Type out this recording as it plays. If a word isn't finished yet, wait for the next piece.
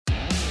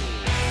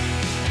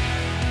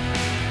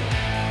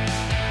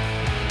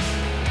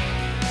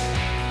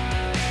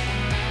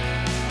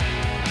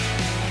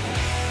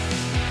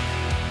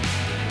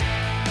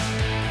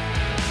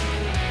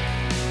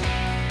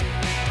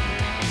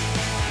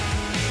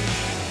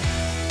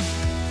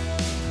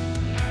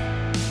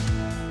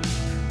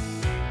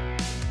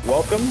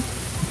welcome.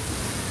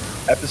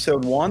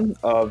 Episode 1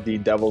 of the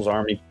Devil's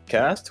Army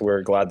cast.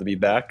 We're glad to be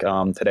back.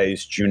 Today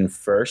is June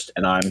 1st,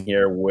 and I'm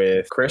here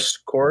with Chris,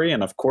 Corey,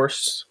 and of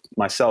course,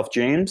 myself,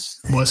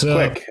 James. What's up?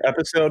 Quick,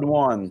 episode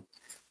 1.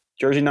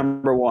 Jersey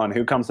number 1.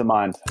 Who comes to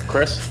mind?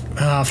 Chris?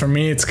 For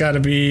me, it's got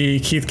to be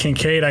Keith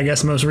Kincaid, I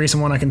guess, most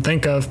recent one I can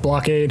think of,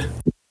 Blockade.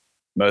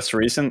 Most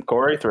recent.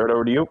 Corey, throw it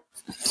over to you.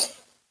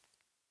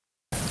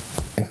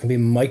 It could be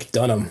Mike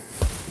Dunham.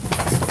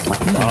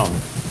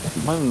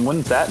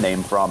 When's that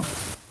name from?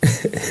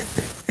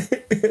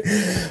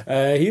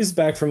 He's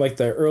back from like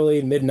the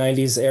early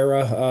mid-90s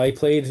era. He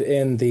played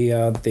in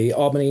the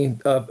Albany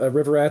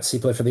River Rats. He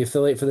played for the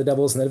affiliate for the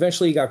Devils, and then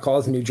eventually he got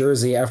called to New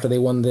Jersey after they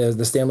won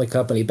the Stanley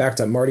Cup, and he backed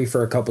up Marty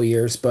for a couple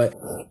years. But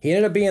he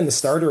ended up being the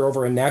starter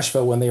over in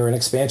Nashville when they were an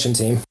expansion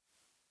team.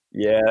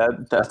 Yeah,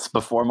 that's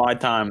before my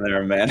time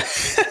there, man.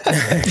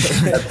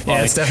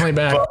 Yeah, it's definitely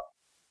back.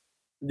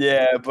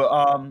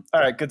 All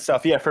right, good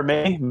stuff. Yeah, for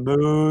me,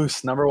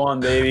 Moose, number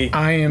 1, baby.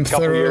 I am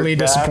thoroughly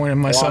disappointed in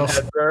myself.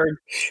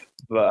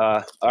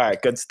 But all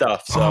right, good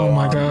stuff. So, oh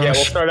my gosh. Yeah,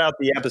 we'll start out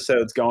the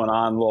episodes going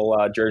on.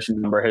 Little jersey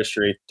number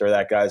history. Throw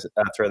that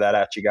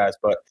at you guys.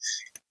 But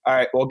all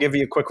right, we'll give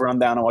you a quick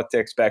rundown on what to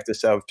expect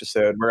this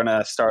episode. We're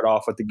gonna start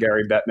off with the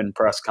Gary Bettman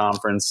press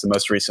conference, the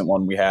most recent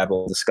one we had.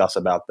 We'll discuss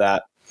about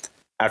that.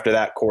 After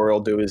that, Corey will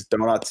do his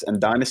Donuts and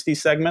Dynasty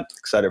segment.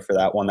 Excited for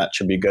that one. That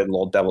should be good. A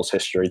little Devils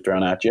history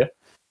thrown at you.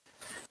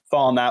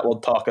 Following that, we'll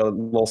talk a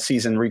little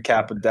season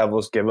recap of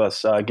Devils. Give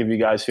you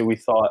guys who we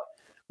thought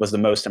was the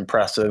most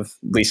impressive,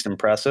 least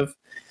impressive.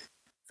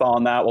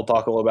 Following that, we'll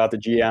talk a little about the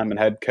GM and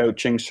head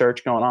coaching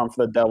search going on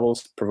for the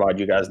Devils. Provide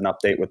you guys an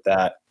update with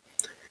that.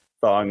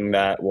 Following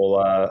that,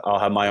 I'll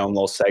have my own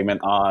little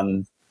segment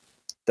on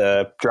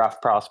the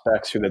draft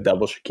prospects, who the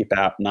Devils should keep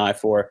an eye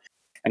for.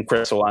 And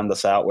Chris will end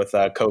us out with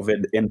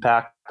COVID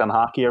impact on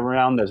hockey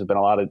around. There's been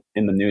a lot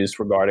in the news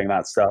regarding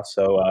that stuff.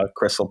 So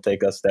Chris will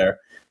take us there.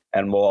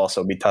 And we'll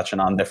also be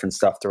touching on different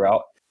stuff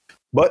throughout.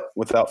 But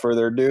without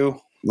further ado,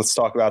 let's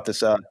talk about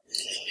this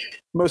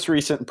most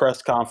recent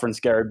press conference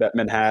Gary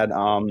Bettman had.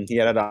 He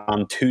had it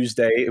on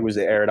Tuesday. It was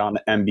aired on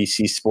the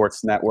NBC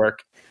Sports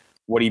Network.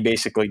 What he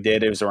basically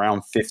did, it was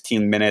around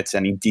 15 minutes,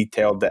 and he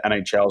detailed the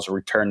NHL's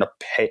return to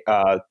play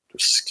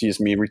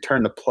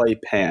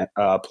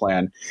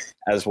plan,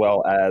 as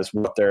well as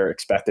what they're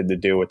expected to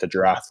do with the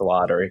draft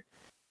lottery.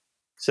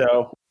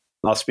 So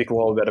I'll speak a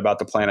little bit about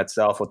the plan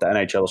itself, what the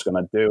NHL is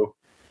going to do.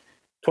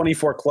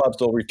 24 clubs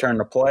will return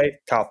to play,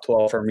 top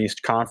 12 from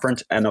each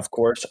conference, and of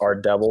course, our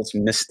Devils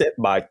missed it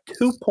by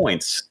 2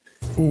 points.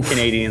 Oof.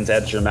 Canadians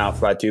edged them out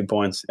by 2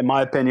 points. In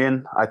my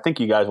opinion, I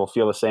think you guys will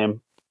feel the same.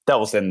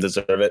 Devils didn't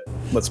deserve it.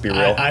 Let's be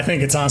real. I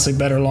think it's honestly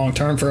better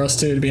long-term for us,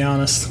 too, to be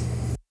honest.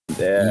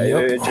 Yeah,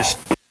 Yep.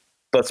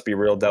 Let's be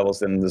real. Devils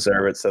didn't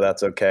deserve it, so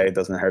that's okay. It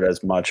doesn't hurt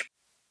as much.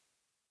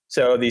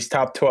 So these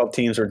top 12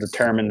 teams were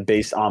determined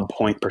based on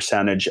point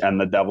percentage, and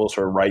the Devils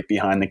were right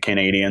behind the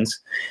Canadians.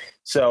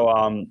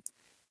 So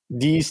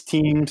these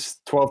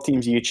teams, 12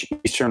 teams each,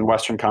 Eastern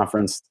Western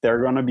Conference,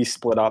 they're going to be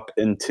split up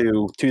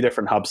into 2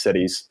 different hub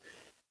cities.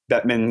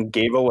 Bettman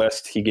gave a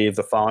list. He gave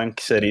the following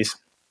cities: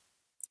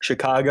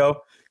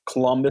 Chicago,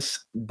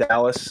 Columbus,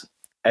 Dallas,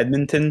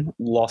 Edmonton,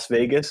 Las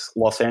Vegas,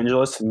 Los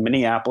Angeles,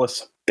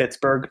 Minneapolis,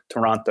 Pittsburgh,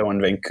 Toronto,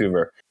 and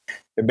Vancouver.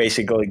 They're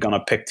basically going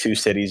to pick 2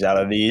 cities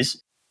out of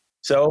these.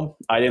 So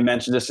I didn't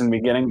mention this in the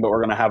beginning, but we're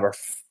going to have our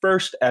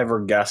first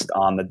ever guest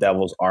on the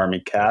Devil's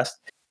Army cast.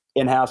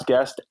 In-house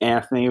guest,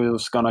 Anthony,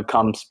 was going to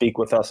come speak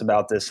with us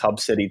about this Hub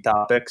City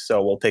topic. So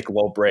we'll take a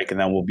little break, and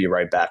then we'll be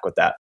right back with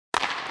that.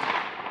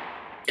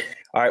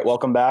 All right,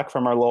 welcome back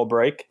from our little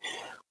break.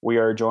 We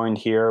are joined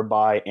here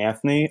by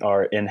Anthony,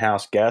 our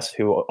in-house guest,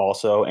 who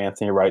also,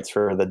 Anthony, writes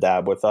for The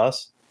Dab with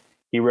us.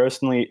 He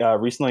recently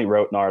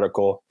wrote an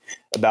article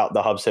about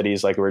the hub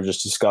cities, like we were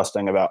just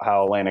discussing, about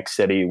how Atlantic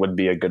City would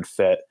be a good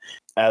fit.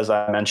 As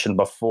I mentioned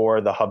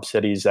before, the hub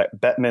cities that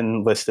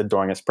Bettman listed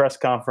during his press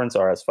conference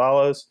are as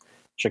follows: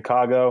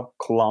 Chicago,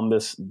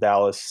 Columbus,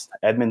 Dallas,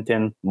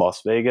 Edmonton,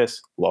 Las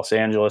Vegas, Los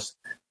Angeles,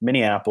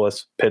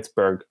 Minneapolis,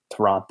 Pittsburgh,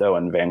 Toronto,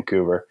 and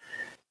Vancouver.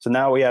 So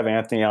now we have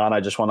Anthony on. I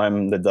just want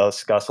him to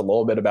discuss a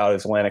little bit about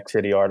his Atlantic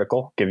City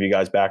article, give you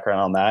guys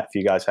background on that if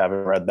you guys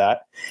haven't read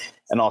that,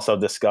 and also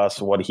discuss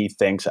what he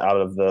thinks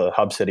out of the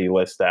Hub City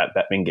list that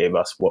Bettman gave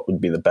us, what would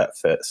be the bet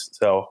fits.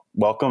 So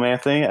welcome,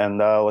 Anthony, and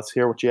let's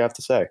hear what you have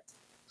to say.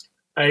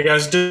 How you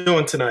guys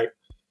doing tonight?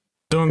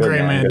 Doing Good,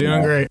 great, man.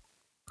 Doing great.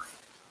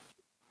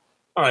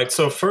 All right,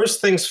 so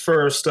first things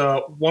first,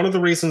 one of the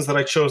reasons that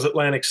I chose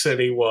Atlantic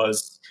City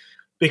was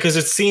because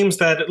it seems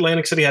that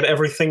Atlantic City had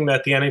everything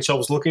that the NHL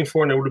was looking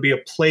for, and it would be a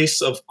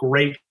place of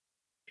great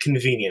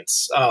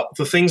convenience.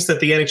 The things that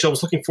the NHL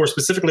was looking for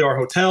specifically are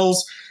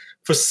hotels,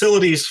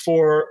 facilities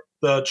for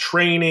the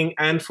training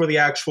and for the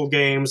actual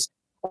games,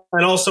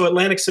 and also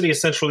Atlantic City is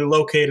centrally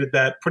located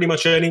that pretty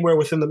much anywhere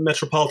within the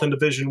Metropolitan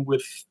Division,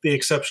 with the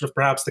exception of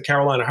perhaps the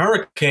Carolina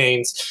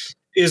Hurricanes,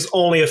 is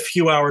only a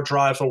few-hour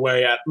drive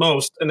away at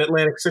most. And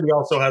Atlantic City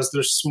also has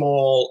their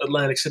small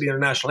Atlantic City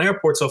International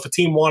Airport. So if a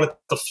team wanted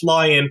to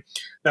fly in,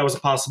 that was a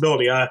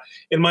possibility.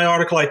 In my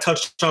article, I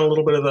touched on a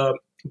little bit of the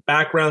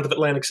background of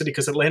Atlantic City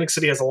because Atlantic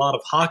City has a lot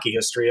of hockey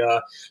history.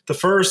 The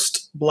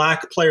first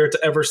black player to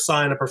ever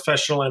sign a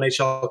professional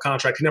NHL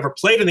contract, he never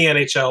played in the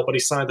NHL, but he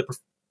signed the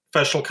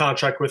professional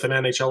contract with an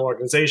NHL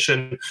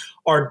organization.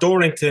 Art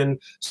Dorrington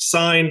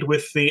signed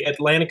with the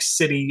Atlantic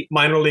City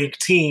minor league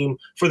team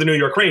for the New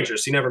York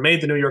Rangers. He never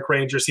made the New York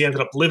Rangers. He ended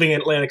up living in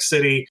Atlantic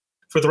City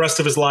for the rest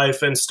of his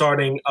life and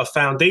starting a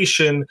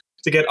foundation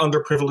to get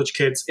underprivileged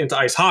kids into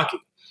ice hockey.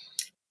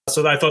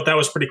 So I thought that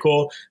was pretty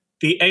cool.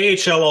 The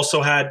AHL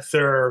also had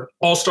their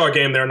all-star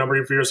game there a number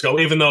of years ago,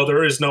 even though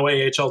there is no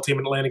AHL team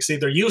in Atlantic City.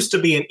 There used to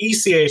be an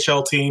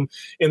ECHL team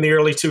in the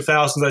early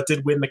 2000s that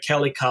did win the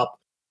Kelly Cup,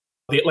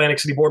 the Atlantic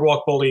City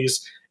Boardwalk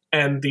Bullies,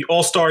 and the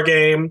all-star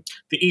game,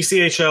 the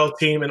ECHL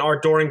team, and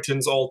Art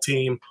Dorrington's old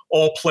team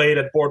all played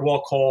at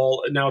Boardwalk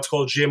Hall. Now it's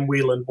called Jim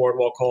Whelan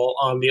Boardwalk Hall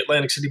on the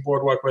Atlantic City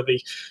Boardwalk, where they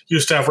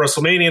used to have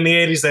WrestleMania in the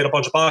 80s. They had a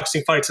bunch of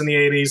boxing fights in the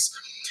 80s.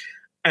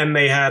 And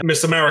they had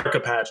Miss America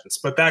pageants,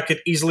 but that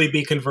could easily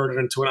be converted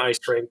into an ice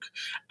rink.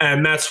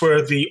 And that's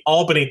where the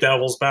Albany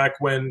Devils, back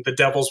when the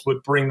Devils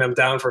would bring them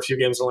down for a few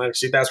games in Atlantic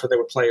City, that's where they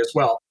would play as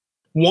well.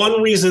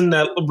 One reason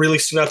that really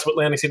stood out to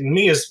Atlantic City to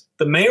me is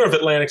the mayor of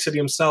Atlantic City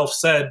himself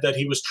said that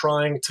he was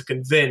trying to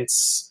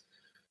convince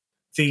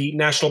the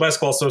National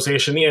Basketball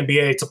Association, the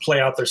NBA, to play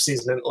out their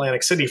season in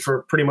Atlantic City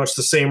for pretty much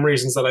the same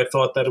reasons that I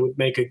thought that it would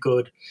make a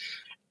good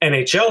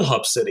NHL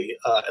hub city.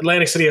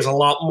 Atlantic City has a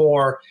lot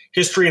more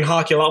history in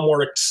hockey, a lot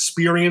more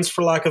experience,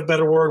 for lack of a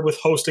better word, with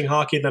hosting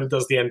hockey than it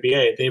does the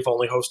NBA. They've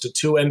only hosted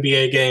 2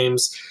 NBA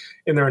games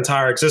in their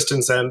entire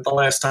existence, and the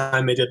last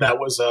time they did that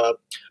was a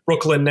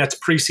Brooklyn Nets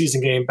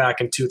preseason game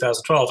back in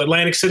 2012.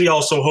 Atlantic City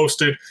also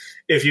hosted,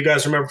 if you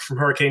guys remember from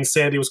Hurricane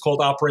Sandy, it was called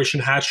Operation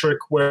Hat-Trick,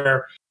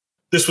 where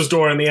this was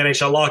during the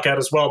NHL lockout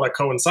as well that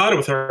coincided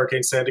with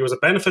Hurricane Sandy. It was a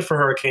benefit for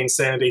Hurricane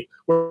Sandy,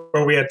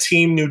 where we had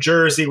Team New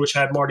Jersey, which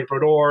had Marty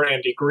Brodeur,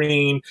 Andy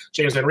Green,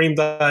 James Van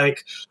Riemdijk,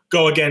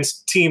 go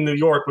against Team New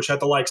York, which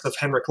had the likes of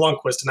Henrik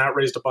Lundqvist, and that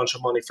raised a bunch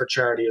of money for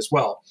charity as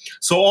well.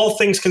 So all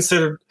things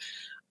considered,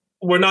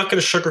 we're not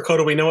going to sugarcoat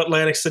it. We know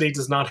Atlantic City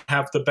does not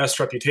have the best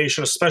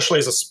reputation, especially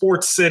as a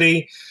sports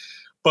city.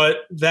 But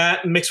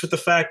that mixed with the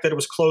fact that it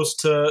was close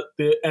to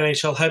the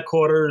NHL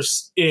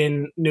headquarters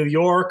in New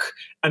York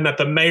and that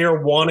the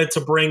mayor wanted to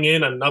bring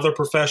in another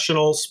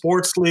professional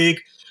sports league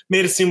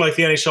made it seem like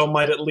the NHL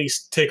might at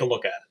least take a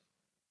look at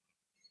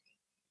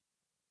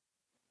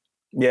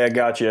it. Yeah,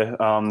 gotcha.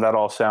 That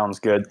all sounds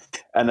good.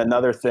 And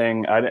another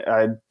thing,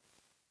 I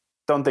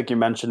don't think you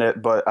mentioned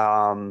it, but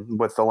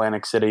with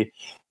Atlantic City,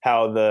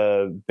 how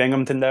the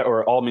Binghamton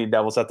or Albany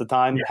Devils at the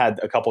time had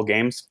a couple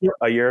games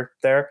a year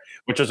there,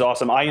 which was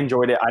awesome. I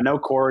enjoyed it. I know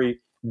Corey,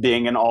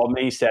 being in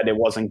Albany, said it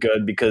wasn't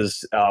good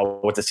because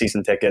with the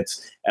season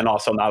tickets, and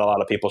also not a lot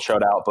of people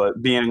showed out.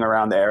 But being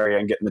around the area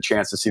and getting the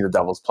chance to see the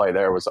Devils play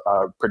there was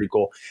pretty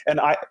cool.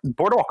 And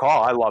Boardwalk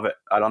Hall, I love it.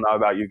 I don't know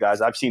about you guys.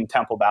 I've seen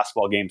Temple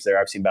basketball games there.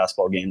 I've seen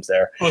basketball games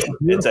there.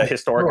 It's a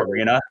historic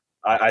arena.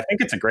 I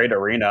think it's a great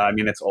arena. I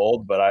mean, it's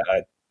old, but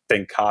I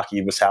think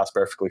hockey was housed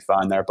perfectly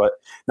fine there. But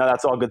no,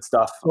 that's all good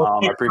stuff.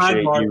 I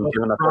appreciate you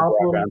giving us the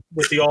background.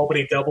 With the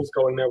Albany Devils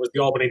going there was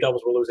the Albany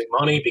Devils were losing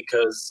money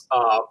because,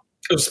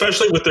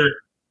 especially with their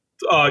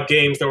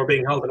games that were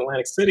being held in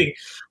Atlantic City,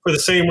 for the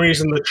same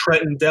reason the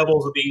Trenton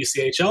Devils of the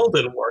ECHL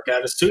didn't work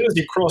out. As soon as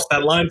you cross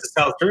that line to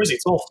South Jersey,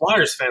 it's all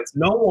Flyers fans.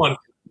 No one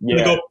to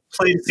go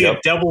play to see a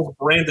Devils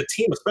branded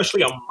team,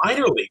 especially a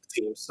minor league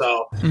team.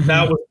 So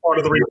that was part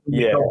of the reason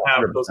we don't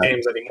have those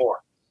games anymore.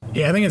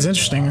 Yeah, I think it's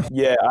interesting.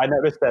 Yeah, I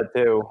noticed that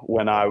too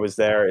when I was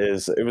there.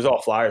 It was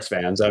all Flyers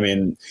fans. I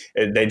mean,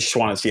 they just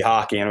wanted to see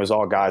hockey, and it was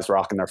all guys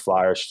rocking their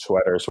Flyers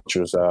sweaters, which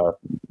was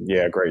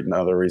great.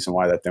 Another reason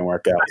why that didn't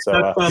work out.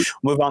 So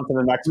move on to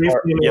the next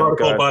part.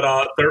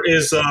 But there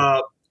is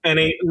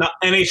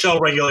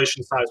NHL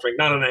regulation size rink,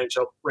 not an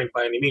NHL rink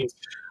by any means.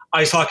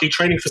 Ice hockey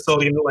training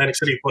facility in Atlantic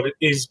City, but it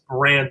is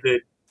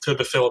branded to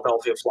the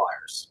Philadelphia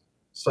Flyers.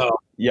 So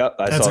I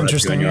saw that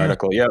too in your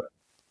article.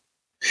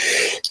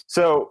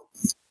 So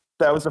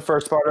that was the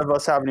first part of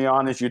us having you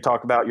on, as you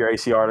talk about your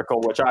AC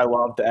article, which I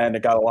loved, and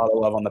it got a lot of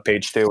love on the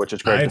page too, which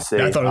is great to see.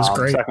 I thought it was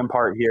great. Second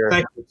part here,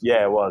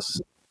 it was.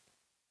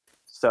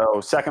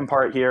 So second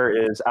part here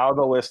is out of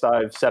the list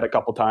I've said a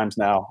couple times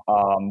now.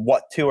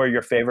 What 2 are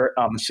your favorite?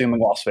 I'm assuming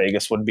Las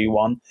Vegas would be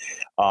one,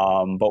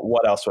 but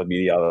what else would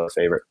be the other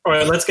favorite? All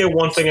right, let's get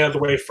one thing out of the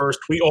way first.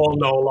 We all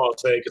know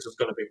Las Vegas is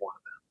going to be one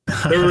of them.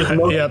 There is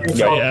no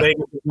Las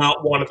Vegas is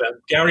not one of them.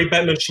 Gary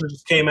Bettman should have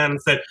just came out and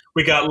said,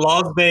 we got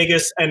Las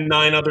Vegas and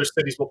 9 other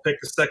cities. We'll pick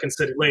the second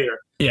city later.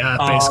 Yeah,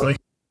 basically.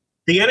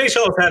 The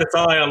NHL has had its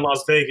eye on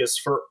Las Vegas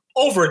for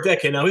over a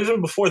decade now.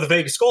 Even before the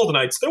Vegas Golden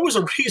Knights, there was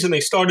a reason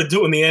they started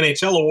doing the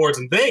NHL awards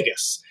in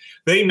Vegas.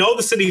 They know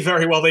the city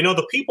very well. They know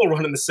the people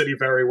running the city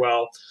very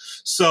well.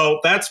 So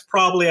that's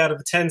probably out of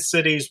the 10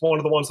 cities, one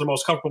of the ones they're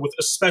most comfortable with,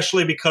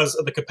 especially because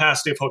of the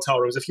capacity of hotel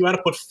rooms. If you had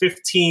to put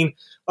 15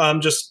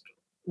 just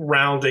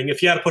rounding,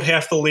 if you had to put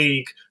half the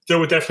league, there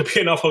would definitely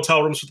be enough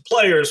hotel rooms for the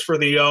players, for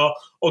the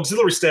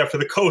auxiliary staff, for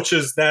the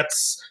coaches.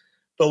 That's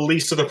the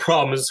least of the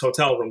problem is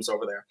hotel rooms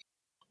over there.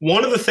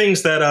 One of the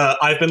things that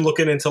I've been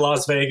looking into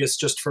Las Vegas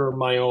just for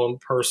my own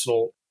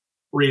personal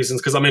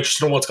reasons, because I'm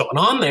interested in what's going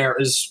on there,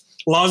 is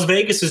Las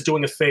Vegas is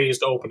doing a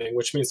phased opening,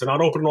 which means they're not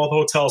opening all the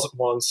hotels at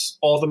once.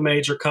 All the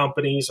major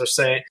companies are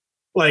saying,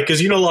 like,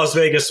 because Las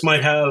Vegas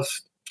might have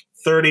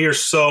 30 or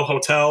so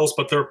hotels,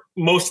 but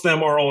most of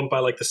them are owned by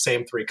like the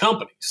same 3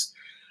 companies.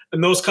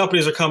 And those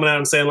companies are coming out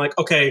and saying like,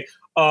 okay,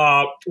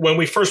 when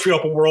we first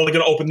reopen, we're only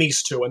going to open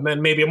these 2. And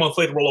then maybe a month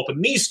later, we'll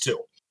open these 2.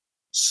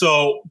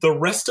 So the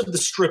rest of the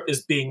strip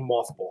is being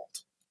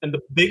mothballed. And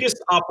the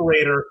biggest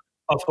operator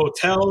of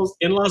hotels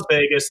in Las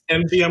Vegas,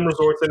 MGM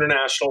Resorts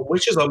International,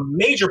 which is a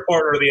major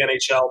partner of the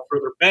NHL through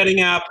their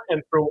betting app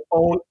and through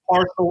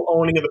partial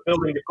owning of the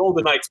building the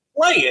Golden Knights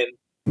play in.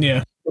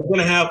 Yeah. We're going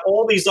to have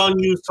all these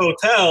unused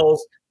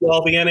hotels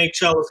while the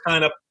NHL is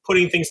kind of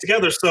putting things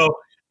together. So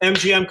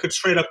MGM could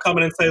straight up come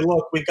in and say,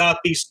 look, we got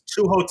these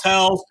 2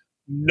 hotels.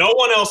 No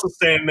one else is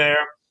staying there.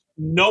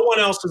 No one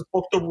else has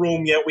booked a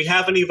room yet. We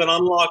haven't even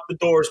unlocked the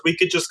doors. We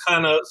could just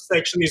kind of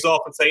section these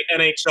off and say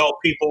NHL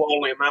people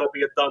only, and that'll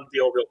be a done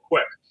deal real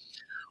quick.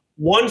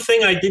 One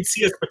thing I did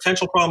see as a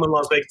potential problem in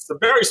Las Vegas, it's a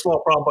very small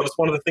problem, but it's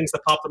one of the things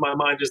that popped in my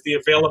mind, is the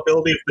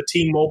availability of the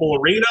T-Mobile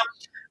Arena.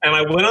 And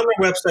I went on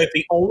their website.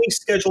 The only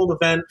scheduled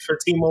event for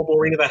T-Mobile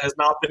Arena that has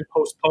not been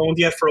postponed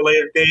yet for a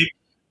later date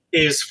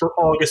is for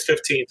August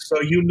 15th. So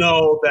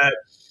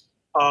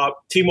that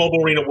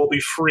T-Mobile Arena will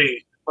be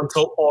free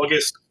until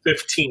August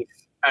 15th.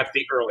 At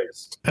the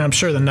earliest. And I'm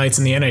sure the Knights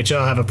and the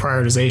NHL have a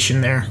prioritization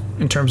there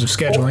in terms of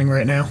scheduling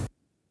right now.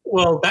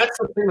 Well, that's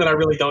the thing that I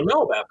really don't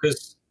know about,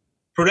 because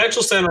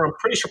Prudential Center, I'm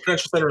pretty sure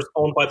Prudential Center is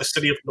owned by the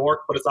city of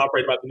Newark, but it's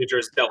operated by the New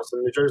Jersey Devils.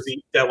 And the New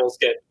Jersey Devils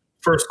get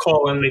first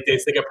call in any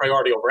dates. They get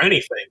priority over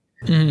anything.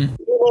 Mm-hmm.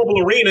 The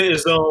Mobile Arena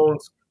is owned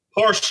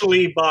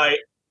partially by,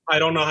 I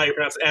don't know how you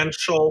pronounce it,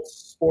 Anschutz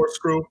Sports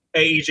Group,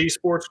 AEG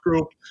Sports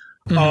Group,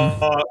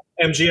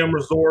 MGM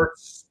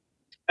Resorts,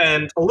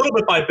 and a little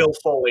bit by Bill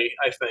Foley,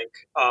 I think,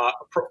 a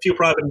few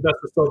private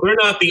investors. So they're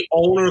not the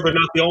owner. They're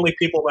not the only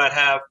people that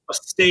have a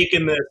stake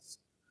in this.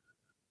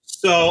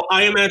 So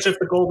I imagine if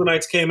the Golden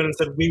Knights came in and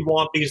said, we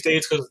want these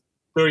dates because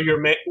we're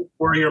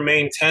your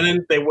main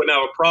tenant, they wouldn't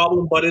have a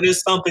problem. But it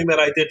is something that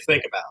I did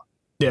think about.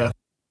 Yeah.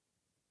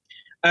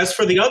 As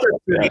for the other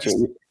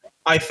cities,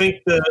 I think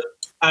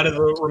out of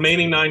the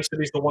remaining 9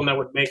 cities, the one that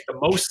would make the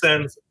most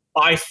sense,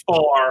 by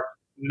far,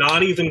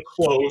 not even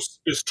close,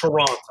 is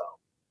Toronto.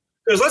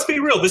 Because let's be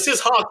real, this is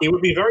hockey. It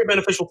would be very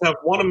beneficial to have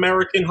one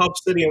American hub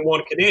city and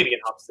one Canadian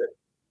hub city.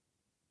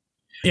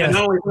 Yeah. And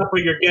not only that,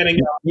 but you're getting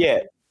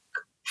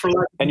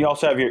and you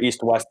also have your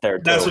east-west there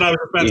too. That's what I was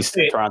about to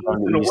say. Toronto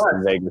in the east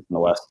and Vegas in the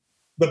west.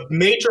 The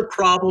major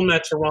problem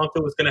that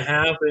Toronto is going to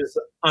have is,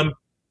 I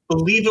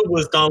believe it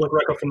was Don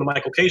LaGreca from the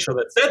Michael K. Show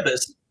that said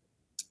this,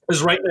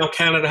 is right now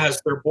Canada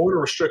has their border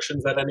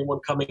restrictions that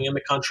anyone coming in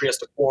the country has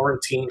to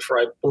quarantine for,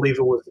 I believe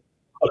it was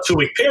a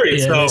 2-week period.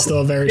 Yeah, so they still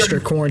have very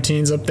strict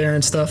quarantines up there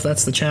and stuff.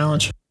 That's the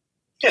challenge.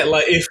 Yeah,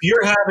 like if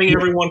you're having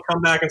everyone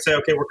come back and say,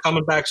 okay, we're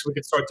coming back so we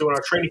can start doing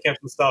our training camps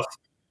and stuff,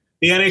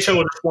 the NHL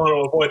would just want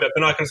to avoid that.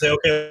 They're not going to say,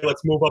 okay,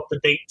 let's move up the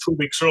date 2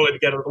 weeks early to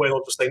get out of the way.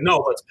 They'll just say, no,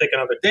 let's pick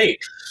another date.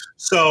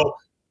 So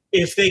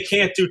if they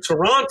can't do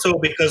Toronto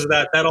because of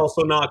that, that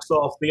also knocks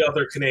off the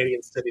other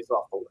Canadian cities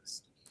off the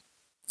list.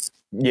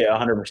 Yeah,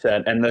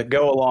 100%. And to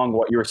go along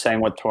what you were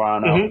saying with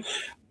Toronto,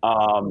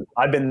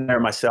 I've been there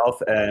myself,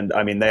 and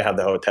I mean they have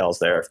the hotels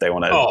there if they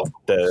want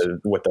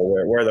to.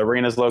 Where the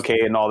arena is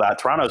located and all that.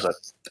 Toronto's an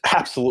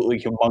absolutely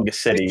humongous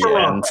city,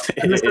 and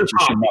it's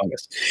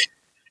humongous.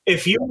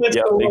 If you went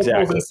to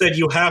locals and said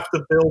you have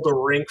to build a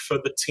rink for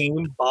the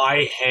team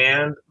by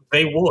hand,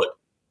 they would.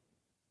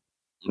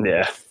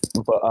 Yeah,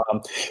 but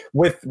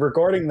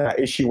regarding that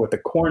issue with the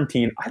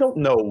quarantine, I don't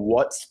know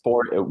what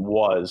sport it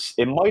was.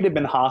 It might have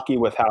been hockey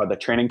with how the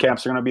training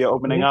camps are going to be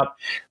opening up,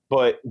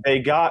 but they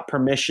got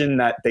permission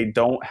that they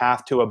don't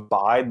have to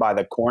abide by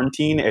the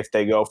quarantine if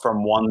they go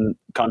from one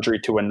country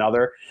to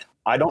another.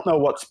 I don't know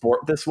what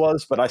sport this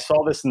was, but I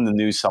saw this in the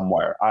news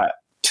somewhere.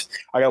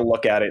 I got to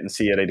look at it and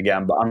see it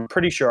again, but I'm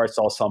pretty sure I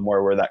saw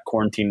somewhere where that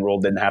quarantine rule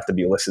didn't have to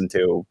be listened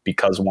to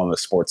because of one of the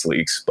sports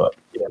leagues. But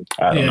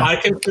I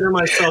consider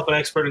myself an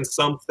expert in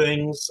some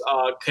things.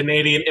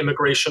 Canadian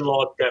immigration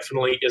law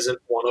definitely isn't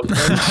one of them.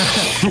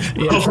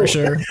 Yeah, for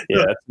sure.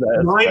 Yeah,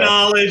 that's my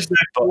knowledge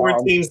that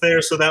quarantine's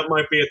there, so that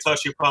might be a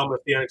touchy problem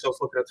if the NHL's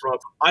looking at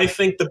Toronto. I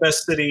think the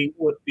best city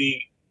would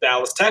be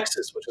Dallas,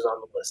 Texas, which is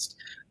on the list.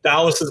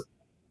 Dallas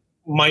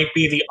might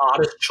be the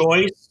oddest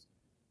choice.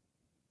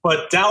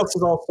 But Dallas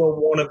is also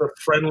one of the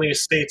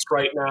friendliest states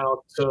right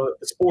now to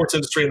the sports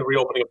industry and the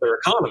reopening of their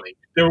economy.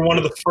 They were one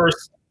of the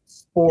first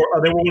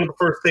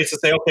states to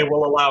say, okay,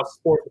 we'll allow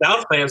sports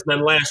without fans. And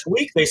then last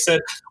week they said,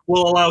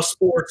 we'll allow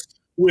sports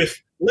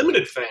with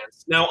limited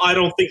fans. Now, I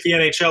don't think the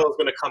NHL is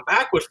going to come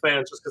back with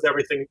fans just because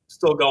everything's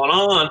still going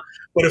on.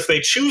 But if they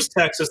choose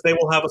Texas, they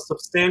will have a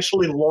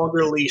substantially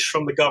longer leash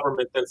from the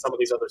government than some of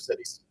these other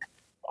cities.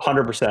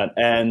 100%.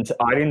 And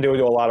I didn't do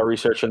a lot of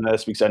research on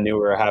this because I knew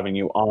we were having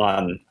you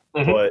on.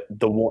 But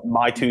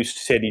my two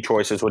city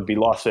choices would be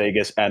Las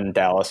Vegas and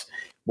Dallas,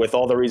 with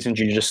all the reasons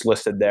you just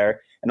listed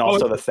there. And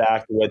also the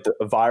fact with the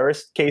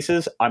virus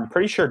cases, I'm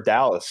pretty sure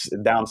Dallas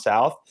down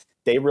south,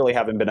 they really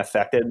haven't been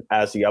affected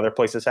as the other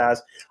places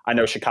has. I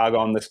know Chicago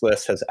on this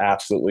list has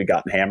absolutely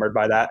gotten hammered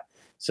by that.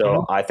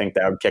 So I think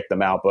that would kick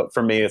them out. But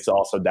for me, it's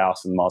also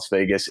Dallas and Las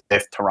Vegas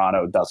if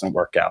Toronto doesn't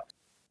work out.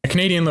 A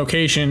Canadian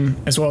location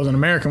as well as an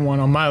American one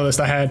on my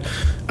list. I had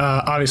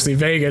obviously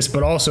Vegas,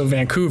 but also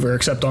Vancouver,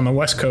 except on the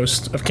west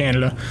coast of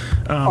Canada.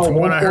 From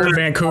what I heard,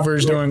 Vancouver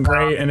is doing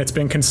great, and it's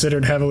been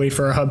considered heavily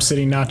for a hub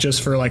city, not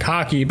just for like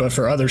hockey, but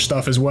for other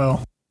stuff as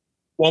well.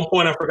 One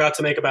point I forgot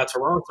to make about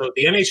Toronto,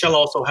 the NHL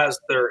also has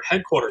their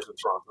headquarters in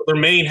Toronto. Their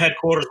main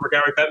headquarters where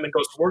Gary Bettman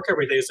goes to work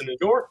every day is in New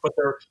York, but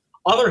their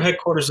other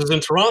headquarters is in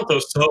Toronto,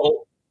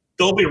 so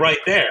they'll be right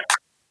there.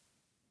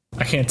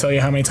 I can't tell you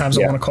how many times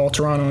I want to call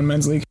Toronto in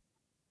men's league.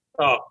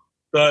 Oh,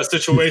 the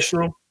situation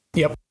room?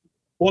 Yep.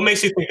 What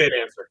makes you think they'd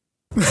answer?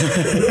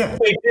 If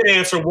they did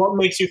answer, what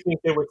makes you think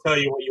they would tell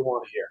you what you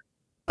want to hear?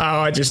 Oh,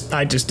 I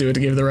just do it to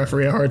give the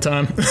referee a hard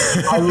time.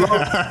 I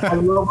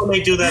love when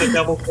they do that at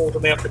Devil Cold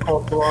and they have to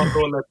call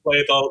Toronto and they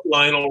play the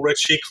Lionel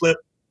Richie clip.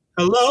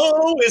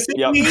 Hello, is it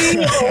me?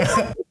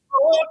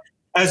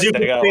 As you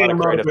can see, I'm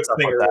not a good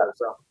singer.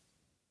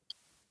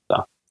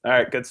 All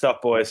right, good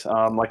stuff, boys.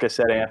 Like I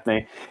said,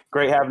 Anthony,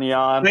 great having you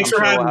on. Thanks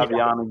for having me. We'll have you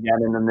on again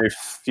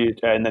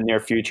in the near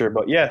future.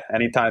 But yeah,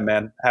 anytime,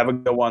 man. Have a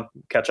good one.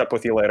 Catch up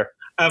with you later.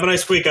 Have a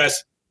nice week,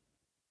 guys.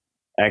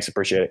 Thanks,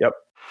 appreciate it. Yep.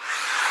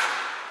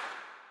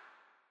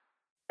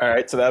 All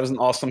right, so that was an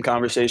awesome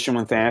conversation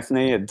with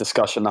Anthony, a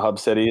discussion of hub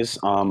cities.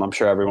 I'm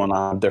sure everyone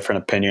will have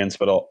different opinions,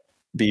 but I'll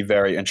be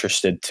very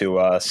interested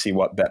to see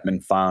what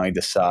Bettman finally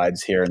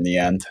decides here in the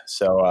end.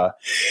 So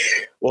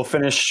we'll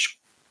finish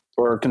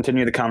or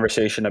continue the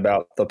conversation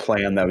about the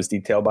plan that was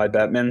detailed by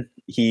Bettman.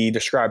 He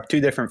described two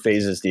different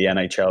phases the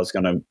NHL is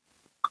going to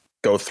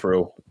go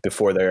through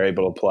before they're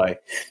able to play.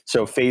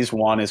 So phase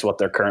one is what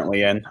they're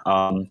currently in.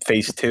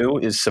 Phase two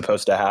is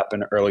supposed to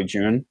happen early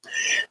June.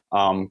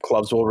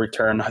 Clubs will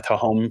return to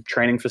home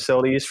training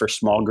facilities for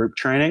small group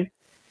training,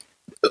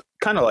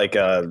 kind of like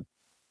a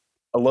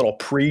little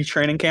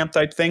pre-training camp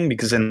type thing,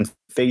 because in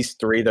phase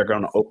three, they're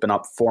going to open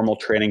up formal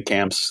training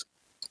camps.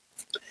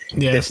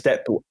 This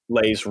step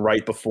lays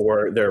right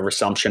before their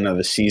resumption of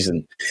the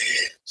season.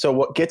 So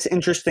what gets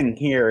interesting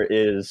here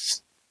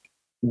is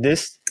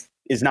this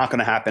is not going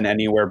to happen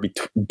anywhere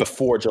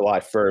before July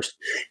 1st.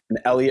 And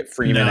Elliot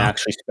Freeman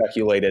actually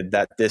speculated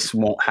that this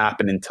won't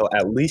happen until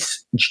at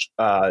least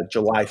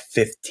July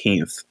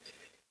 15th.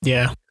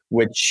 Yeah.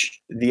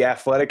 Which the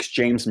Athletics'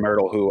 James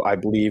Myrtle, who I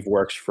believe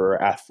works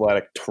for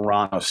Athletic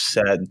Toronto,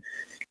 said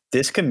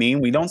this could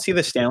mean we don't see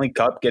the Stanley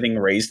Cup getting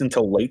raised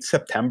until late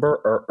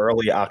September or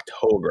early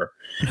October.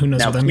 Who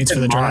knows what that means for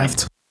the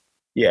draft?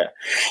 Yeah,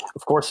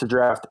 of course, the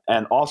draft.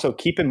 And also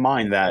keep in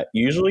mind that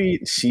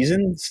usually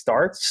season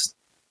starts,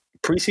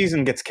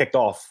 preseason gets kicked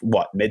off,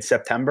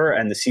 mid-September?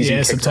 And the season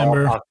kicks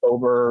September. Off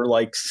October,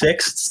 6th,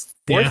 4th?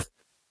 Yeah.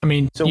 I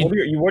mean, so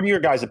what are your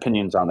guys'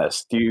 opinions on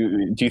this? Do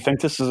you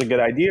think this is a good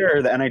idea,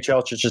 or the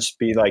NHL should just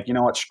be like, you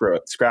know what, screw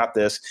it, scrap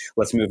this,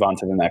 let's move on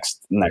to the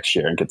next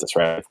year and get this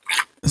right?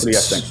 What do you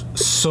guys think?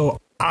 So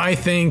I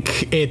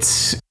think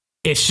it's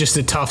just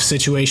a tough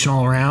situation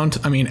all around.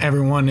 I mean,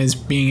 everyone is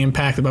being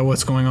impacted by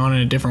what's going on in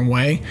a different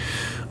way.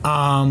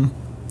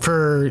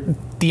 For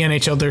the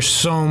NHL, there's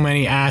so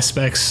many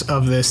aspects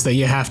of this that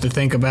you have to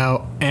think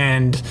about,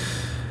 and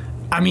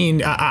I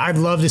mean, I'd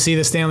love to see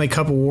the Stanley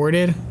Cup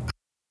awarded.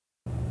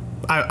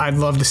 I'd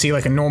love to see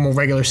a normal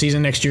regular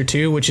season next year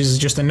too, which is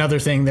just another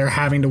thing they're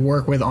having to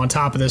work with on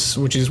top of this,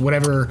 which is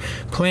whatever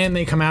plan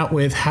they come out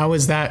with, how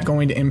is that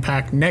going to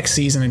impact next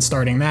season and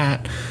starting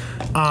that?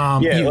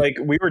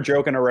 We were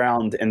joking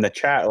around in the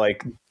chat,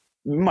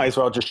 we might as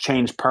well just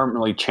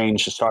permanently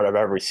change the start of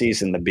every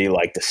season to be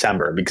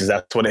December, because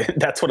that's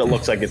what it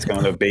looks like it's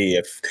going to be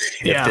if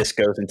this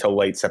goes until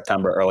late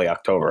September, early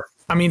October.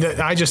 I mean,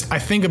 I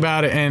think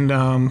about it, and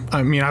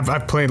I mean,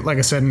 I've played, like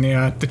I said in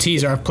the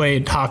teaser, I've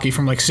played hockey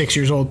from 6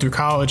 years old through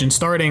college, and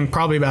starting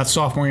probably about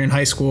sophomore year in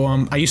high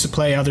school. I used to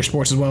play other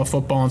sports as well,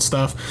 football and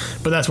stuff,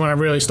 but that's when I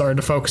really started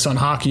to focus on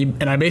hockey,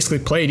 and I basically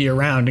played year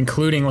round,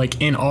 including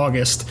in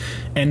August,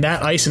 and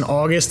that ice in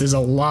August is a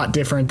lot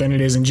different than it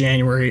is in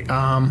January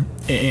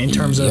in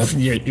terms of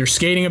your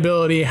skating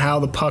ability, how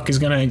the puck is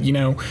going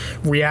to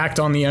react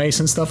on the ice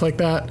and stuff like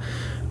that.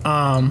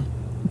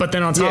 But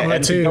then on top of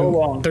that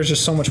too, there's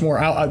just so much more.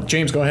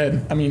 James, go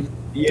ahead. I mean,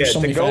 there's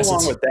so many facets.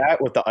 Along with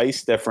that, with the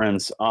ice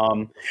difference,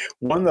 one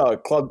of the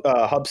club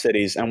hub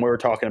cities, and we were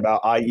talking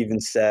about, I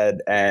even said,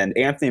 and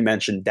Anthony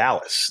mentioned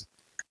Dallas.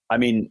 I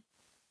mean,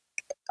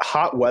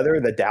 hot weather,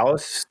 the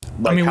Dallas.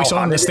 We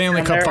saw in the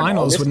Stanley Cup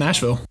Finals with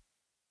Nashville.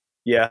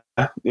 Yeah,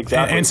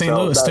 exactly. And St.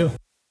 Louis too.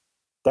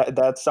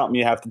 That's something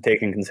you have to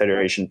take in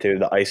consideration too.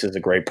 The ice is a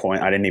great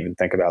point. I didn't even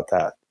think about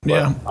that.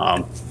 But,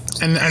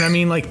 and I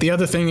mean, the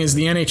other thing is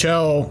the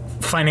NHL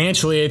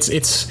financially,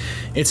 it's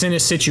in a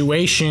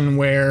situation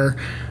where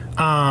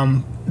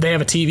they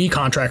have a TV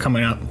contract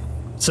coming up.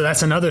 So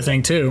that's another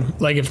thing too.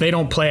 Like if they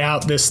don't play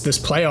out this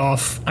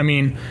playoff, I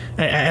mean,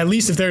 at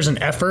least if there's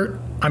an effort,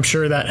 I'm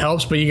sure that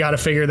helps. But you got to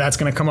figure that's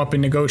going to come up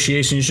in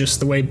negotiations, just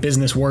the way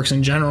business works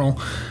in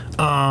general.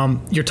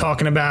 You're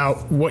talking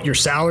about what your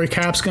salary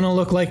cap's going to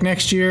look like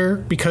next year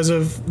because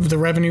of the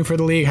revenue for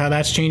the league, how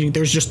that's changing.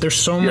 There's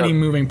so many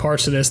moving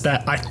parts to this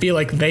that I feel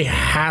like they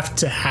have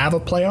to have a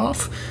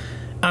playoff.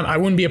 I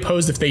wouldn't be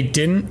opposed if they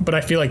didn't, but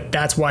I feel like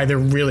that's why they're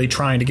really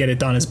trying to get it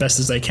done as best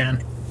as they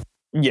can.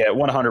 Yeah,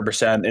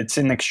 100%. It's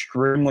an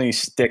extremely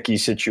sticky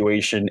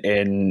situation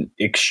in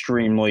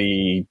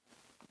extremely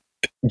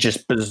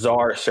just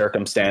bizarre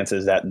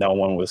circumstances that no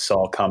one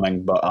saw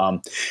coming. But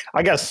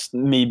I guess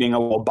me being a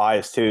little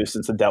biased too,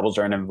 since the Devils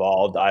aren't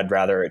involved, I'd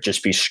rather it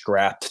just be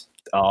scrapped.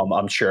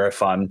 I'm sure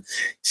if I'm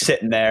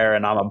sitting there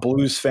and I'm a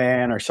Blues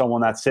fan or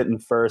someone that's sitting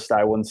first,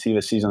 I wouldn't see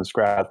the season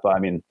scrapped. But I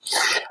mean,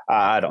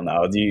 I don't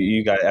know.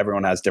 You got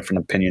everyone has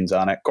different opinions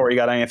on it. Corey, you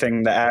got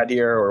anything to add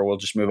here, or we'll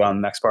just move on to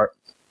the next part?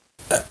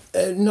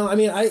 No, I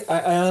mean, I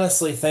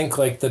honestly think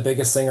like the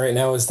biggest thing right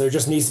now is there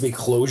just needs to be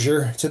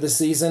closure to the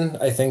season.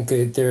 I think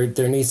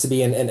there needs to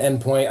be an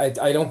end point.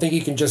 I don't think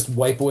you can just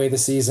wipe away the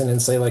season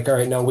and say like, all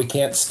right, no, we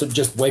can't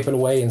just wipe it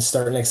away and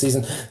start next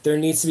season. There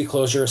needs to be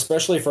closure,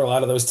 especially for a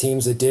lot of those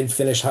teams that did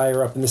finish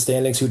higher up in the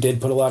standings, who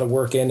did put a lot of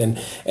work in, and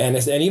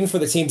even for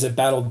the teams that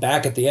battled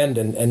back at the end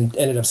and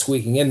ended up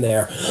squeaking in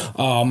there.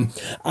 I'm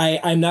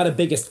not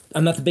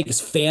the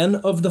biggest fan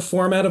of the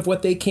format of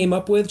what they came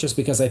up with, just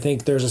because I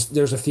think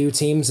there's a few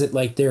teams that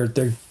like they're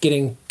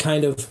getting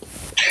kind of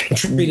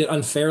treated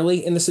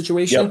unfairly in the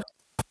situation. Yep.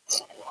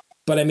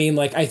 But I mean,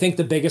 like, I think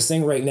the biggest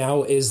thing right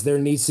now is there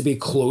needs to be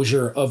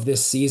closure of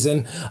this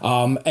season.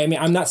 I mean,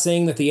 I'm not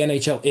saying that the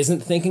NHL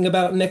isn't thinking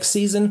about next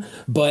season,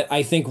 but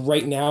I think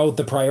right now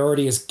the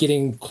priority is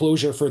getting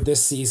closure for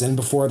this season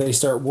before they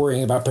start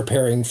worrying about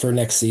preparing for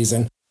next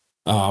season.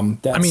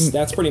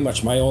 That's pretty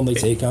much my only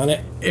take on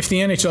it. If the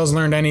NHL's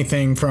learned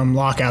anything from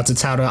lockouts,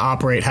 it's how to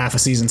operate half a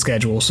season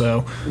schedule.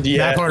 So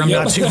that part I'm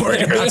not too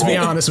worried about, to be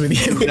honest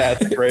with you.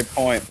 That's a great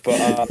point.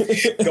 But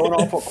going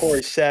off what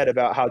Corey said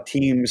about how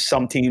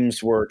some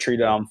teams were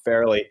treated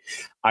unfairly,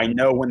 I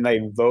know when they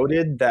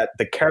voted that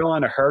the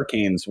Carolina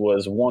Hurricanes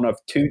was one of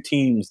two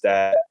teams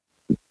that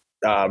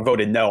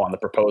voted no on the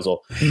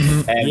proposal,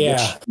 and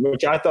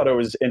which I thought it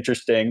was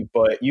interesting.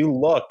 But you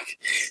look,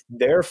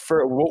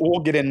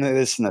 we'll get into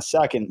this in a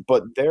second,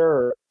 but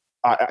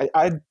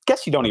I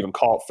guess you don't even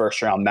call it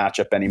first round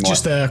matchup anymore.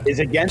 Is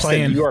against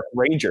the New York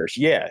Rangers.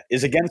 Yeah,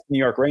 is against the New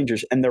York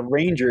Rangers, and the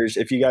Rangers,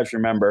 if you guys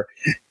remember,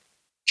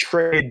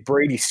 traded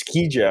Brady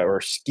Skija or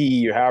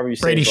Ski, or however you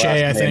say Brady his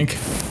Shea, last name. I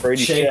think.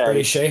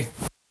 Brady Shea.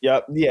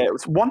 Yep. Yeah.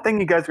 It's one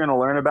thing you guys are going to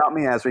learn about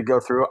me as we go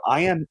through.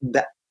 I am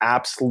the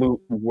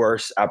absolute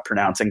worst at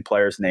pronouncing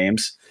players'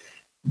 names.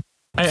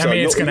 I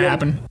mean, it's going to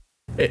happen.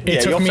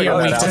 It took me a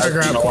week to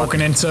figure out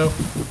poking in. So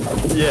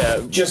yeah,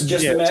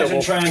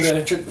 imagine trying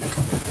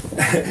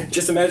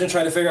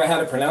to figure out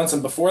how to pronounce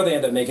them before they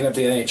end up making it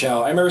to the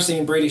NHL. I remember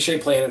seeing Brady Shea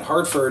playing at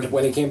Hartford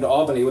when he came to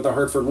Albany with the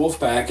Hartford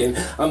Wolfpack, and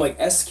I'm like,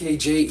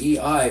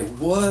 SKJEI,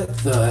 what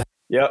the?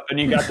 Yep, and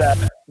you got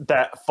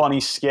that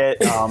funny skit.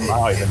 I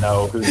don't even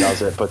know who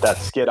does it, but that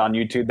skit on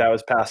YouTube that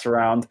was passed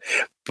around.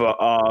 But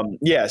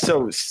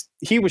so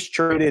he was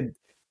traded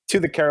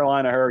to the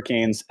Carolina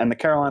Hurricanes, and the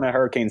Carolina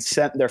Hurricanes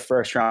sent their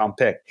first round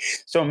pick.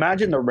 So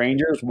imagine the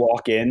Rangers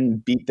walk in,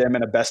 beat them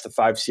in a best of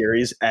 5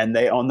 series, and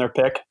they own their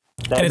pick.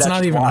 And it's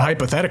not even a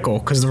hypothetical,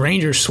 because the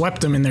Rangers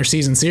swept them in their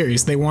season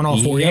series. They won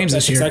all 4 games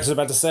this year. That's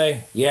exactly what I was about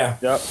to say. Yeah.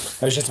 Yep.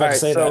 I was just about to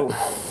say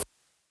that.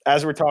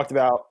 As we talked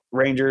about,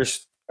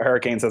 Rangers,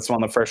 Hurricanes, that's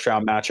one of the first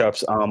round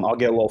matchups. I'll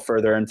get a little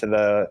further into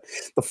the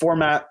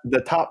format.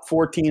 The top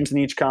 4 teams in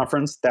each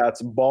conference,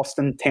 that's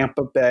Boston,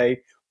 Tampa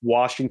Bay,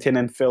 Washington,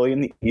 and Philly in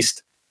the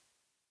East,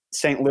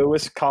 St.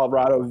 Louis,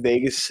 Colorado,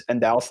 Vegas,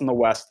 and Dallas in the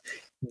West.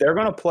 They're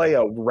going to play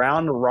a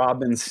round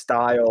robin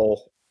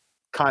style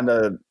kind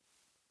of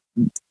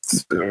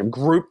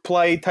group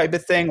play type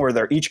of thing where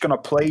they're each going to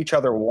play each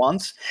other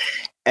once,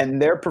 and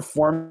their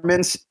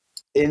performance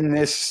in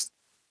this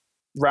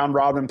round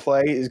robin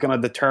play is going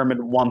to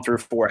determine 1 through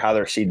 4 how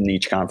they're seeded in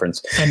each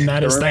conference. And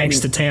that is thanks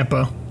to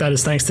Tampa. That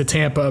is thanks to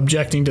Tampa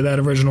objecting to that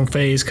original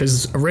phase,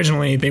 because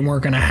originally they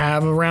weren't going to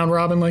have a round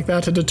robin like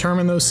that to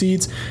determine those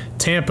seeds.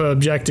 Tampa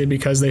objected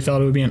because they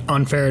felt it would be an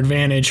unfair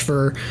advantage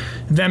for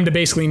them to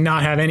basically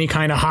not have any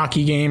kind of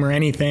hockey game or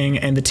anything,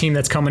 and the team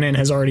that's coming in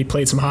has already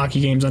played some hockey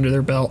games under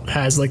their belt,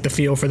 has like the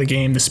feel for the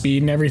game, the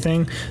speed and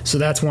everything. So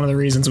that's one of the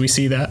reasons we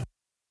see that.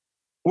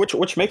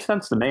 Which makes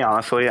sense to me,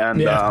 honestly, and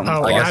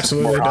I guess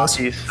absolutely more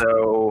hockey.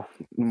 So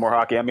more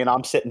hockey. I mean,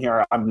 I'm sitting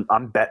here,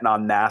 I'm betting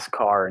on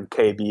NASCAR and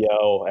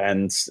KBO,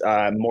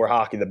 and more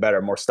hockey the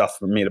better, more stuff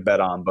for me to bet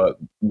on. But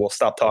we'll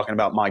stop talking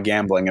about my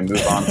gambling and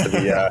move on to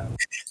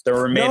the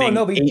remaining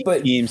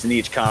 8 teams in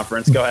each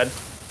conference. Go ahead.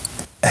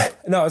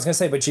 No, I was gonna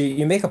say, but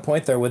you make a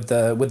point there with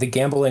the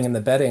gambling and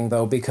the betting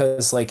though,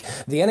 because like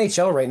the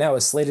NHL right now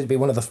is slated to be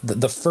one of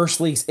the first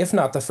leagues, if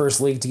not the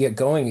first league, to get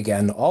going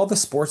again. All the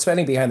sports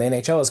betting behind the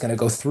NHL is going to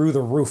go through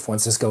the roof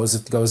once this goes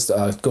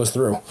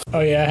through. Oh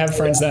yeah, I have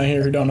friends down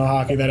here who don't know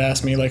hockey that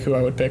ask me like who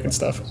I would pick and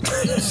stuff.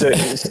 So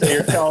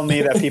you're telling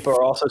me that people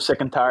are also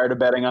sick and tired of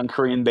betting on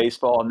Korean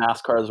baseball and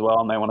NASCAR as well,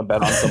 and they want to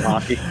bet on some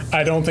hockey?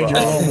 I don't think you're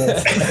wrong.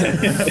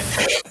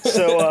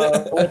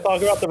 So we'll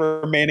talk about the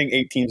remaining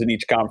 8 teams in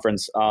each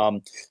conference.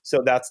 So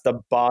that's the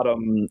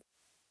bottom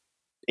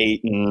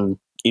 8 in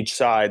each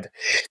side.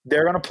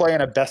 They're going to play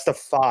in a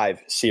best-of-5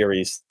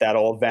 series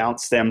that'll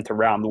advance them to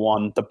round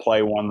 1 to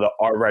play one of the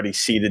already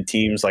seeded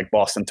teams like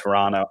Boston,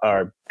 Toronto,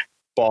 or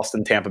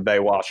Boston, Tampa Bay,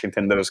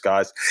 Washington, those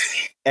guys.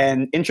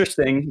 And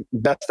interesting,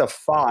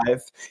 best-of-5.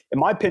 In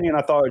my opinion,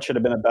 I thought it should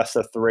have been a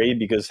best-of-3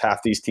 because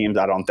half these teams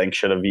I don't think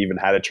should have even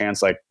had a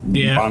chance. Like,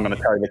 yeah. I'm going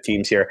to tell you the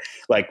teams here.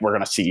 Like, we're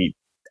going to see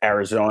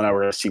Arizona,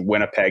 we're going to see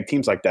Winnipeg,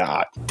 teams like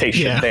that. They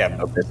have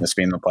no business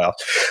being in the playoffs.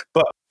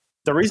 But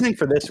the reasoning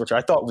for this, which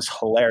I thought was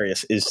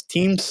hilarious, is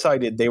teams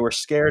cited they were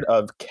scared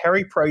of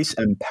Carey Price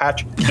and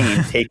Patrick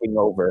Kane taking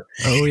over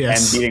and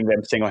beating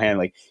them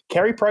single-handedly.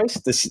 Carey Price,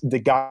 the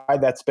guy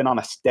that's been on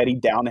a steady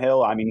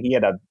downhill. I mean, he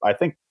had I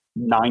think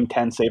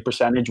 9-10 save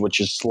percentage, which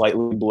is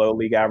slightly below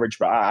league average,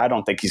 but I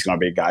don't think he's going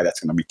to be a guy that's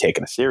going to be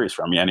taking a series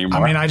from you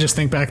anymore. I mean, I just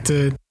think back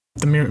to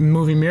the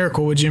movie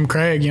Miracle with Jim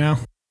Craig, you know.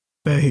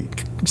 The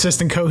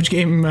assistant coach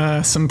gave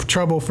him some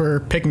trouble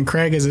for picking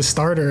Craig as his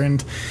starter,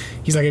 and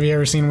he's like, have you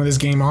ever seen him with his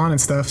game on and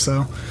stuff?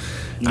 So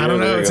I don't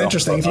know. It's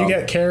interesting. If you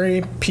get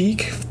Carey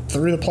peak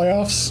through the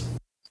playoffs.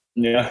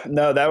 Yeah,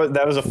 no,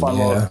 that was a fun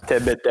little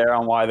tidbit there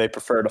on why they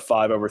preferred a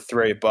 5 over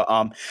 3. But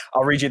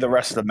I'll read you the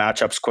rest of the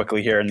matchups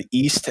quickly here. In the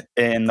East,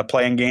 in the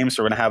playing games,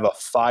 we're going to have a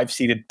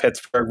 5-seeded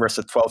Pittsburgh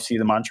versus a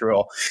 12-seeded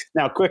Montreal.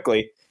 Now,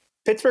 quickly,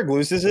 Pittsburgh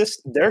loses this,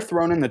 they're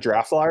thrown in the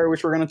draft lottery,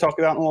 which we're going to talk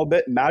about in a little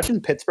bit.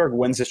 Imagine Pittsburgh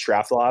wins this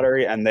draft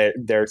lottery and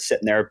they're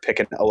sitting there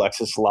picking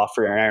Alexis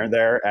Lafreniere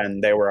there,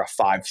 and they were a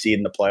 5 seed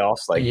in the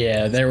playoffs. Like,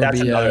 yeah, there would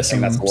that's be another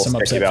thing that's a little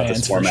sticky about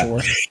this format.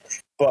 Sure.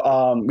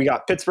 But we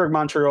got Pittsburgh,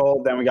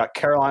 Montreal, then we got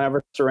Carolina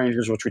versus the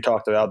Rangers, which we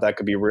talked about. That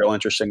could be real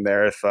interesting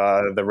there if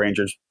the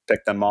Rangers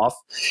pick them off.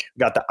 We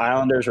got the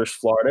Islanders versus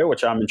Florida,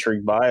 which I'm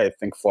intrigued by. I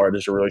think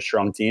Florida's a really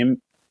strong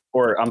team.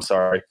 Or, I'm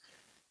sorry.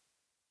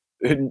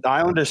 The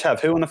Islanders have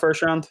who in the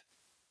first round?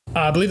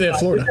 I believe they have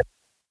Florida.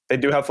 They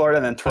do have Florida,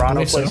 and then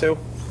Toronto plays who?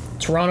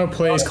 Toronto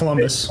plays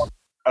Columbus.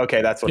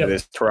 Okay, that's what it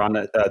is.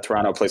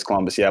 Toronto plays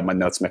Columbus. Yeah, my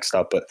notes mixed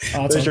up. But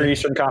those are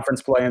Eastern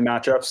Conference play-in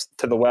matchups.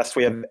 To the west,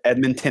 we have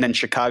Edmonton and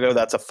Chicago.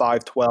 That's a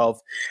 5-12.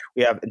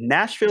 We have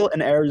Nashville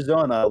and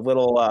Arizona, a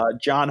little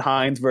John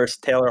Hines versus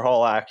Taylor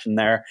Hall action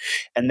there.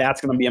 And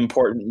that's going to be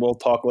important. We'll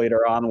talk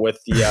later on with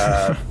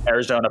the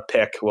Arizona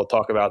pick. We'll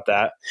talk about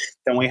that.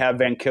 Then we have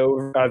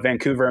Vancouver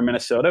and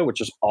Minnesota,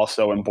 which is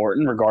also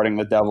important regarding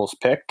the Devils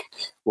pick.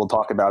 We'll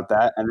talk about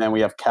that. And then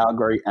we have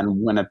Calgary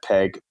and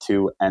Winnipeg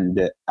to end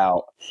it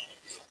out.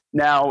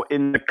 Now,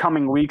 in the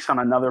coming weeks on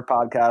another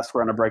podcast,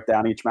 we're going to break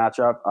down each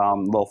matchup. A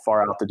little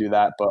far out to do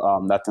that,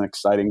 but that's an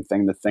exciting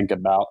thing to think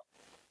about.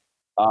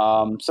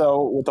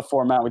 So with the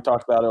format, we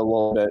talked about it a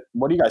little bit.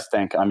 What do you guys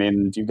think? I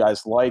mean, do you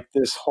guys like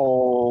this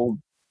whole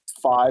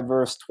 5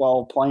 versus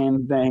 12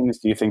 playing things?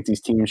 Do you think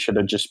these teams should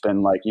have just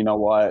been like, you know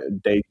what,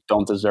 they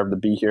don't deserve to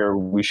be here?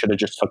 We should have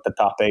just took the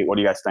top 8. What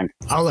do you guys think?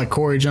 I'll let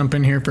Corey jump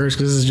in here first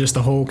because this is just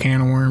a whole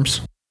can of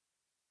worms.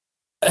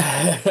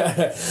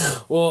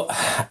 Well,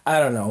 I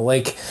don't know.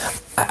 Like,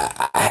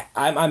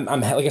 I'm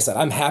like I said,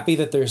 I'm happy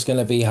that there's going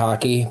to be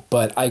hockey,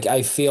 but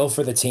I feel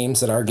for the teams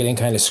that are getting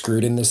kind of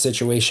screwed in this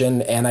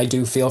situation, and I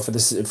do feel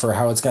for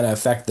how it's going to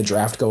affect the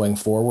draft going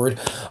forward.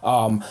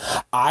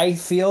 I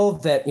feel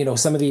that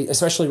some of the,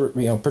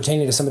 especially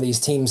pertaining to some of these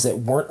teams that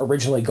weren't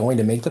originally going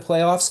to make the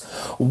playoffs,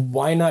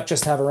 why not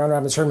just have a round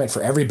robin tournament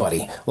for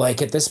everybody?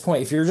 Like at this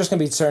point, if you're just going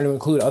to be starting to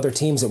include other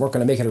teams that weren't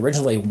going to make it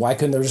originally, why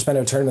couldn't there just been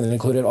a tournament that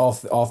included all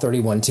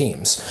 31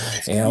 teams?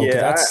 I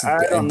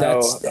don't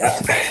know.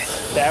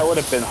 That would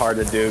have been hard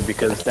to do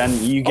because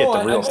then you get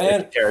the real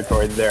sticky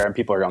territory there, and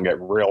people are going to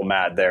get real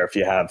mad there if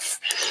you have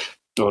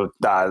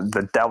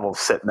the Devils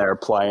sitting there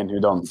playing who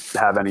don't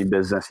have any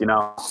business,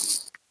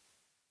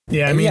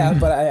 Yeah, I mean,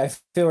 but I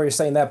feel where you're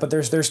saying that, but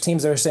there's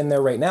teams that are sitting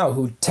there right now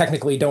who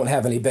technically don't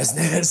have any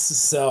business.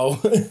 So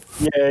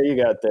yeah,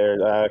 you got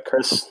there,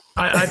 Chris.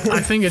 I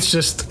think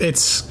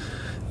it's.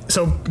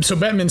 So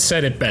Bettman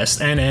said it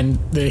best, and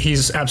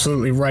he's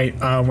absolutely right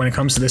when it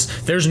comes to this.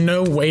 There's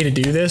no way to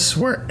do this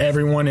where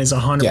everyone is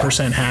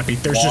 100% happy.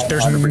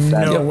 There's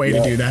no way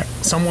to do that.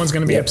 Someone's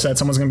going to be upset.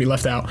 Someone's going to be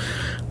left out.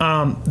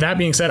 That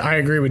being said, I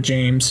agree with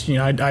James.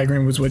 I agree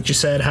with what you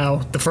said, how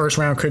the first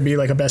round could be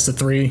like a best of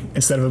 3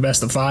 instead of a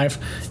best of 5.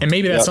 And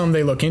maybe that's something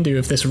they look into.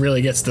 If this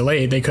really gets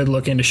delayed, they could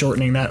look into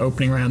shortening that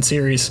opening round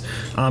series.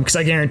 Because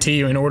I guarantee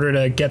you, in order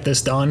to get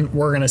this done,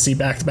 we're going to see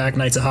back-to-back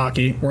nights of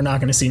hockey. We're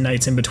not going to see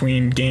nights in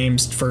between games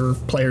for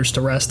players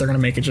to rest. They're going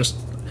to make it just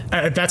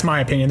that's my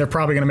opinion. They're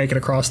probably going to make it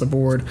across the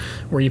board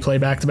where you play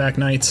back-to-back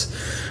nights.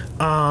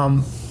 But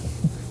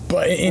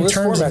But in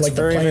terms of like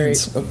the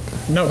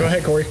plans, no, go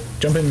ahead, Corey.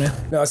 Jump in, man.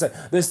 No, I said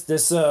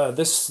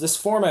this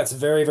format's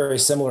very, very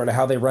similar to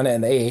how they run it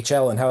in the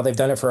AHL and how they've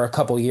done it for a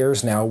couple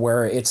years now,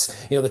 where it's,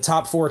 the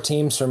top 4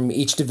 teams from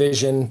each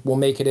division will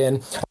make it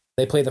in.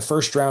 They play the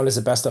first round as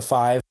a best of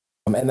 5.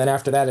 And then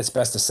after that, it's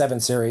best of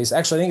 7 series.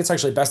 Actually, I think it's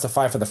actually best of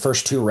 5 for the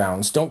first 2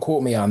 rounds. Don't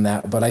quote me on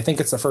that, but I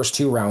think it's the first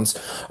 2 rounds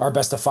are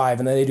best of 5,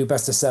 and then they do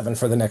best of 7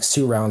 for the next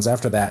 2 rounds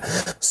after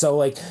that. So,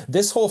 like,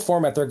 this whole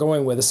format they're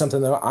going with is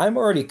something that I'm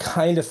already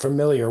kind of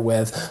familiar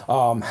with.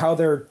 How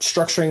they're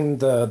structuring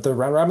the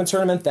round robin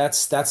tournament,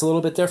 that's a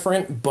little bit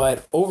different.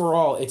 But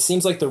overall, it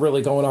seems like they're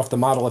really going off the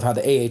model of how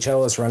the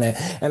AHL is run it.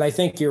 And I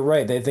think you're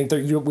right. They think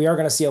we are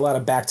going to see a lot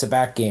of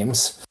back-to-back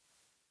games.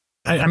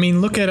 I mean,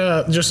 look at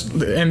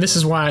and this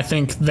is why I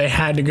think they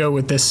had to go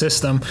with this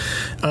system.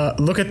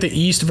 Look at the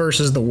East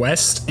versus the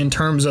West in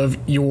terms of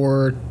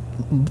your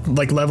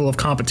like level of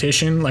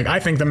competition. Like, I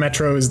think the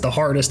Metro is the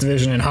hardest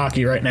division in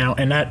hockey right now,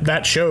 and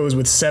that shows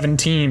with 7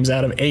 teams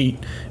out of 8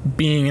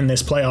 being in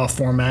this playoff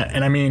format.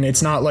 And I mean,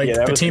 it's not like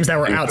the teams that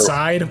were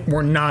outside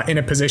were not in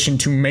a position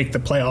to make the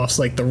playoffs.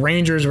 Like, the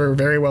Rangers were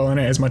very well in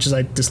it, as much as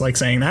I dislike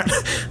saying that.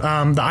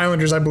 The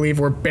Islanders, I believe,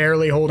 were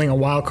barely holding a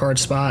wild card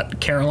spot.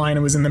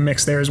 Carolina was in the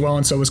mix there as well,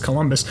 and so was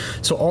Columbus.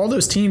 So all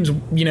those teams,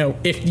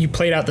 if you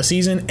played out the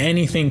season,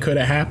 anything could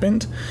have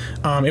happened.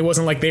 It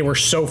wasn't like they were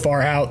so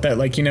far out that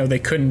they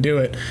couldn't do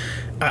it.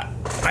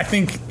 I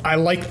think I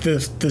like the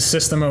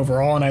system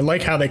overall, and I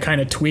like how they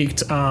kind of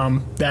tweaked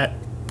that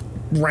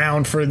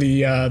round for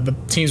the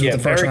teams with the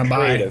first round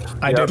bye.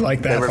 I did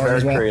like that. They were part very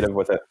as well. creative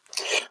with it.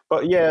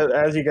 But yeah,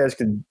 as you guys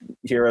could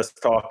hear us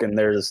talking,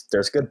 there's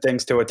good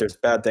things to it, there's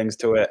bad things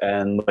to it,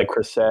 and like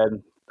Chris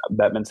said,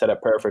 Bettman said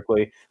it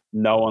perfectly.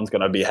 No one's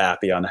going to be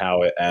happy on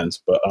how it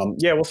ends. But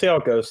yeah, we'll see how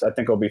it goes. I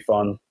think it'll be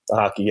fun. The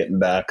hockey getting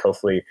back.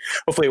 Hopefully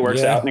it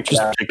works out and it can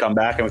actually come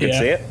back and we can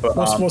see it. But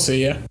we'll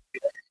see. Yeah.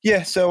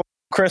 Yeah. So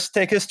Chris,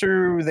 take us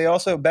through.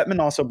 Bettman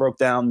also broke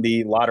down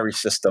the lottery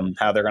system,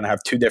 how they're going to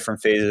have 2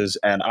 different phases.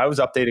 And I was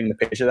updating the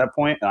page at that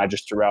point, and I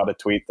just threw out a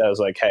tweet that was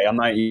like, "Hey, I'm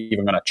not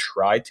even going to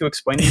try to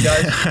explain to you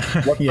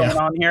guys what's going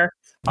on here.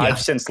 Yeah. I've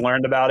since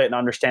learned about it and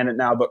understand it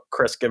now." But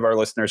Chris, give our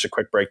listeners a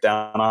quick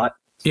breakdown on it.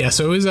 Yeah,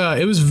 so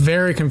it was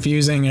very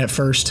confusing at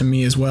first to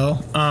me as well.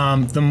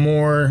 The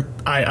more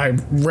I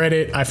read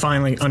it, I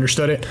finally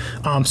understood it.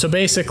 So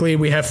basically,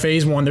 we have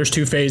phase 1. There's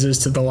 2 phases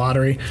to the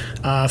lottery.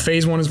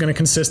 Phase 1 is going to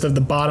consist of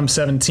the bottom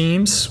 7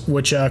 teams,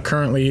 which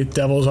currently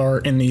Devils are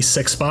in the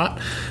 6th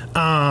spot.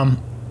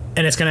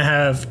 And it's going to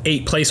have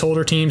 8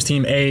 placeholder teams,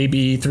 team A,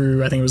 B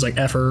through, I think it was like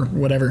F or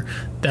whatever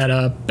that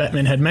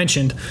Bettman had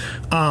mentioned.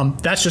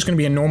 That's just going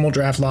to be a normal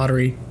draft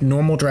lottery,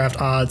 normal draft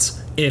odds.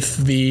 If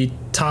the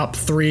top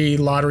 3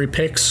 lottery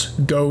picks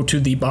go to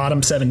the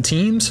bottom 7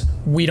 teams,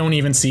 we don't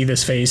even see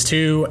this phase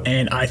 2.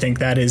 And I think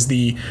that is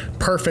the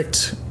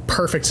perfect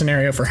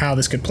scenario for how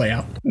this could play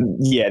out.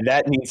 Yeah,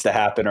 that needs to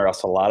happen, or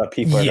else a lot of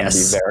people are going to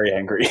be very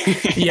angry.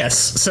 Yes.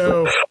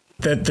 So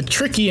the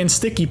tricky and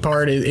sticky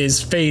part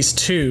is phase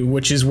 2,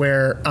 which is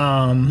where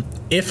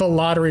if a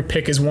lottery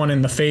pick is won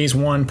in the phase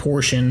 1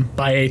 portion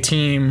by a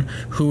team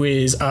who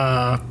is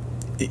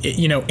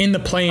in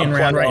the play-in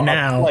round right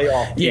now,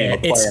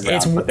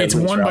 it's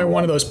won by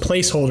one of those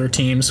placeholder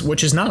teams,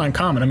 which is not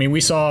uncommon. I mean,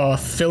 we saw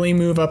Philly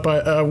move up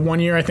one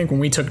year, I think, when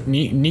we took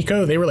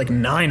Nico. They were like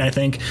 9, I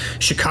think.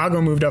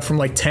 Chicago moved up from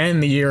like 10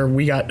 the year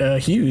we got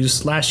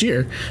Hughes last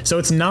year. So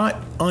it's not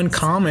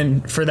uncommon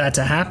for that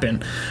to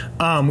happen.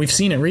 We've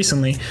seen it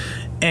recently.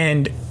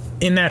 And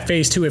in that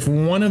phase 2, if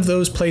one of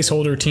those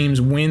placeholder teams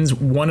wins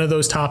one of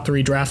those top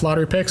 3 draft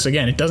lottery picks,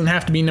 again, it doesn't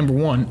have to be number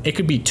 1. It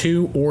could be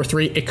 2 or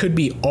 3. It could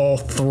be all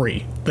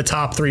 3. The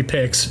top 3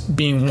 picks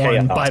being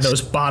won by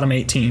those bottom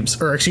 8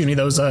 teams, or excuse me,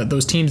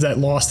 those teams that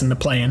lost in the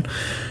play-in.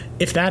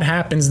 If that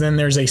happens, then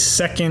there's a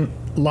second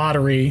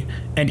lottery,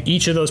 and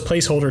each of those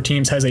placeholder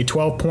teams has a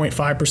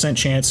 12.5%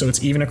 chance, so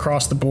it's even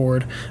across the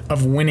board,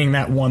 of winning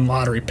that one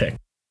lottery pick.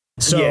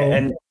 So, yeah,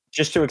 and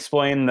just to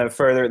explain the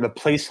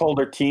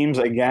placeholder teams,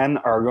 again,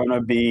 are going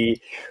to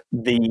be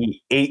the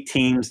 8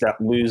 teams that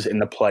lose in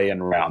the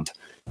play-in round.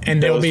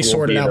 And they'll be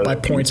sorted out by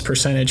points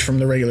percentage from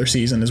the regular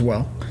season as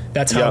well.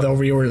 That's how they'll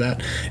reorder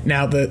that.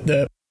 Now,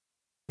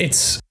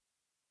 it's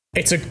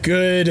a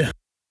good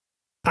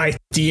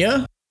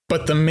idea,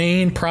 but the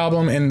main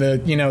problem and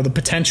the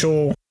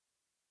potential,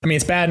 I mean,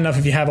 it's bad enough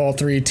if you have all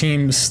 3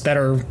 teams that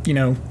are,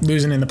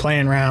 losing in the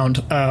play-in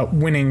round,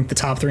 winning the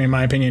top 3, in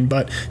my opinion.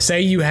 But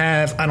say you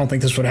have, I don't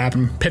think this would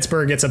happen,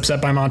 Pittsburgh gets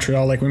upset by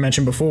Montreal, like we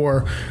mentioned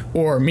before,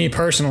 or me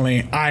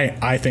personally,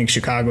 I think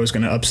Chicago is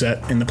going to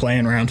upset in the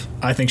play-in round.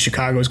 I think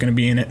Chicago is going to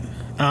be in it.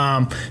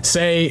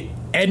 Say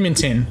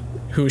Edmonton,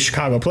 who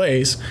Chicago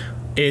plays,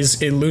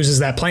 it loses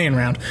that play-in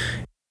round.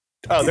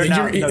 Oh, they're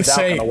no doubt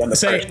going to win the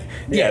first.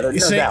 Yeah,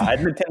 there's no doubt.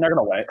 Edmonton, they're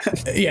going to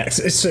win. Yeah,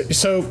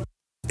 so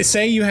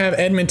say you have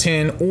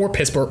Edmonton or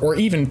Pittsburgh, or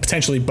even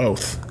potentially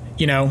both.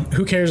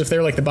 Who cares if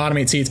they're like the bottom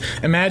 8 seeds?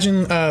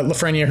 Imagine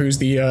Lafreniere, who's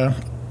the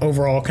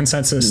overall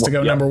consensus to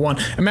go number 1.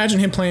 Imagine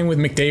him playing with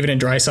McDavid and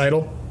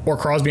Draisaitl, or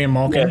Crosby and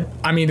Malkin. Yeah.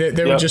 I mean,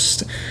 they would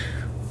just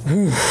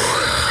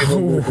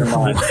People lose their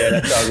mind. Yeah,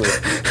 that's ugly.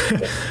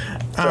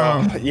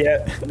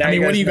 I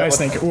mean, what do you guys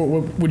think?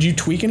 Would you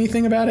tweak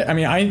anything about it? I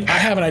mean, I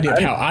have an idea of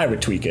how I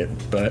would tweak it,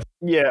 but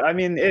yeah, I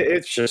mean,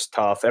 it's just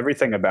tough.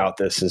 Everything about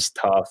this is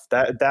tough.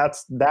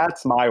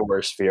 That's my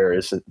worst fear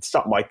is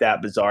something like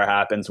that bizarre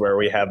happens where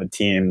we have a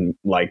team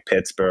like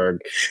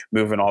Pittsburgh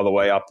moving all the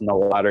way up in the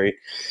lottery.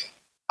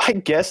 I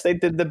guess they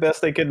did the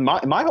best they could.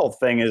 My whole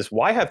thing is,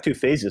 why have two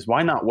phases?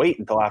 Why not wait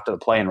until after the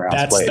play-in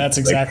rounds played? That's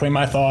exactly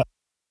my thought.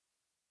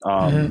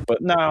 But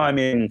no, I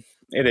mean,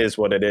 it is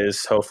what it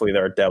is. Hopefully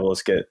their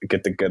Devils get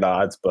the good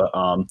odds. But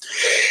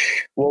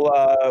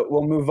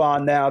we'll move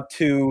on now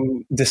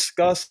to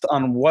discuss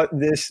on what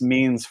this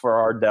means for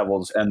our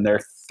Devils and their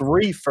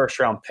 3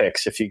 first-round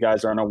picks. If you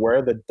guys aren't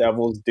aware, the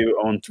Devils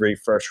do own 3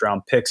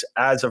 first-round picks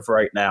as of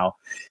right now.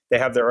 They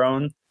have their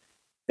own.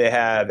 They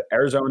have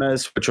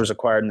Arizona's, which was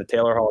acquired in the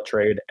Taylor Hall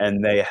trade,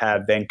 and they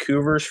have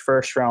Vancouver's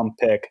first-round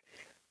pick,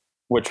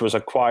 which was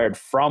acquired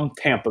from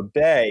Tampa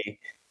Bay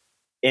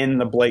in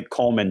the Blake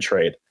Coleman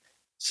trade.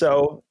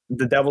 So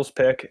the Devils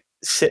pick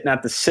sitting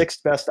at the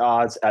 6th best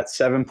odds at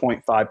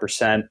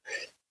 7.5%.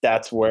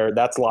 That's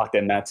locked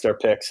in. That's their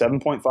pick.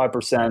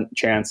 7.5%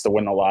 chance to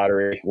win the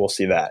lottery. We'll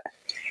see that.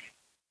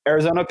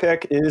 Arizona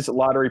pick is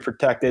lottery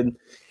protected.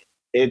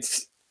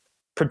 It's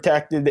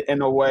protected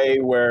in a way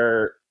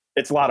where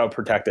it's lotto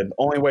protected.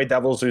 Only way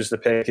Devils lose the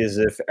pick is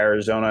if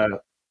Arizona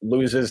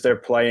loses their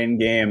play-in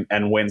game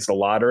and wins the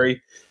lottery.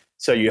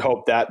 So you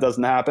hope that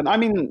doesn't happen. I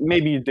mean,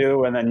 maybe you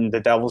do, and then the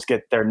Devils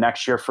get their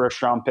next year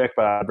first-round pick,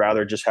 but I'd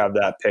rather just have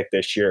that pick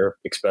this year,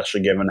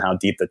 especially given how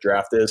deep the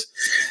draft is.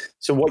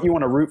 So what you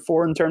want to root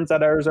for in terms of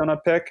that Arizona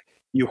pick,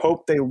 you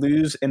hope they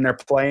lose in their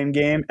play-in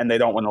game and they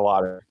don't win the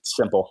lottery.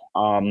 Simple.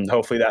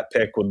 Hopefully that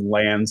pick would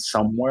land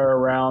somewhere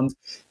around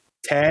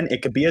 10.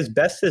 It could be as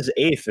best as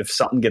 8th if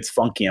something gets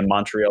funky and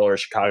Montreal or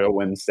Chicago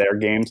wins their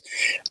games.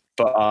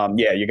 But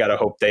you got to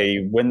hope they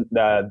win.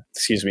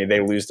 They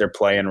lose their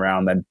play-in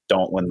round and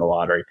don't win the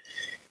lottery.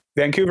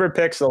 Vancouver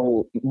picks a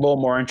little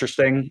more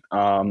interesting.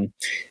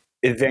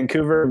 If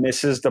Vancouver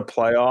misses the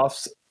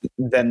playoffs,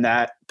 then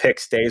that pick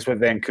stays with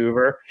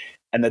Vancouver,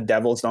 and the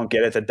Devils don't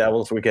get it. The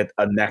Devils would get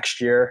a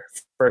next year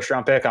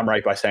first-round pick. I'm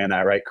right by saying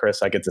that, right,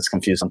 Chris? I get this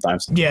confused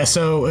sometimes. Yeah,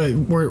 so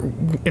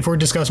if we're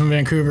discussing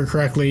Vancouver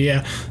correctly,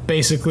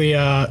 basically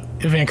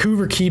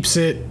Vancouver keeps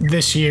it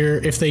this year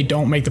if they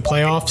don't make the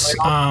playoffs,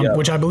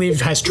 which I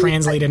believe has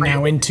translated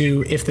now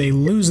into if they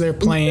lose their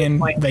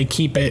play-in, they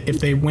keep it. If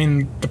they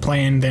win the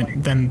play-in,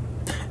 then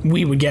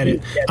we would get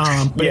it.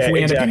 But if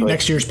we end up getting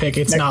next year's pick,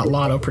 it's not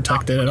lotto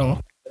protected at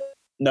all.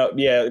 No,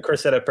 yeah,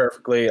 Chris said it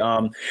perfectly.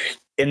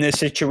 In this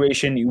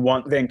situation, you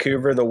want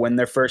Vancouver to win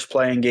their first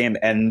play-in game,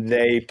 and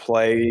they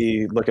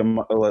play.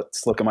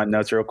 Let's look at my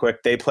notes real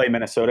quick. They play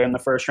Minnesota in the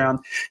first round,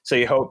 so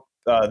you hope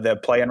the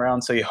play-in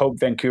round. So you hope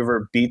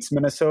Vancouver beats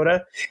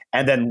Minnesota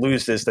and then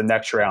loses the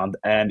next round.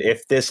 And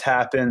if this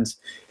happens,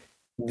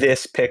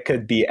 this pick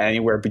could be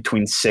anywhere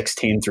between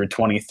 16 through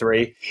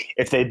 23.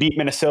 If they beat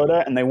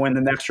Minnesota and they win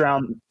the next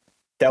round,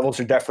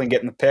 Devils are definitely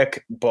getting the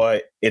pick,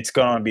 but it's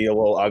going to be a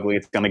little ugly.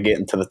 It's going to get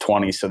into the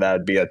 20s, so that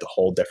would be a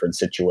whole different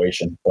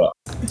situation. But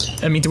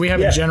I mean, do we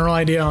have a general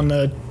idea on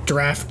the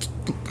draft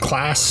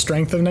class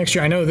strength of next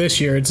year? I know this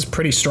year it's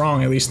pretty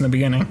strong, at least in the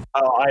beginning.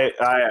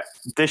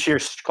 This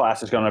year's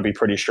class is going to be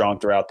pretty strong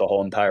throughout the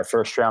whole entire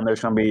first round.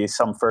 There's going to be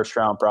some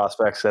first-round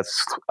prospects that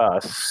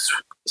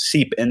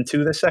seep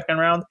into the second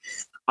round.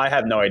 I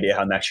have no idea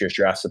how next year's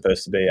draft is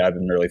supposed to be. I've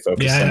been really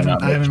focusing on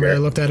that. I haven't really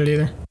looked at it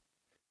either.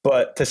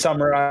 But to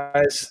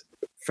summarize,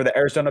 for the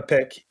Arizona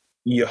pick,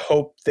 you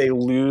hope they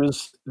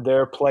lose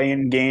their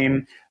play-in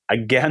game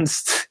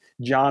against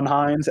John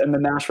Hines and the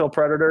Nashville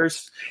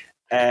Predators,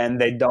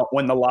 and they don't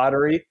win the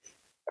lottery.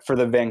 For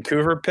the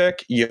Vancouver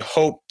pick, you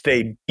hope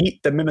they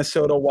beat the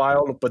Minnesota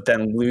Wild, but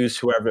then lose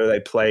whoever they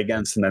play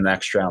against in the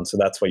next round. So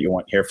that's what you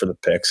want here for the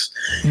picks.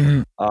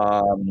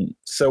 Mm-hmm.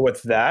 So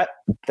with that,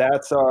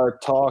 that's our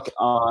talk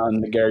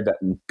on the Gary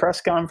Bettman press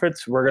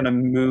conference. We're going to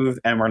move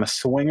and we're going to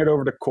swing it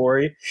over to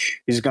Corey.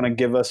 He's going to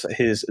give us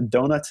his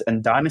Donuts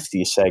and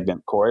Dynasty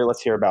segment. Corey,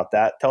 let's hear about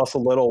that. Tell us a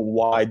little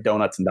why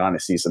Donuts and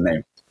Dynasty is the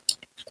name.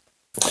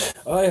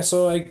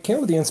 So I came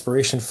up with the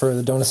inspiration for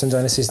the Donuts and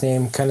Dynasty's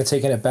name, kind of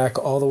taking it back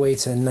all the way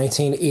to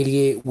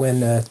 1988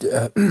 when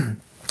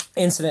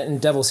incident in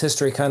Devils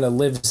history kind of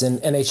lives in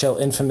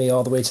NHL infamy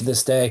all the way to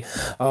this day.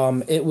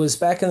 It was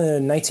back in the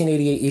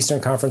 1988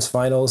 Eastern Conference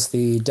Finals.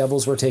 The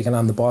Devils were taking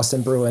on the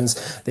Boston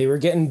Bruins. They were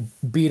getting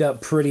beat up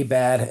pretty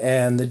bad,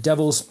 and the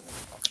Devils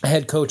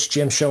head coach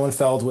Jim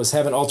Schoenfeld was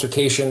having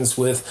altercations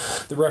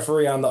with the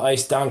referee on the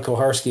ice, Don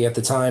Koharski, at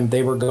the time.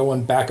 They were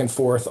going back and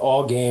forth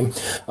all game.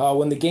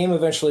 When the game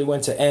eventually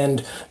went to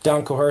end,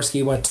 Don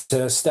Koharski went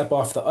to step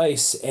off the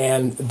ice,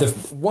 and the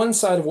one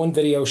side of one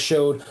video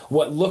showed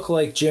what looked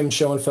like Jim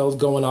Schoenfeld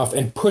going off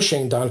and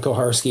pushing Don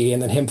Koharski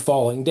and then him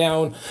falling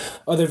down.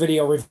 Other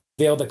video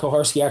revealed that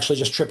Koharski actually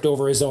just tripped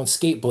over his own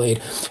skate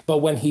blade. But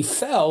when he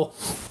fell,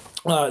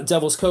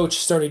 Devils coach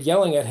started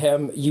yelling at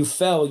him, "You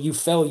fell, you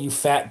fell, you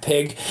fat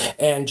pig,"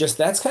 and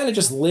that's kind of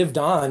just lived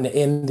on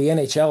in the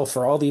NHL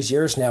for all these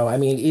years now. I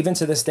mean, even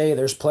to this day,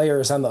 there's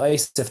players on the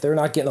ice, if they're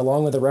not getting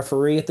along with the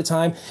referee at the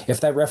time, if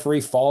that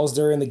referee falls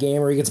during the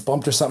game or he gets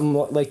bumped or something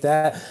like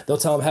that, they'll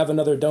tell him, "Have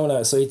another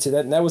donut." So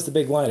that was the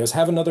big line. It was,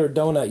 "Have another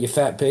donut, you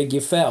fat pig, you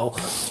fell,"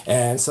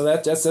 and so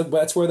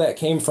that's where that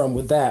came from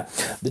with that.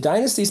 The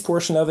Dynasties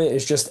portion of it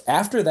is just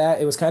after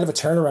that, it was kind of a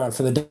turnaround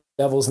for the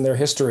Devils in their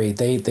history.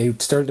 They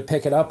started to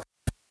pick it up,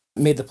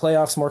 made the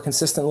playoffs more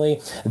consistently.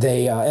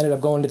 They ended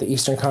up going to the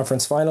Eastern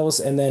Conference Finals,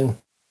 and then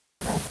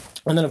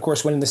of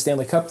course winning the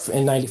Stanley Cup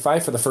in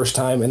 '95 for the first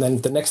time. And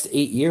then the next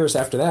 8 years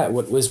after that,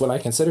 what I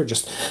consider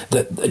just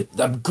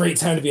a great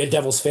time to be a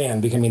Devils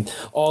fan, because I mean,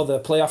 all the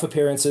playoff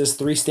appearances,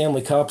 3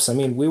 Stanley Cups. I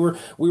mean, we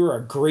were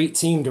a great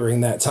team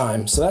during that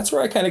time. So that's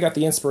where I kind of got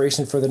the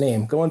inspiration for the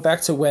name, going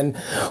back to when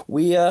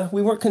we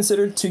weren't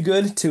considered too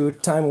good, to a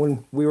time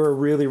when we were a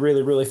really,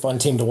 really, really fun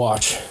team to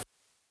watch.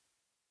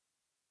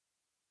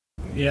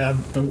 Yeah,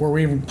 but were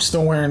we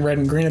still wearing red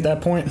and green at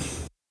that point?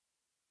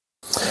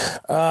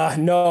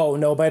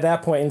 No. By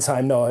that point in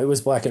time, no, it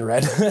was black and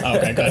red.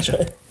 Okay,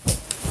 gotcha.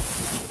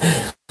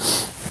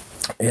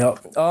 Yep.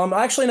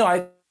 Actually, no.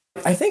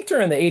 I think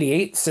during the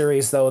 '88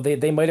 series, though,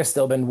 they might have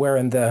still been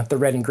wearing the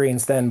red and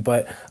greens then.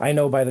 But I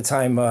know by the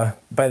time the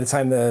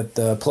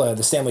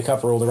Stanley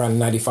Cup rolled around in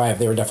 '95,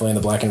 they were definitely in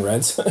the black and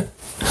reds.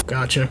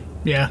 Gotcha.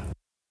 Yeah.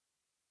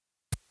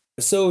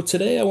 So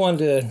today I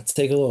wanted to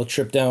take a little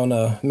trip down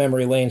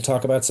memory lane,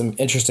 talk about some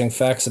interesting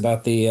facts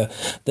about the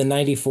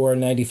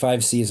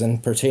 '94-'95 season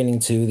pertaining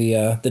to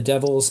the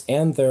Devils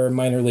and their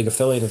minor league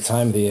affiliate at the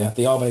time,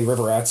 the Albany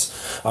River Rats.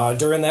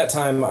 During that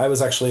time, I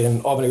was actually an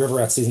Albany River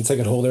Rats season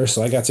ticket holder,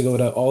 so I got to go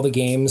to all the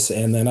games,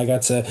 and then I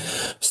got to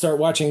start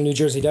watching New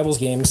Jersey Devils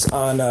games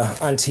on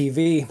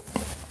TV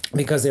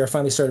because they were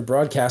finally started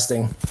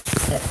broadcasting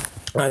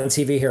on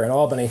TV here in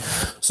Albany.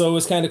 So it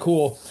was kind of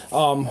cool.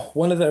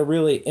 One of the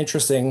really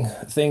interesting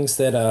things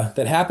that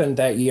happened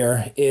that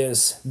year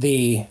is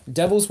the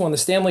Devils won the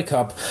Stanley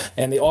Cup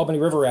and the Albany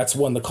River Rats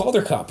won the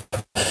Calder Cup.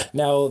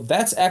 Now,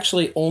 that's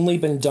actually only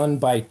been done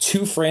by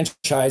 2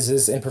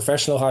 franchises in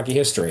professional hockey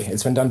history.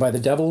 It's been done by the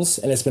Devils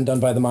and it's been done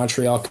by the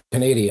Montreal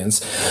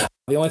Canadiens.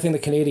 The only thing the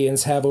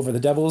Canadians have over the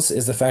Devils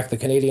is the fact the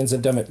Canadians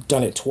have done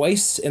it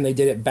twice, and they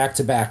did it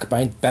back-to-back,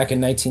 back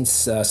in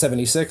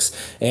 1976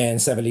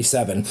 and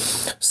 77.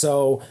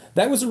 So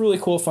that was a really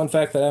cool fun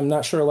fact that I'm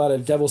not sure a lot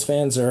of Devils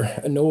fans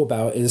know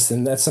about,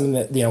 and that's something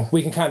that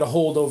we can kind of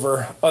hold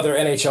over other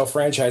NHL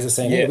franchises,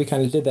 saying, "Hey, we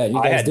kind of did that.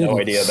 You guys didn't." I had no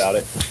idea about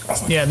it.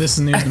 Yeah, this is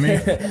news to me.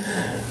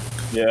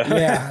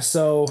 Yeah,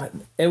 so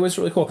it was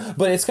really cool.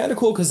 But it's kind of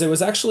cool because there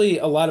was actually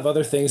a lot of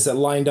other things that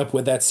lined up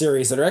with that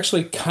series that are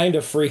actually kind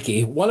of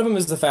freaky. One of them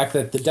is the fact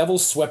that the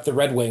Devils swept the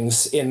Red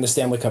Wings in the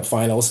Stanley Cup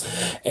Finals,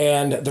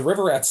 and the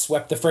River Rats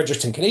swept the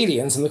Fredericton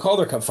Canadiens in the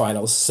Calder Cup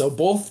Finals. So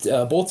both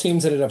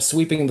teams ended up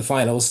sweeping the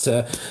finals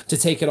to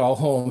take it all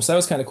home. So that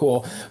was kind of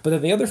cool. But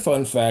then the other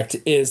fun fact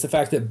is the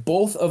fact that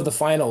both of the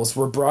finals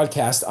were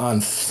broadcast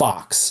on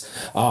Fox.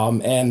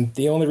 And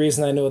the only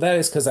reason I know that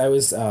is because I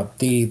was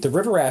the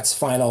River Rats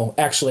final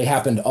actually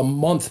happened a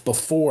month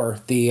before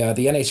the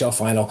NHL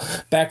final.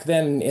 Back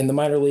then in the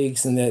minor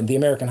leagues and the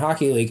American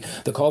Hockey League,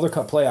 the Calder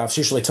Cup playoffs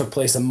usually took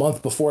place a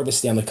month before the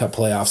Stanley Cup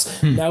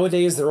playoffs.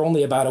 Nowadays they're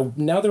only about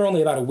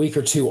a week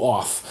or 2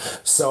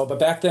 off. So, but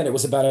back then it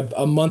was about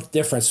a month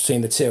difference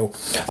between the two.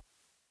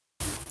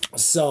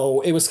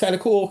 So it was kind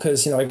of cool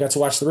because, I got to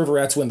watch the River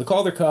Rats win the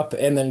Calder Cup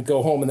and then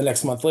go home, and the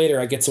next month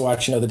later I get to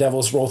watch, the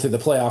Devils roll through the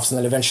playoffs and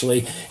then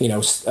eventually,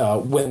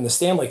 win the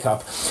Stanley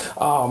Cup.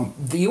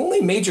 The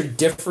only major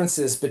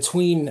differences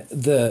between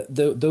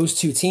those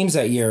two teams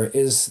that year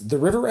is the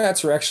River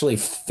Rats were actually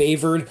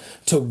favored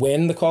to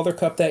win the Calder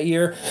Cup that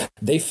year.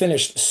 They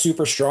finished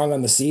super strong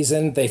on the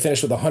season. They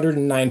finished with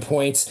 109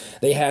 points.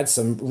 They had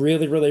some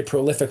really, really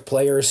prolific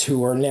players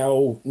who are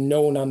now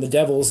known on the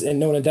Devils and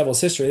known in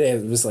Devils history.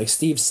 It was like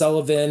Steve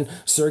Sullivan,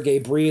 Sergei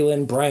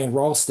Brelin, Brian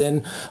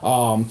Ralston,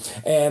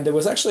 and there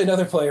was actually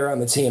another player on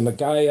the team, a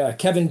guy,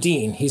 Kevin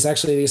Dean. He's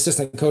actually the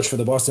assistant coach for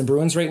the Boston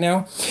Bruins right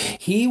now.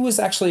 He was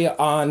actually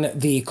on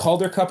the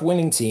Calder Cup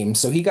winning team,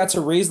 so he got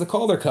to raise the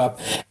Calder Cup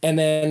and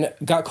then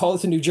got called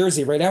to New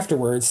Jersey right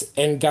afterwards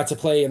and got to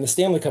play in the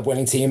Stanley Cup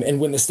winning team and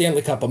win the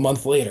Stanley Cup a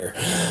month later.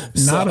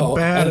 Not a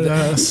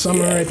bad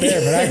summer right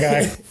there for that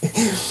guy.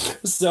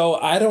 So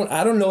I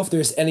don't know if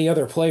there's any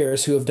other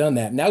players who have done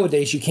that.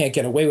 Nowadays you can't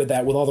get away with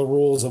that with all the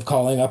rules of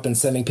calling up and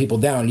sending people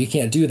down. You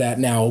can't do that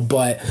now.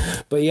 But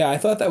yeah, I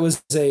thought that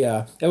was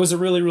a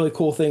really, really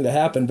cool thing to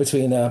happen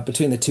between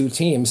the two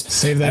teams.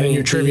 Save that in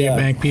your trivia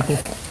bank, people.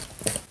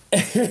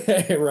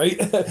 Right?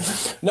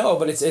 No,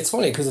 but it's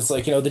funny because it's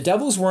like, the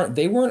Devils weren't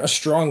a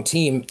strong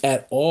team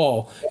at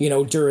all,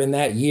 during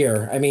that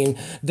year. I mean,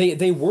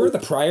 they were the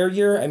prior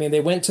year. I mean, they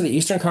went to the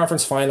Eastern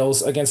Conference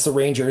Finals against the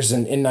Rangers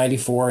in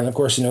 94, and of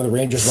course, the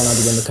Rangers went on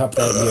to win the Cup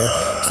that year.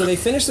 So they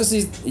finished the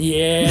season.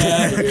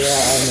 Yeah,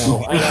 I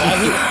know.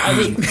 I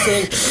hate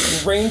saying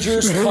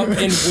Rangers, Cup,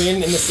 and win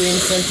in the same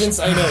sentence.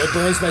 I know, it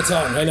burns my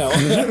tongue. I know.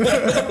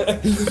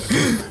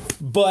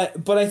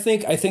 But I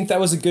think that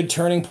was a good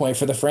turning point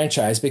for the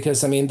franchise,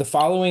 because I mean the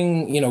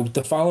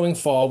following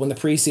fall, when the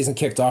preseason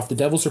kicked off, the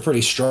Devils were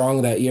pretty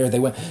strong that year. They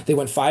went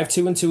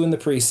 5-2-2 in the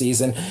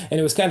preseason, and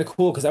it was kind of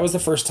cool because that was the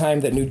first time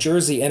that New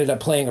Jersey ended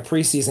up playing a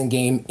preseason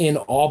game in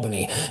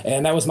Albany,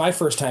 and that was my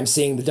first time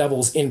seeing the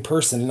Devils in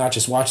person and not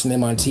just watching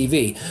them on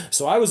TV.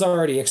 So I was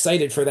already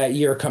excited for that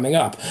year coming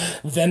up.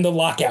 Then the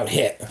lockout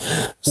hit,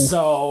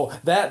 so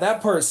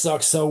that part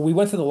sucked. So we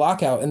went through the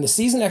lockout, and the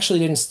season actually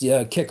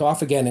didn't kick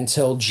off again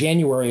until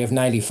January of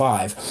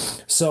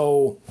 '95.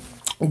 So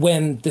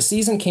when the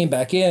season came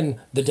back in,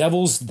 the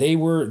Devils, they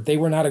were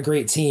not a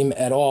great team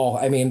at all.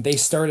 I mean, they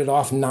started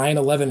off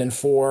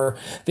 9-11-4.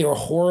 They were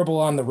horrible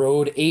on the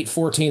road,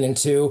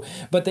 8-14-2,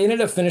 but they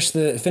ended up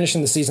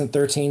finishing the season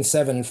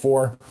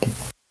 13-7-4.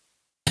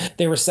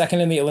 They were second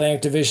in the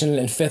Atlantic Division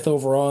and fifth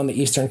overall in the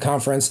Eastern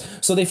Conference.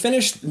 So they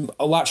finished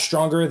a lot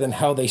stronger than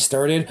how they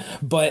started.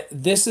 But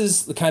this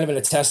is kind of an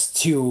attest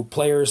to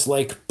players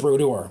like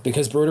Brodeur,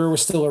 because Brodeur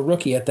was still a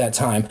rookie at that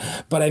time.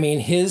 But I mean,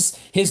 his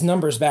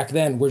numbers back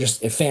then were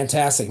just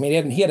fantastic. I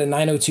mean, he had a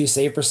 .902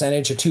 save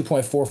percentage, a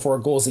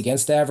 2.44 goals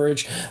against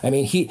average. I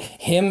mean,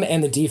 him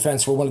and the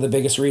defense were one of the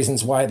biggest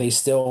reasons why they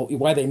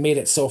made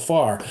it so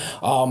far.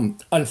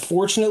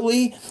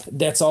 Unfortunately,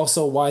 that's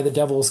also why the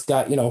Devils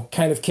got,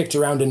 kind of kicked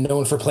around and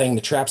known for playing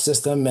the trap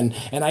system, and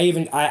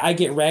I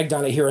get ragged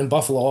on it here in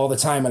Buffalo all the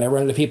time when I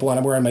run into people and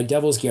I'm wearing my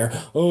Devils gear.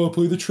 Oh,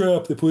 play the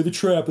trap. They play the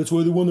trap. That's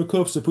why they won their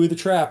cups. They play the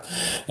trap.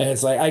 And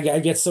it's like I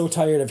get so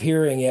tired of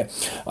hearing it.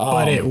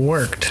 But it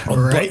worked,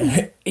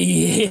 right?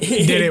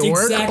 Did it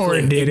work or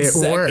did it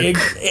work?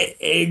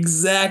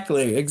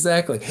 Exactly.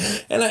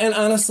 And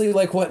honestly,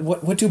 like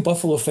what do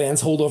Buffalo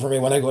fans hold over me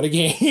when I go to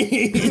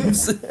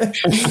games?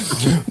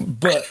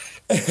 But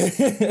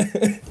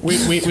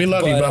we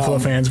love you, Buffalo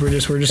fans. We're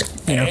just we're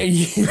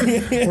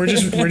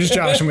just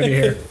joshing with you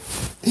here.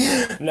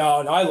 No,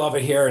 I love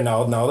it here.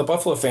 No, the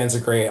Buffalo fans are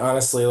great.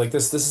 Honestly, like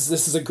this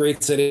is a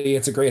great city.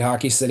 It's a great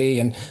hockey city,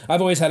 and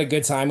I've always had a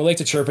good time. We like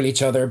to chirp at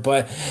each other,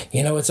 but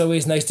it's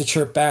always nice to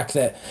chirp back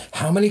that,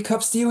 how many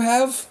cups do you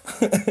have?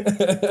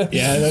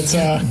 Yeah, that's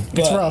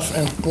it's rough,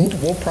 and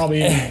we'll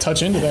probably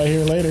touch into that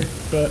here later,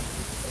 but.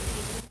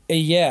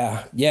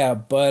 Yeah,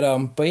 but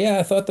yeah,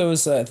 I thought that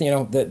was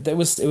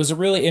it was a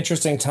really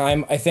interesting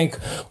time. I think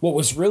what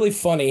was really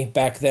funny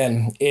back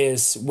then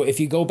is if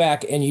you go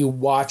back and you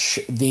watch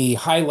the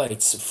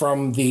highlights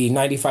from the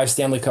 '95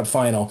 Stanley Cup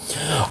Final,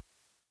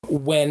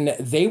 when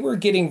they were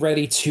getting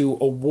ready to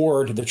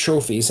award the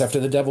trophies after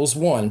the Devils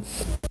won.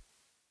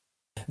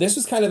 This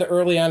was kind of the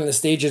early on in the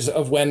stages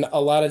of when a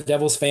lot of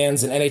Devils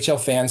fans and NHL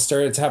fans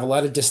started to have a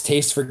lot of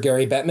distaste for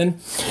Gary Bettman,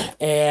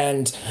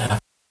 and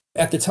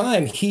at the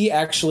time, he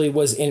actually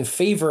was in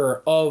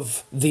favor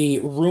of the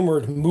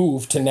rumored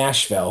move to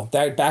Nashville.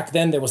 That back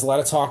then, there was a lot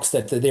of talks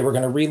that they were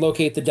going to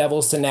relocate the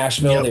Devils to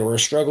Nashville. Yep. They were a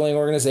struggling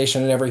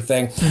organization and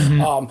everything.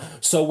 Mm-hmm.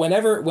 So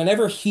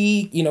whenever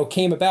he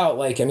came about,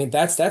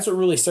 that's what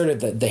really started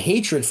the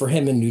hatred for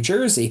him in New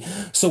Jersey.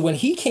 So when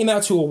he came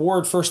out to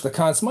award first the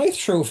Conn Smythe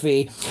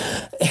Trophy,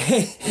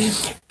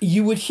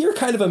 you would hear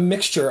kind of a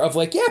mixture of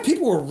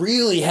people were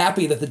really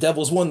happy that the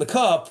Devils won the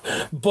cup,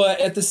 but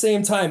at the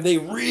same time they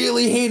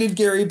really hated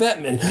Gary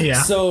Bettman.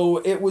 Yeah. So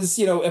it was,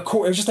 it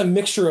was just a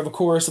mixture of a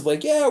chorus of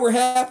we're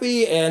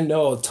happy and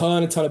no, a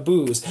ton of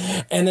boos.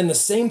 And then the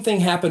same thing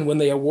happened when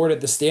they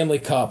awarded the Stanley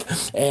Cup.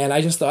 And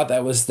I just thought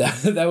that was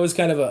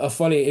kind of a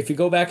funny, if you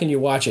go back and you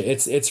watch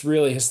it, it's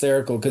really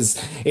hysterical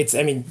because it's,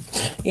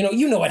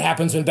 you know what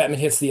happens when Bettman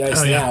hits the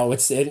ice now.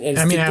 It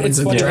happens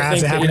in the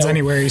draft. It happens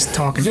anywhere he's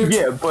talking.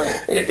 Yeah, but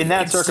in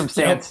that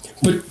circumstance,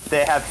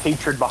 they have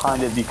hatred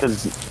behind it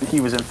because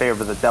he was in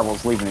favor of the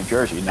Devils leaving New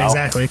Jersey.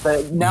 Exactly.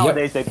 But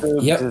nowadays they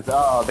boo because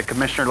the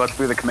commissioner, let's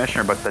boo the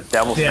commissioner, but the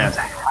Devils fans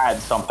had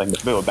something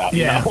to boo about.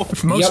 Yeah,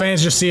 most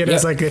fans just see it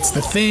as it's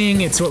the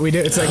thing, it's what we do.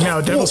 It's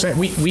no, Devils fans,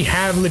 we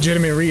have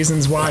legitimate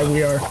reasons why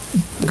we are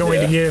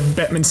going to give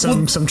Bettman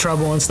some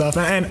trouble and stuff.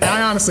 And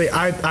I honestly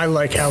I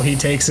like how he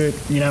takes it.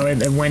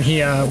 And when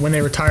when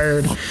they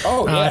retired,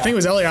 I think it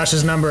was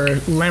Eliash's number.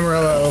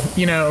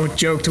 Lamoriello,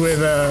 joked with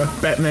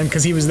Bettman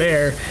because he was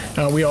there.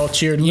 We all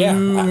cheered,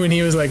 Lou, and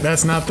he was like,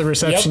 "That's not the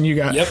reception you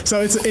got." Yep.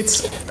 So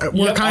it's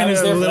we're kind of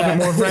a little bit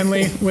more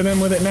friendly with him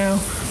with it now.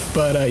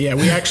 But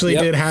we actually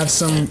did have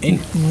some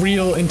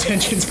real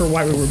intentions for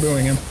why we were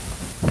booing him.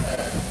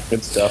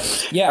 Good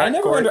stuff. Yeah, I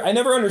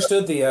never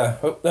understood the.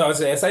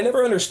 I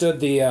never understood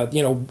the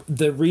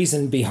the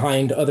reason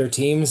behind other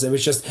teams. It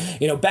was just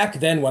back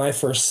then when I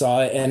first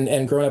saw it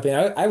and growing up,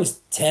 I was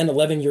 10,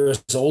 11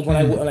 years old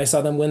when I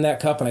saw them win that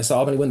cup and I saw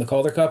Albany win the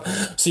Calder Cup.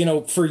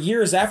 So for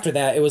years after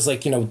that, it was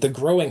the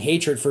growing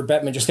hatred for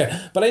Bettman just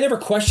but I never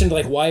questioned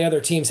why other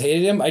teams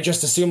hated him. I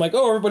just assumed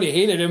everybody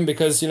hated him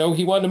because he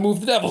wanted to move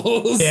the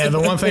Devils. Yeah, the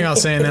one thing I'll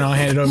say and then I'll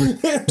hand it over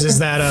is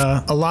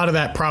that a lot of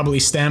that probably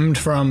stemmed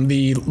from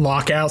the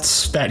lockouts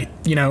that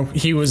he and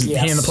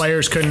the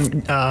players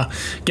couldn't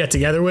get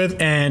together with,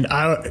 and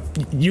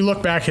you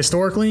look back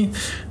historically,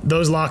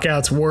 those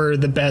lockouts were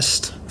the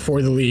best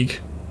for the league.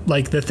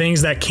 like the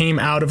things that came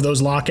out of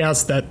those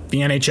lockouts that the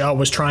NHL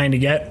was trying to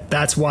get.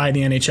 That's why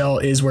the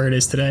NHL is where it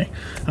is today.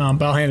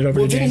 But I'll hand it over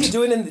to James.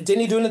 Didn't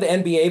he do it in the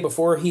NBA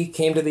before he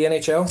came to the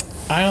NHL?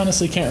 I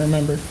honestly can't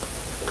remember.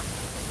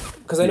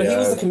 Because I know he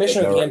was the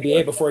commissioner of the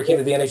NBA before he came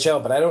to the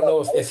NHL, but I don't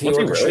know if he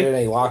orchestrated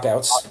any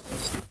lockouts.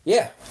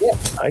 Yeah.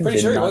 Pretty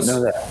sure he was.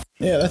 Know that.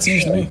 Yeah, that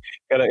seems to me.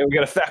 We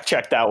gotta fact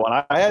check that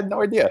one. I had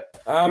no idea.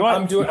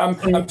 I'm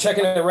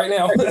checking it right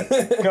now.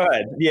 Go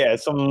ahead. Yeah,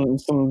 some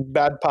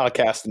bad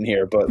podcasting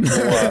here, but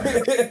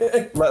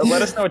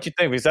let us know what you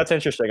think, because that's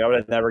interesting. I would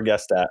have never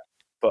guessed that.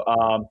 But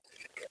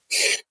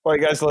well,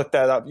 you guys looked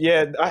that up.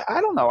 Yeah,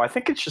 I don't know. I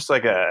think it's just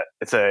like a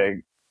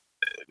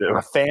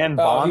fan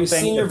bond he was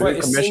thing.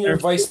 Senior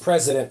vice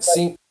president.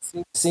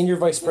 Senior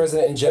vice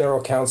president and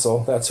general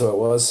counsel. That's who it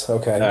was.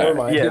 Okay, never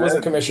mind. Yeah, he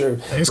wasn't commissioner.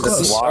 He's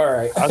close. All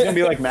right. I was gonna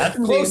be like,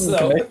 imagine being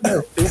commissioner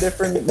of 2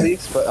 different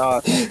leagues, but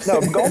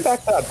no. Going back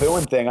to that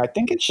booing thing, I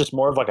think it's just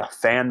more of like a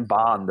fan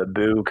bond. The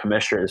boo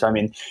commissioners. I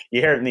mean, you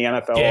hear it in the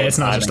NFL. Yeah, it's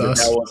not just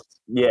us.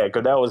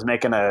 Goodell was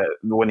making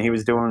when he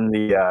was doing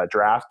the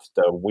draft,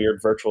 the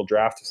weird virtual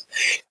draft.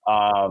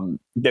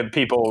 They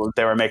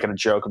were making a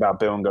joke about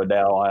booing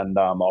Goodell and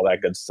all that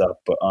good stuff.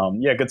 But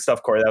good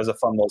stuff, Corey. That was a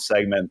fun little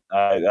segment.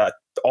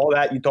 All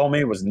that you told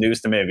me was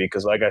news to me,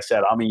 because, like I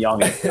said, I'm a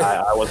youngin'.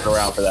 I wasn't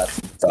around for that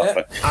stuff. Yeah.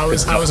 But I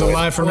was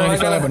alive for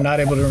 95, but not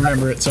able to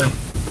remember it. So,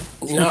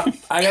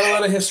 I got a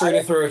lot of history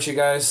to throw at you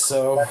guys.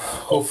 So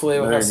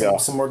hopefully we'll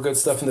have some more good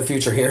stuff in the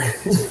future here.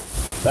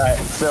 All right,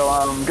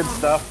 so good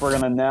stuff. We're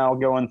gonna now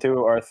go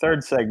into our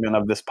third segment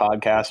of this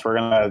podcast. We're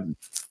gonna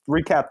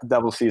recap the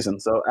Devil season.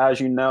 So,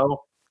 as you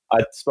know,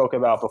 I spoke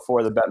about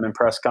before the Bettman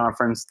press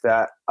conference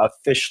that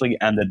officially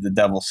ended the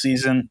Devil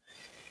season.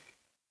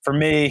 For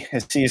me,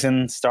 his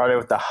season started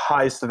with the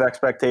highest of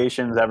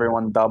expectations,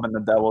 everyone dubbing the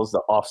Devils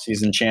the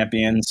off-season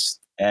champions,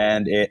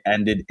 and it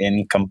ended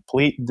in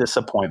complete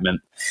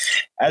disappointment.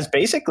 As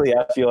basically,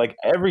 I feel like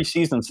every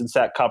season since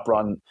that cup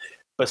run,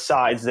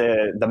 besides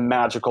the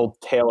magical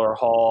Taylor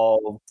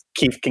Hall,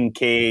 Keith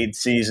Kincaid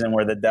season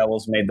where the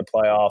Devils made the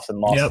playoffs and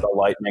lost to the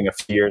Lightning a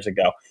few years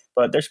ago.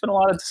 But there's been a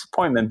lot of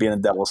disappointment being a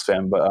Devils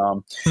fan. But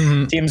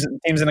teams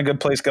in a good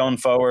place going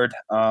forward.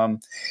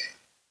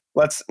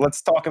 Let's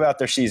talk about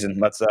their season.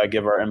 Let's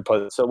give our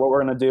input. So what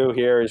we're going to do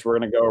here is we're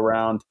going to go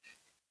around.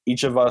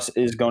 Each of us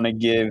is going to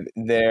give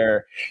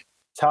their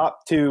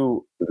top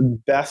 2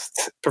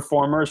 best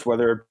performers,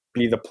 whether it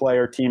be the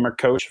player, team, or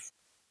coach.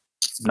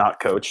 Not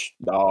coach.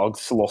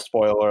 Dogs. A little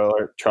spoiler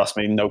alert. Trust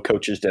me, no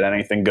coaches did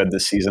anything good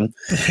this season.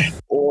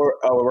 Or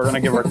we're going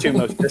to give our 2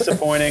 most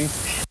disappointing,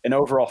 an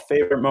overall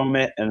favorite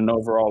moment, and an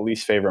overall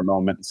least favorite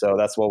moment. So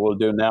that's what we'll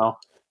do now.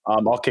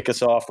 I'll kick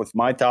us off with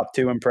my top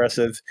 2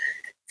 impressive.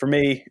 For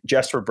me,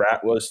 Jesper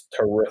Bratt was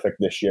terrific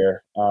this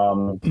year.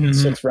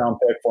 6th round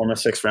pick, former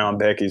 6th round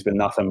pick. He's been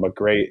nothing but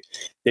great.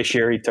 This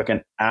year, he took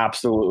an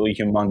absolutely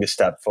humongous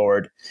step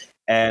forward.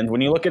 And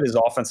when you look at his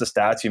offensive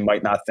stats, you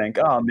might not think,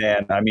 oh,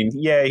 man, I mean,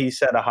 yeah, he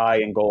set a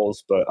high in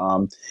goals, but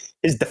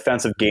his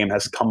defensive game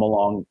has come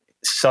along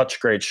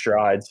such great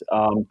strides.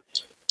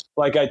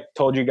 Like I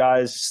told you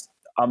guys,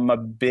 I'm a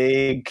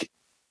big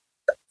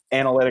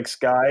analytics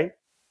guy.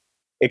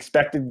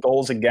 Expected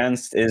goals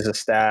against is a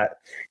stat.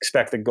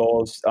 Expected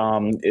goals,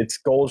 it's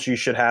goals you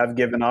should have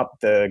given up.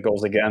 The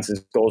goals against is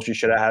goals you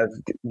should have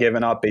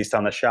given up based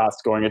on the shots,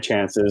 scoring of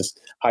chances,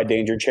 high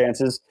danger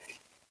chances.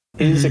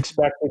 His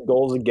expected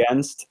goals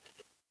against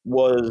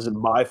was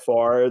by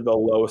far the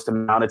lowest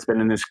amount it's been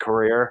in his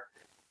career.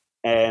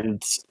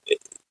 And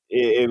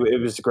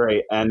it was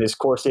great. And his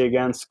Corsi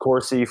against,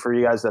 Corsi, for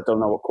you guys that don't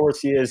know what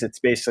Corsi is, it's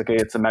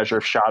a measure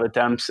of shot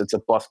attempts. It's a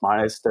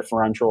plus-minus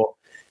differential.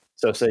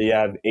 So say you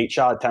have 8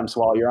 shot attempts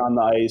while you're on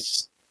the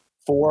ice,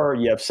 4,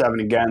 you have 7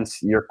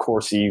 against. Your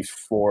Corsi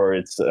 4,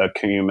 it's a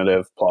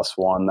cumulative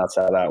 +1. That's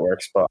how that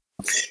works. But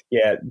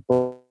yeah,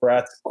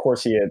 Bratt's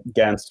Corsi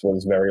against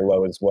was very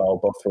low as well.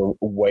 Both were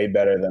way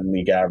better than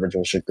league average,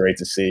 which is great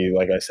to see.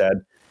 Like I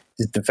said,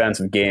 his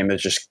defensive game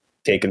is just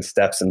taking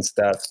steps and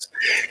steps.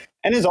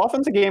 And his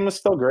offensive game was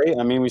still great.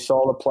 I mean, we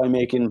saw the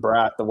playmaking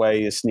Bratt, the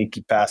way his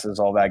sneaky passes,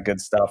 all that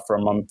good stuff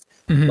from him.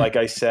 Like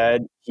I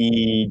said,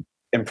 he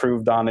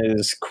improved on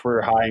his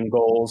career high in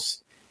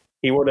goals.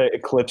 He would have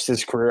eclipsed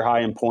his career high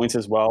in points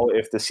as well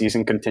if the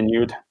season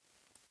continued.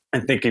 I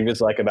think he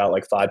was about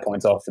 5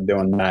 points off of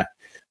doing that.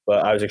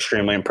 But I was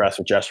extremely impressed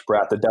with Jesper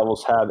Bratt. The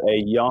Devils have a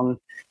young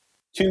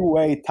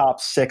 2-way top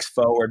 6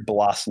 forward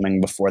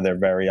blossoming before their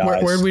very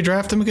eyes. Where did we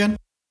draft him again?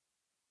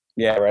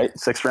 Yeah, right.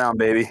 6th round,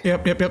 baby.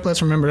 Yep.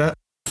 Let's remember that.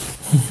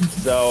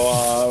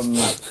 So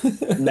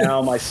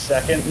now my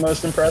second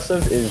most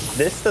impressive is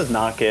this does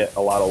not get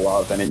a lot of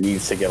love, and it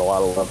needs to get a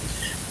lot of love.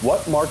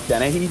 What Mark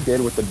Dennehy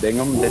did with the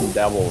Binghamton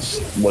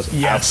Devils was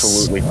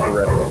absolutely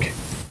terrific.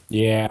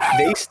 Yeah.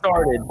 They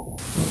started...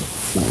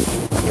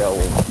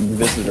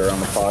 visitor on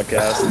the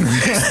podcast.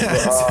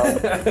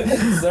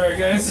 Sorry,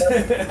 guys.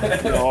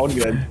 All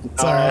good.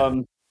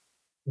 Right.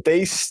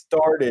 They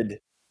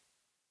started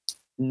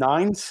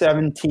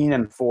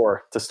 9-17-4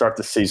 to start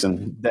the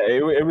season.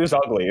 It was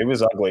ugly.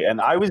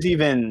 And I was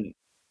even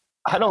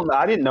I don't know.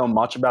 I didn't know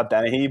much about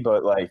Dennehy,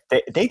 but like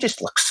they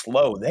just look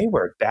slow. They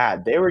were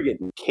bad. They were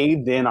getting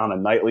caved in on a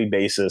nightly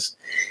basis,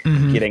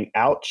 getting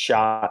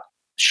shot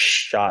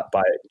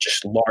by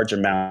just large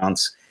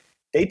amounts.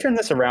 They turned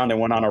this around and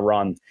went on a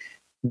run.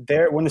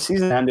 When the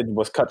season ended,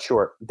 was cut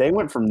short. They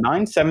went from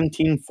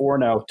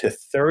 9-17-4-0 to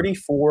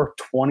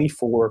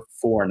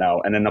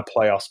 34-24-4-0, and in a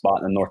playoff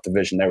spot in the North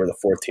Division. They were the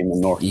fourth team in the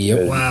North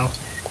Division. Wow.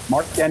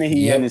 Mark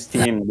Dennehy and his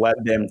team led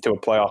them to a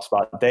playoff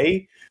spot.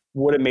 They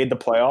would have made the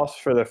playoffs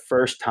for the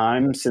first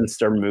time since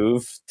their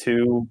move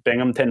to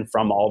Binghamton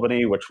from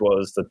Albany, which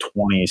was the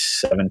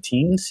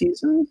 2017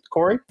 season,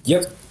 Corey?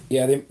 Yep.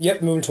 Yeah, moved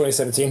in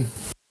 2017.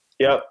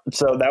 Yep.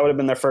 So that would have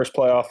been their first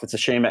playoff. It's a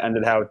shame it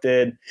ended how it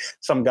did.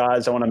 Some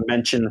guys I want to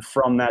mention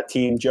from that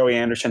team. Joey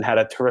Anderson had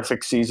a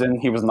terrific season.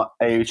 He was an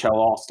AHL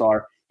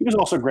All-Star. He was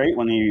also great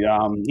when he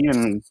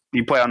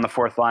played on the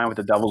fourth line with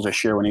the Devils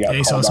this year when he got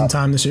he saw some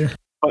time this year.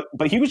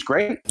 But he was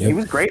great. Yep. He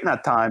was great in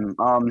that time.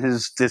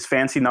 His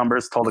fancy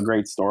numbers told a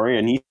great story,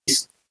 and he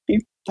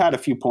had a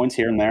few points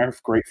here and there.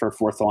 Great for a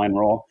fourth line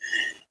role.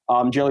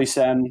 Jilly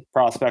Sen,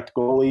 prospect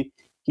goalie.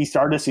 He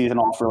started the season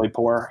off really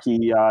poor.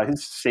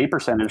 His save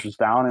percentage was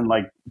down in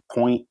like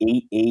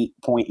 0.88,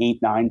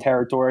 0.89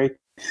 territory.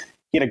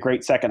 He had a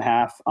great second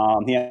half.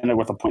 He ended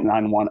with a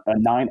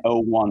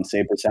 .901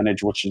 save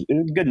percentage, which is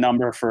a good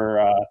number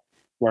for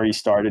where he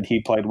started.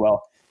 He played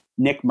well.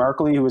 Nick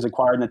Merkley, who was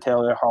acquired in the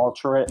Taylor Hall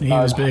trade. He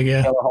was big,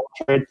 yeah. Taylor Hall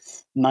trade,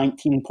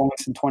 19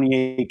 points in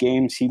 28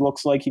 games. He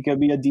looks like he could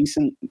be a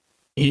decent.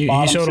 He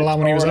showed a lot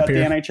when he was up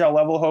here. At the NHL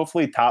level,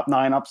 hopefully. Top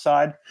 9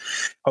 upside.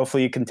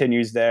 Hopefully he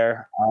continues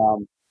there.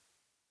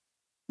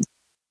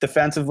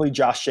 Defensively,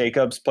 Josh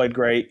Jacobs played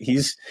great.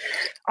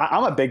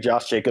 I'm a big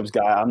Josh Jacobs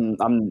guy.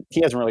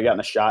 He hasn't really gotten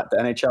a shot at the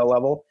NHL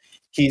level.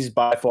 He's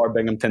by far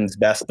Binghamton's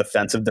best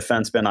defensive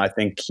defenseman. I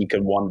think he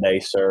could one day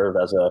serve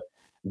as a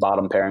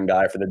bottom pairing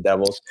guy for the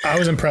Devils. I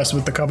was impressed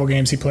with the couple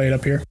games he played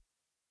up here.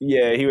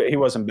 Yeah, he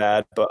wasn't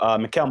bad. But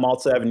Mikhail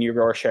Maltsev and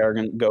Yegor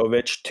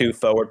Sharangovich, 2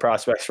 forward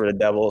prospects for the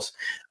Devils.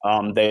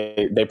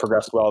 They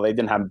progressed well. They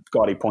didn't have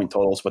gaudy point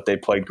totals, but they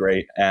played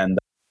great. And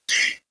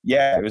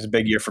yeah, it was a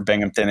big year for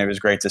Binghamton. It was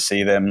great to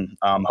see them.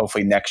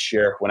 Hopefully next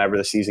year, whenever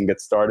the season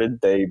gets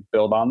started, they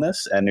build on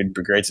this, and it'd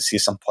be great to see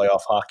some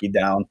playoff hockey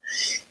down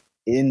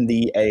in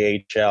the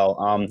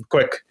AHL.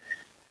 Quick,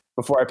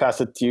 before I pass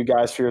it to you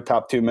guys for your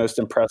top 2 most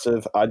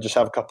impressive, I just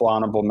have a couple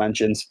honorable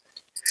mentions.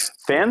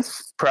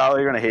 Fans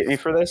probably are going to hate me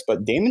for this,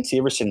 but Damon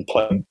Severson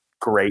played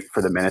great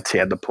for the minutes he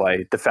had to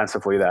play,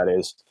 defensively that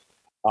is.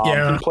 He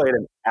played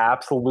an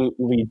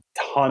absolutely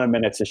ton of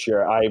minutes this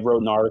year. I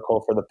wrote an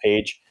article for the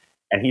page,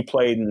 and he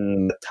played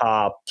in the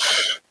top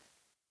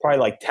probably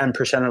like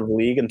 10% of the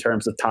league in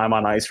terms of time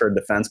on ice for a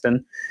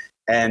defenseman.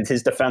 And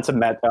his defensive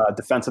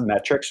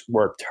metrics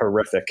were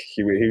terrific.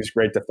 He was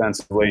great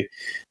defensively.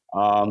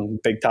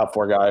 Big top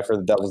 4 guy for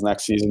the Devils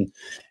next season.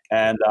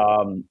 And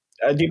I'm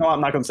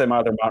not going to say my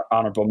other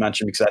honorable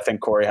mention because I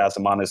think Corey has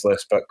him on his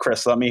list. But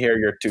Chris, let me hear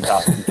your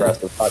top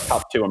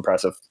 2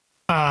 impressive.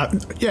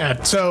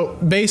 So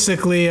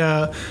basically,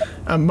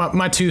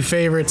 my 2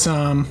 favorites,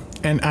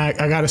 and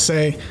I got to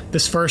say,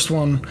 this first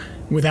one,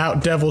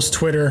 without Devil's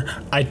Twitter,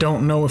 I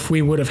don't know if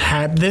we would have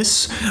had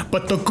this,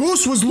 but the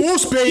goose was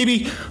loose,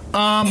 baby.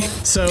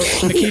 So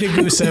Nikita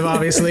Gusev,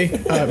 obviously,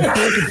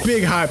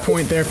 big high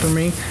point there for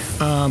me.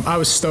 I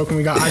was stoked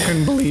when I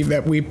couldn't believe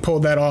that we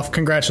pulled that off.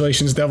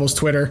 Congratulations, Devil's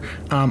Twitter.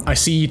 I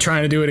see you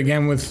trying to do it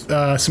again with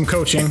some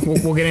coaching.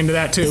 We'll get into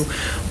that too.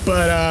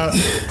 But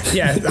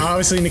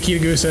obviously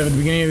Nikita Gusev at the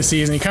beginning of the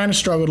season, he kind of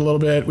struggled a little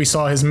bit. We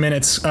saw his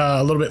minutes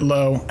a little bit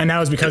low, and that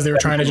was because they were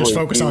trying to just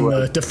focus on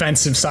the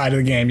defensive side of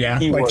the game. Yeah,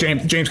 like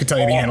James could tell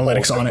you the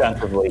analytics on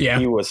it. Yeah,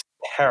 he was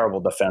terrible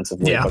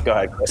defensively. Yeah, but go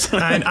ahead, Chris.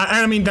 and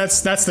I mean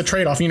that's the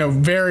trade-off.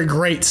 Very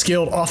great,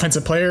 skilled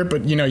offensive player,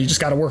 but you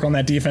just got to work on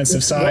that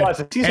defensive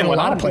side. And a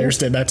lot of players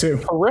did that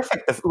too.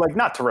 Terrific,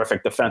 not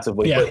terrific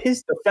defensively, but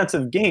his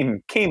defensive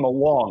game came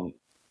along.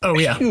 Oh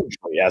yeah,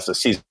 hugely as the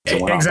season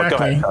went on.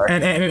 Exactly.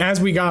 And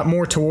as we got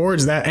more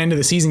towards that end of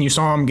the season, you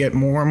saw him get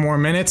more and more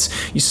minutes.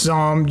 You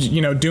saw him,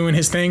 doing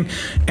his thing.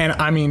 And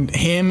I mean,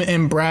 him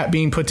and Bratt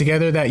being put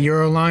together, that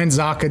Euro line,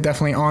 Zaka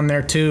definitely on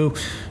there too,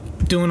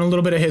 doing a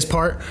little bit of his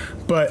part.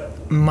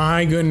 But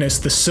my goodness,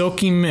 the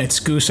silky mitts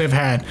Gusev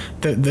had,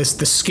 the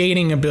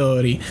skating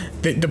ability,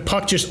 the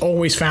puck just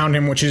always found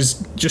him, which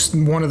is just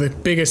one of the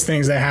biggest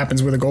things that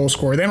happens with a goal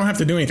scorer. They don't have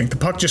to do anything. The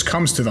puck just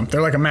comes to them.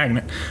 They're like a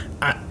magnet.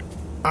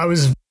 I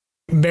was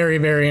very,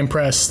 very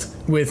impressed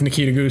with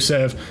Nikita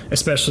Gusev,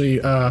 especially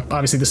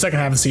obviously the second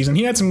half of the season.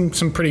 He had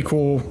some pretty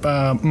cool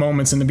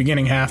moments in the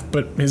beginning half,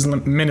 but his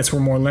minutes were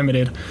more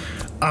limited.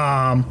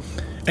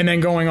 And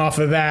then going off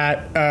of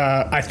that,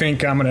 I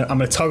think I'm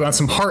gonna tug on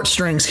some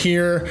heartstrings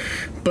here,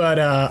 but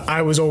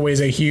I was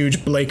always a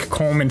huge Blake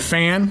Coleman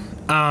fan.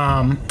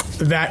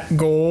 That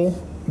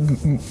goal,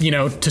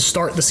 to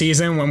start the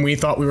season when we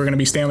thought we were going to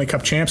be Stanley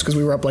Cup champs because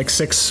we were up like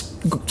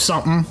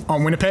 6-something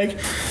on Winnipeg,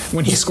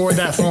 when he scored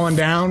that falling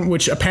down,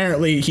 which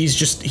apparently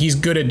he's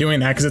good at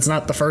doing that because it's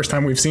not the first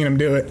time we've seen him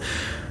do it.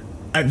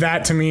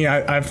 that to me,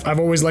 I've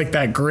always liked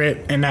that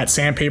grit and that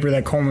sandpaper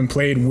that Coleman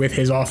played with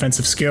his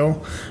offensive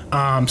skill.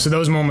 So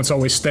those moments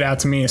always stood out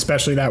to me,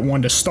 especially that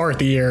one to start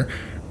the year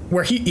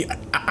where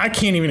I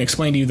can't even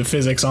explain to you the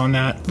physics on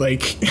that.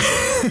 Like,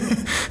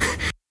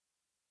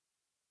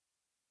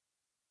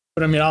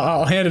 but I mean,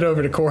 I'll hand it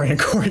over to Corey, and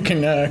Corey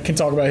can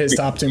talk about his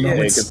top two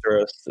moments. Yeah, he could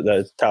throw us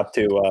the top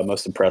two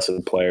most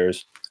impressive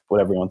players,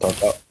 whatever you want to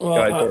talk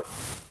about.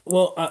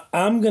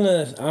 I'm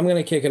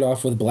gonna kick it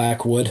off with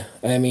Blackwood.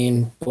 I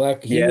mean,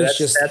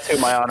 that's who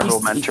my honorable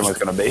mention was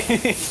gonna be.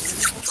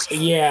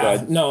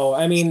 Yeah, no,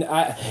 I mean,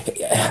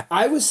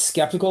 I was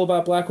skeptical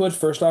about Blackwood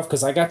first off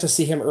because I got to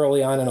see him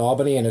early on in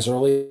Albany in his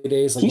early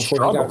days, like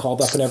before he got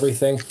called up and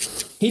everything.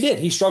 He did.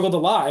 He struggled a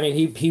lot. I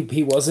mean,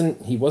 he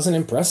wasn't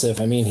impressive.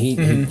 I mean,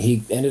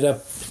 he ended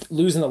up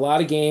losing a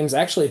lot of games.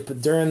 Actually,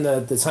 during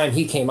the time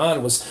he came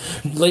on was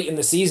late in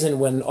the season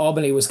when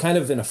Albany was kind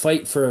of in a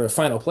fight for a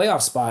final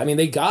playoff spot. I mean,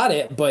 they got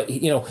it, but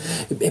he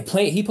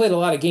played a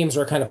lot of games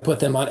where it kind of put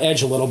them on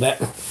edge a little bit.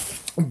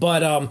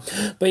 But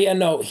yeah,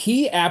 no,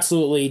 he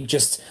absolutely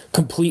just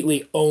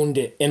completely owned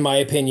it, in my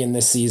opinion,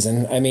 this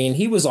season. I mean,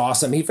 he was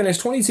awesome. He finished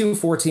 22,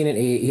 14, and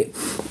 8.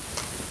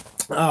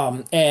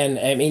 And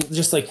I mean,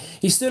 just like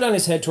he stood on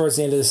his head towards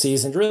the end of the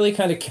season, really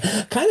kind of,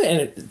 and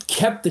it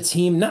kept the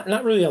team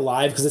not really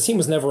alive because the team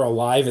was never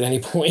alive at any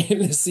point in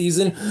the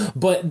season,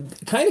 but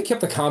kind of kept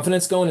the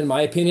confidence going, in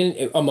my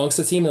opinion, amongst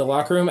the team in the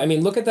locker room. I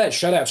mean, look at that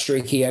shutout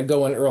streak he had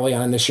going early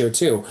on this year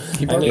too.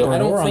 He broke the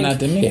record on that,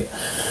 didn't he?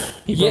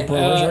 He broke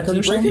Brewer's record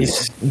or something?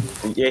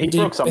 He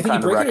broke some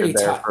kind of record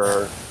there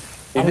for.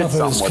 I don't know if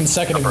it was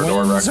consecutive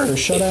wins or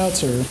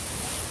shutouts or.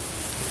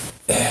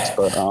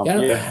 But,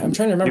 I'm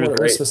trying to remember what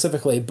it was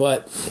specifically,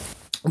 but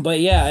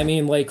yeah, I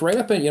mean, like right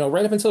up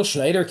until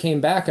Schneider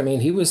came back, I mean,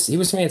 he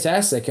was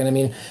fantastic, and I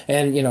mean,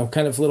 and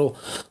kind of little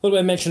bit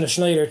of mention of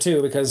Schneider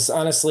too, because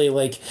honestly,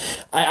 like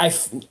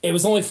it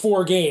was only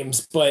 4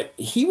 games, but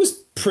he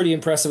was pretty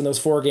impressive in those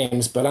 4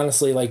 games. But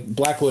honestly, like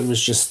Blackwood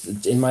was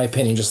just, in my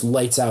opinion, just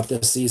lights out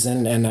this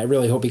season, and I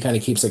really hope he kind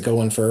of keeps it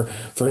going for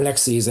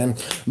next season.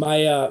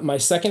 My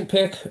second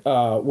pick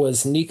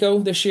was Nico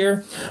this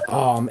year.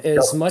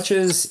 As much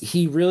as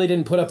he really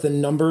didn't put up the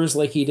numbers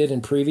like he did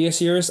in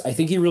previous years, I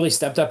think he really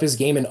stepped up his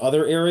game in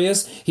other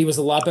areas. He was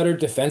a lot better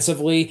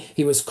defensively.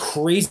 He was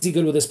crazy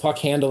good with his puck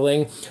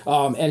handling,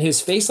 and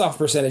his face-off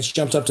percentage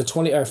jumped up to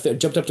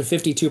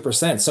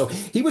 52%. So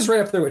he was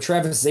right up there with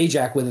Travis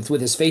Zajac with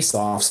his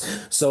face-offs.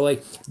 So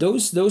like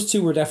those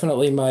two were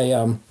definitely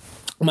my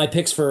my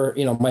picks for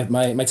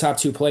my top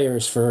 2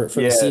 players for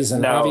the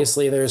season.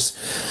 Obviously, there's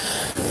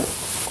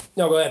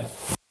go ahead.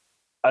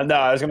 No,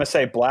 I was going to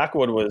say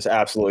Blackwood was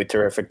absolutely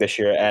terrific this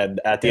year, and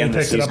at the end of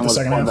the season was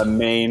one of the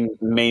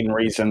main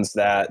reasons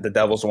that the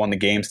Devils won the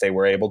games they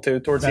were able to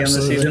towards the end of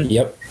the season.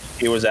 Yep,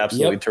 he was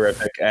absolutely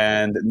terrific,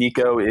 and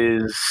Nico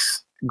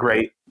is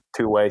great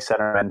two-way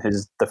center, and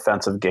his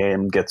defensive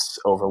game gets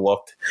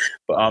overlooked.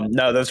 But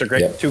no, those are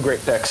great, 2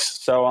 great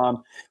picks.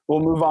 So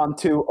we'll move on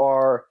to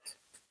our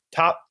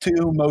top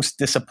 2 most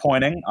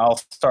disappointing. I'll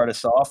start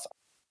us off.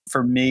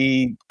 For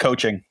me,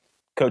 coaching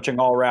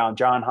all around.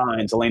 John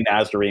Hines, Elaine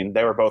Nazarene,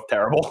 they were both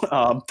terrible.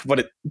 To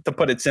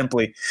put it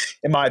simply,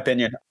 in my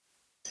opinion.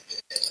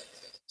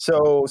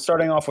 So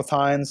starting off with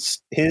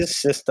Hines, his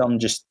system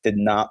just did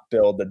not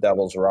build the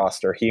Devils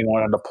roster. He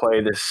wanted to play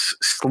this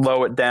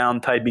slow it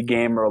down type of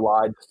game,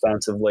 rely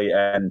defensively,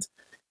 and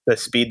the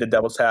speed the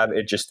Devils have,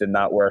 it just did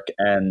not work.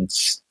 And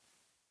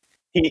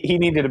he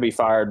needed to be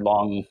fired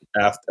long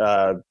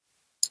after.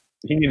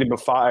 He needed to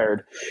be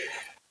fired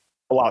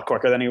a lot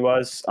quicker than he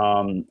was.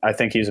 I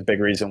think he's a big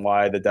reason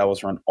why the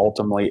Devils weren't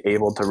ultimately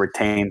able to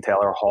retain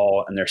Taylor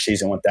Hall, and their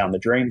season went down the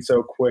drain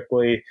so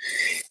quickly.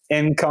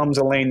 In comes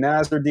Elaine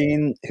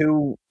Nasreddine,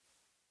 who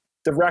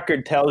the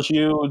record tells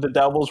you the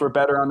Devils were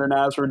better under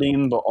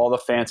Nasreddine, but all the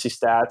fancy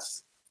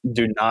stats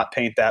do not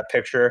paint that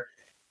picture.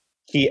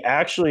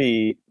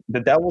 The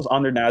Devils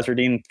under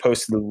Nasreddine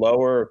posted a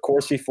lower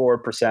Corsi for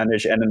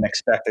percentage and an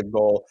expected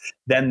goal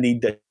than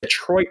the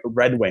Detroit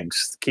Red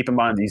Wings. Keep in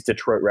mind, these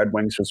Detroit Red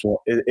Wings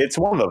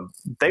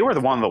they were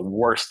one of the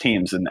worst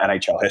teams in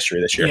NHL history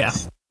this year. Yeah.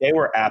 They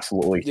were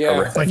absolutely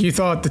horrific. Like you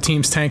thought the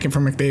team's tanking for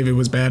McDavid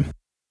was bad.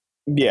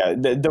 Yeah,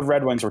 the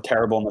Red Wings were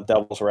terrible, and the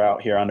Devils were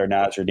out here under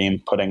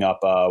Nasreddine putting up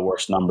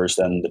worse numbers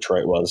than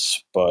Detroit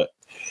was. But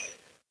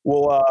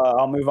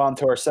I'll move on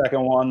to our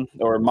second one,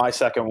 or my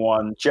second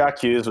one. Jack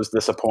Hughes was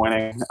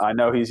disappointing. I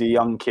know he's a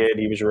young kid.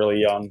 He was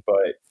really young,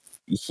 but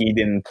he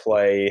didn't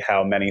play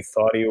how many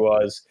thought he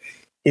was.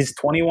 His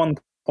 21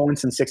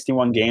 points in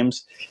 61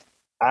 games,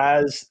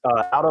 as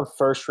out of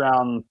first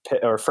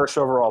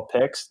overall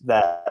picks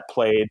that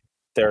played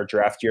their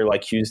draft year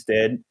like Hughes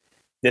did,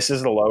 this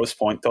is the lowest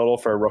point total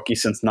for a rookie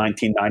since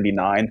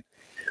 1999.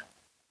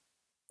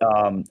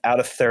 Out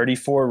of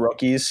 34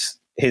 rookies,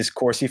 his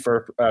Corsi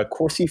for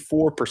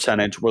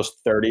percentage was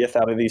 30th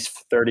out of these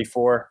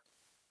 34.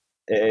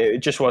 It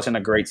just wasn't a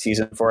great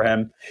season for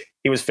him.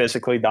 He was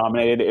physically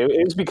dominated.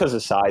 It was because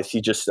of size. He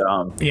just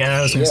yeah,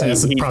 I was going to say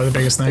that's probably the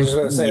biggest thing.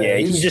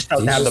 He just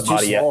doesn't have the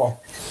body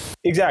yet.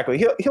 Exactly.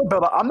 He'll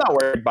build up. I'm not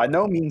worried. By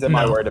no means am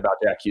I worried about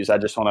Jack Hughes. I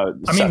just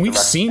want to. I mean, we've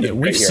seen it.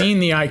 We've seen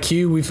the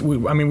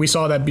IQ. We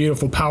saw that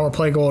beautiful power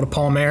play goal to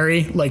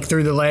Palmieri, like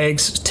through the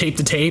legs, tape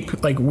to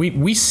tape. Like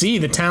we see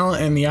the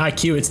talent and the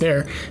IQ. It's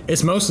there.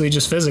 It's mostly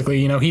just physically.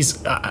 You know,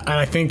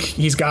 I think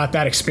he's got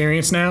that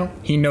experience now.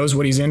 He knows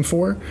what he's in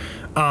for.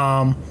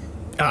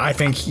 I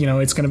think, you know,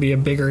 it's going to be a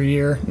bigger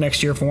year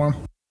next year for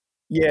him.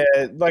 Yeah,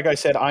 like I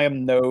said, I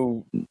am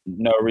no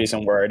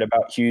reason worried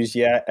about Hughes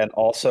yet. And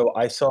also,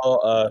 I saw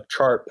a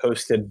chart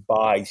posted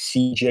by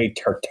CJ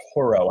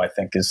Turtoro, I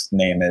think his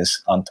name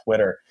is, on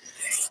Twitter.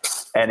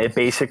 And it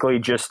basically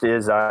just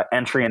is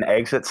entry and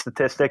exit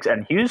statistics.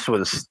 And Hughes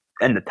was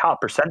in the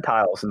top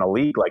percentiles in the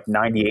league, like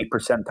 98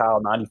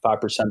 percentile, 95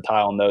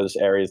 percentile in those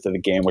areas of the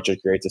game, which is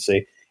great to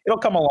see. It'll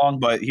come along,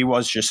 but he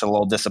was just a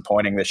little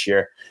disappointing this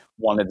year.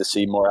 Wanted to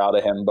see more out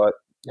of him, but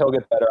he'll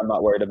get better. I'm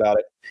not worried about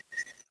it.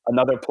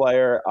 Another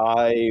player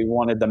I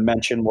wanted to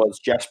mention was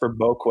Jesper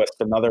Boquist,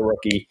 another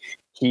rookie.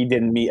 He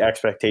didn't meet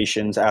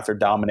expectations after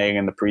dominating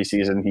in the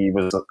preseason. He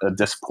was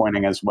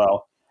disappointing as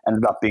well.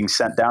 Ended up being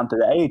sent down to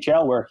the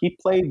AHL, where he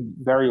played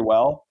very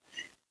well.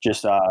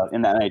 Just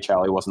in the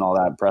NHL, he wasn't all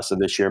that impressive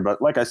this year.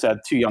 But like I said,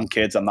 two young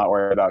kids. I'm not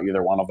worried about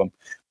either one of them.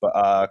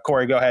 But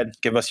Corey, go ahead.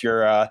 Give us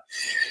your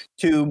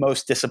two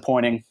most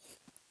disappointing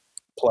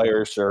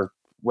players or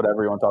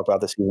whatever you want to talk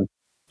about this season.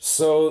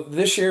 So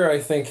this year, I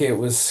think it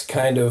was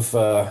kind of,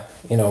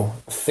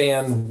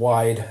 fan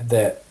wide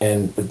that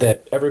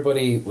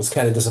everybody was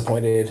kind of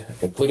disappointed,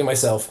 including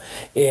myself,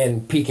 in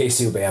PK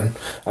Subban.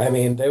 I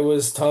mean, there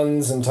was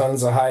tons and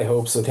tons of high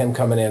hopes with him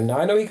coming in. Now,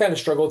 I know he kind of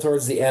struggled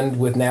towards the end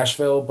with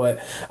Nashville,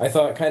 but I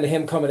thought kind of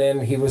him coming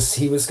in, he was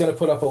going to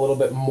put up a little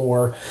bit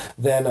more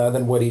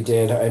than what he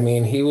did. I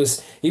mean, he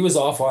was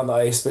off on the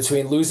ice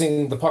between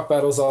losing the puck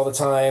battles all the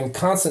time,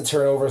 constant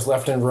turnovers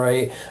left and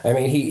right. I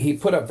mean, he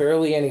put up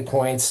barely any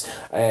points.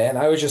 And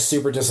I was just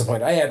super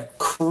disappointed. I had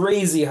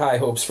crazy high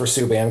hopes for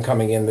Subban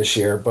coming in this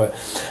year, but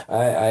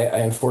I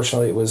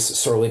unfortunately was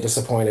sorely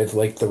disappointed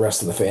like the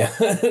rest of the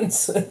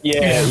fans.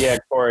 Yeah,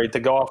 Corey, to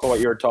go off of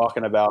what you were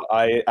talking about,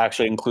 I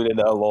actually included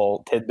a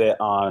little tidbit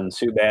on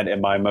Subban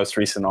in my most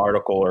recent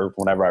article or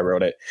whenever I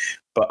wrote it.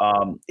 But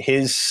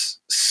his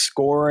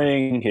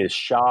scoring, his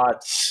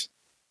shots,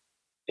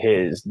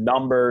 his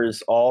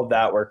numbers, all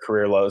that were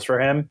career lows for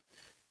him.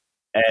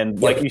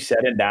 And like you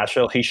said, in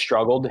Nashville, he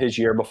struggled his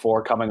year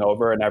before coming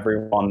over, and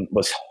everyone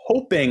was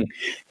hoping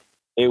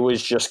it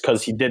was just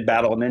because he did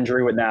battle an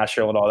injury with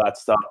Nashville and all that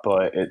stuff.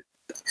 But it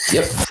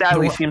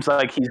sadly seems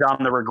like he's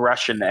on the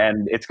regression,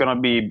 and it's going to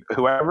be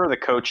whoever the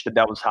coach the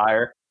Devils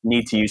hire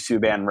need to use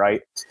Subban right.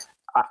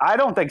 I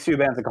don't think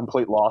Subban's a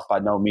complete loss by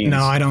no means.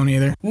 No, I don't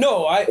either.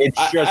 No, I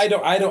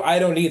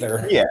don't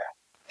either. Yeah,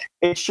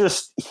 it's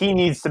just he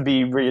needs to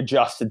be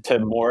readjusted to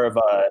more of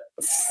a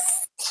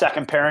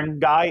second pairing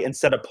guy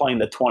instead of playing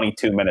the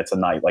 22 minutes a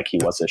night like he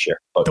was this year.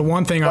 But the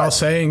one thing I'll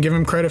say and give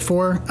him credit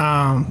for,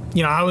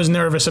 I was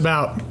nervous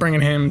about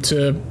bringing him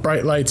to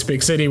Bright Lights,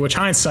 big city, which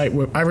hindsight,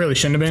 I really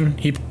shouldn't have been.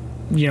 He,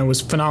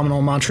 was phenomenal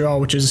in Montreal,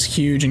 which is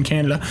huge in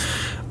Canada.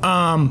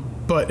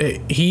 But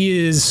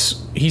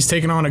he's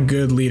taken on a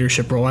good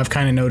leadership role. I've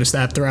kind of noticed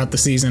that throughout the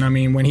season. I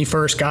mean, when he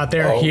first got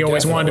there, he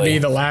always wanted to be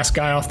the last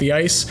guy off the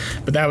ice,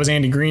 but that was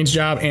Andy Green's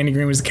job. Andy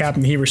Green was the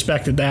captain. He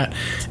respected that.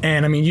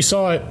 And I mean, you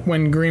saw it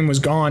when Green was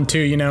gone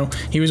too.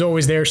 He was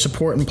always there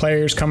supporting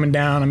players coming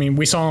down. I mean,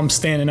 we saw him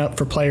standing up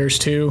for players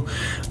too.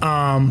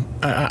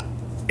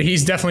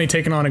 He's definitely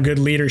taken on a good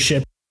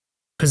leadership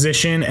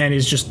position and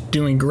is just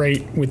doing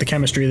great with the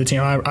chemistry of the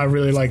team. I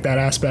really like that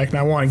aspect, and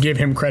I want to give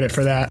him credit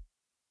for that.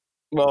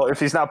 Well, if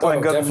he's not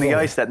playing good on the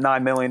ice, that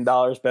 $9 million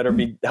better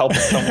be helping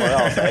somewhere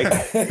else, right?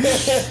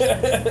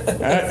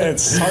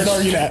 It's hard to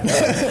argue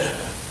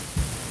that.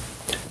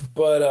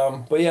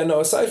 But yeah,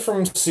 no, aside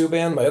from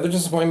Subban, my other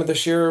disappointment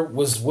this year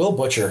was Will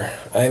Butcher.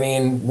 I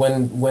mean,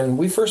 when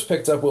we first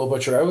picked up Will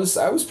Butcher, I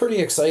was pretty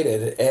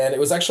excited, and it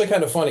was actually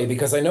kind of funny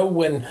because I know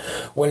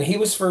when he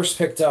was first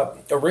picked up,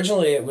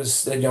 originally it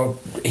was,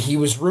 he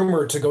was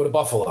rumored to go to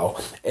Buffalo,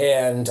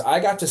 and I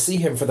got to see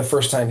him for the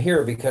first time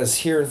here because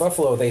here in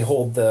Buffalo they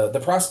hold the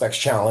Prospects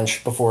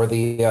Challenge before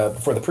the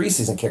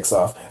preseason kicks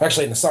off.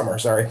 Actually, in the summer,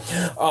 sorry.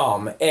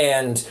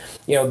 And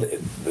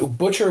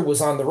Butcher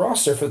was on the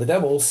roster for the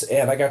Devils,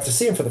 and I got to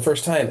see him for the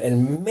first time,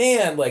 and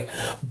man, like,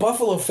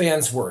 Buffalo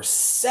fans were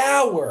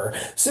sour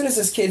as soon as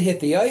this kid hit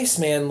the ice,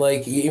 man.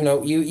 Like,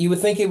 you would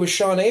think it was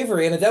Sean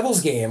Avery in a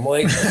Devils game,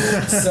 like.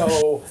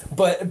 So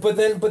but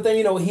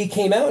then he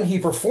came out and he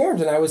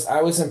performed, and I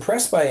was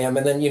impressed by him.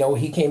 And then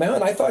he came out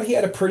and I thought he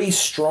had a pretty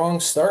strong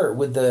start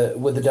with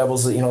the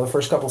Devils, the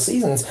first couple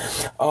seasons,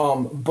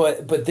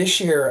 but this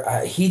year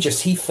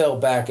he fell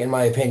back, in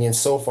my opinion,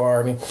 so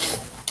far. I mean,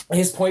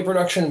 his point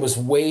production was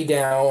way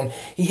down.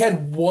 He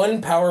had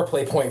one power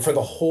play point for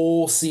the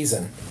whole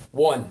season.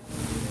 One.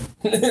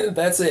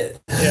 That's it.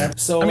 Yeah.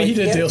 So I mean, he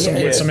did deal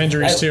with some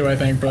injuries too, I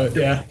think, but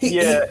yeah.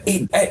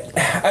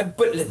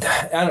 But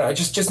I don't know.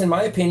 Just in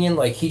my opinion,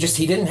 like he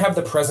didn't have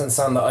the presence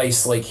on the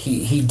ice like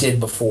he did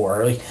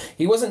before. Like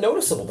he wasn't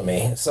noticeable to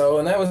me. So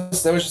and that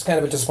was just kind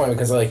of a disappointment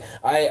because like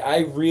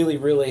I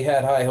really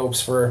had high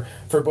hopes for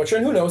Butcher,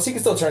 and who knows, he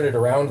can still turn it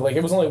around. Like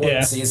it was only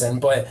one season,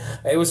 but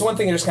it was one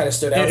thing that just kind of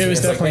stood out. It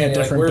was definitely a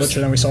different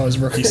Butcher than we saw his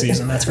rookie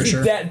season. That's for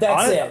sure.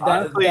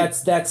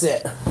 That's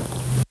it.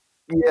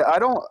 Yeah,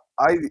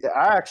 I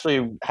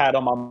actually had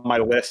him on my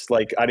list.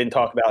 Like I didn't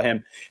talk about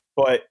him,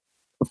 but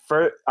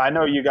I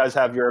know you guys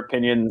have your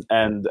opinion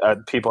and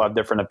people have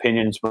different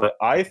opinions, but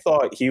I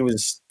thought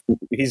he's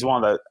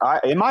one of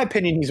the, in my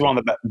opinion, he's one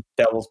of the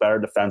Devils' better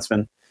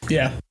defensemen.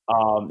 Yeah.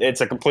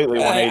 It's a completely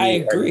 180. I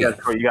agree.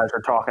 That's what you guys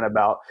are talking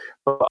about.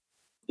 But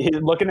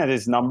looking at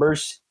his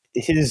numbers,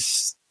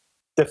 his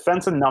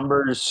defensive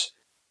numbers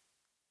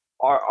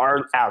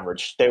are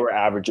average. They were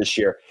average this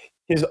year.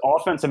 His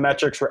offensive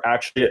metrics were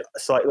actually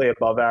slightly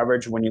above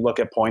average. When you look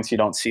at points, you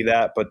don't see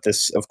that. But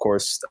this, of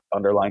course,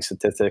 underlying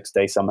statistics,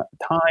 they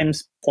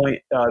sometimes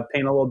paint a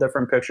little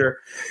different picture.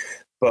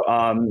 But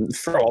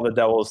for all the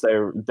Devils,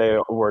 they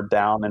were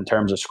down in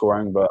terms of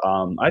scoring. But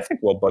I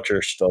think Will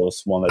Butcher still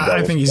is one of the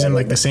Devils. I think he's in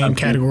like the same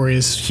category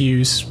as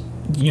Hughes.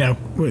 You know,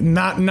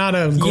 not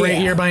a great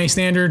year by any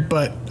standard,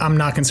 but I'm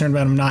not concerned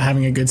about him not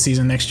having a good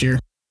season next year.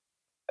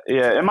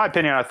 Yeah, in my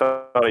opinion, I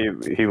thought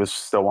he was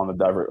still one of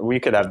the Devils. We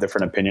could have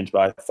different opinions,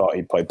 but I thought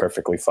he played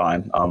perfectly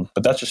fine.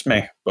 But that's just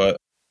me. But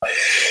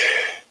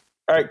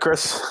all right,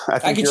 Chris,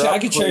 I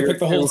could cherry pick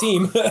the whole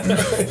team.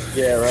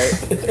 Yeah, right.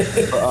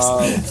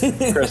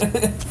 Chris.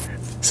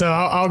 So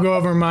I'll go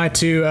over my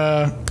two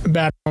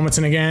bad moments,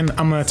 and again,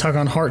 I'm going to tug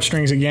on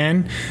heartstrings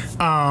again.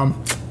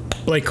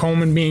 Blake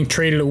Coleman being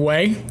traded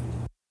away.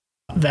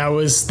 That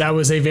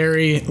was a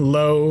very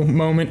low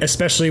moment,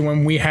 especially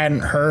when we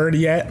hadn't heard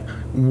yet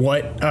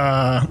what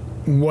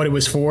it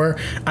was for.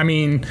 I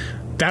mean,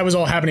 that was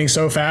all happening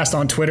so fast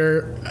on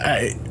Twitter.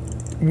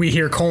 We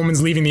hear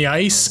Coleman's leaving the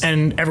ice,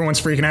 and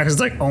everyone's freaking out because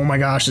it's like, oh my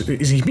gosh,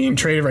 is he being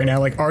traded right now?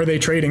 Like, are they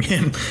trading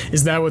him?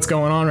 Is that what's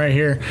going on right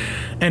here?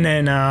 And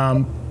then,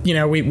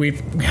 we've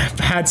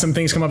had some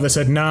things come up that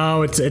said,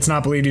 no, it's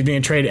not believed he's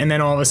being traded. And then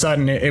all of a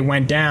sudden it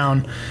went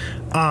down.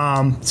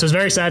 So it's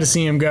very sad to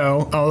see him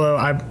go, although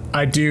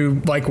I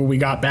do like what we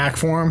got back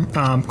for him.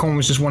 Coleman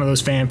was just one of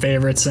those fan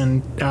favorites,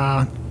 and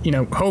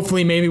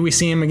hopefully maybe we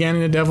see him again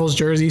in a Devils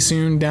jersey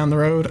soon down the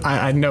road.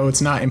 I know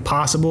it's not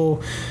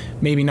impossible,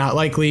 maybe not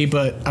likely,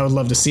 but I would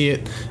love to see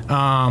it.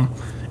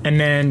 And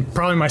then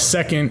probably my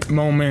second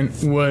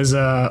moment was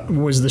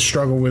the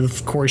struggle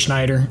with Corey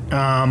Schneider.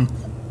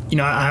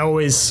 I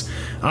always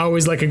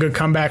like a good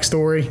comeback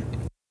story.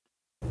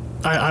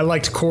 I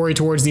liked Corey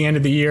towards the end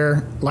of the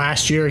year.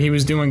 Last year, he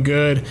was doing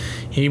good.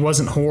 He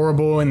wasn't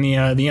horrible in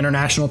the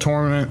international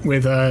tournament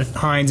with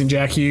Hines and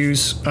Jack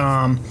Hughes.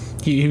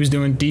 He was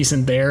doing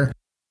decent there.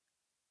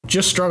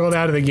 Just struggled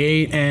out of the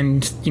gate,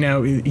 and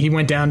he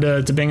went down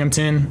to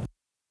Binghamton.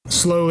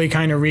 Slowly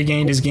kind of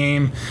regained his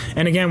game.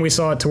 And again, we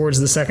saw it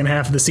towards the second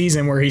half of the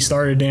season where he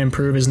started to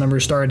improve. His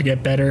numbers started to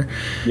get better.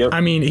 Yep.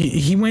 I mean,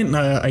 he went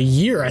a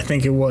year, I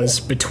think it was,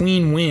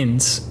 between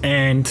wins.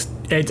 And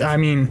it's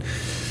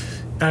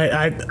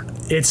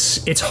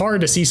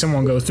hard to see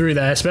someone go through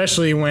that,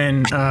 especially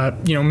when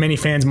many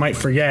fans might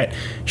forget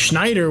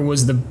Schneider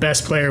was the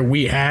best player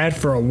we had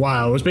for a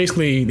while. It was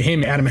basically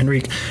him, Adam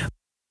Henrique.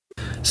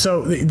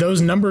 So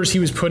those numbers he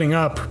was putting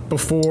up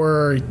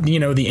before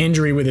the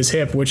injury with his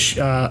hip, which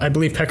I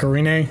believe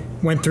Pecorine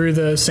went through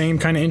the same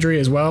kind of injury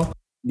as well.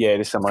 Yeah,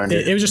 it is similar.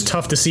 It was just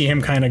tough to see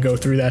him kind of go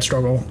through that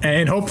struggle,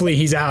 and hopefully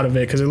he's out of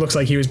it because it looks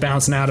like he was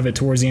bouncing out of it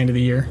towards the end of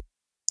the year.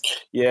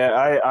 Yeah,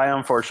 I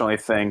unfortunately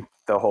think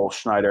the whole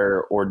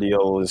Schneider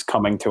ordeal is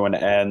coming to an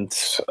end.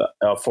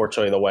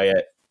 Fortunately, the way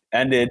it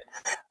ended,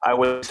 I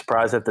was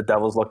surprised if the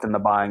Devils looked into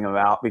buying him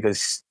out,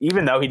 because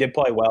even though he did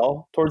play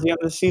well towards the end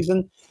of the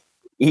season,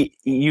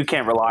 you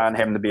can't rely on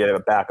him to be a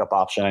backup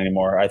option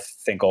anymore. I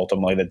think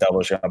ultimately the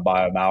Devils are going to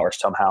buy him out or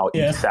somehow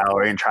eat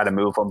salary and try to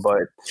move him.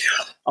 But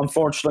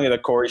unfortunately, the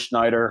Corey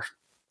Schneider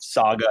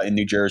saga in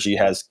New Jersey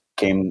is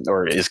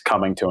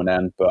coming to an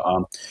end. But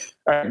all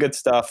right, good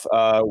stuff.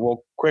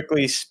 We'll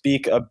quickly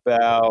speak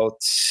about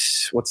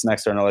what's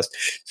next on the list.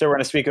 So we're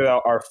going to speak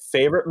about our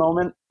favorite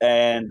moment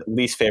and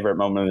least favorite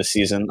moment of the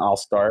season. I'll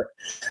start.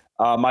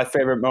 My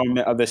favorite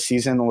moment of the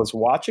season was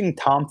watching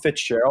Tom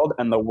Fitzgerald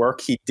and the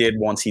work he did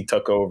once he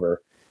took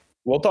over.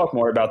 We'll talk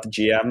more about the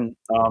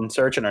GM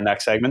search in our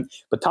next segment.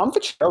 But Tom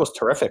Fitzgerald was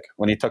terrific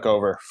when he took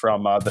over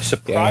from the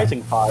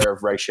surprising fire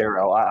of Ray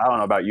Shero. I don't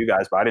know about you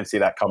guys, but I didn't see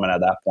that coming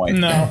at that point.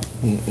 No.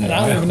 And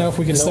I don't even know if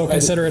we can still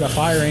consider it a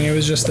firing. It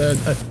was just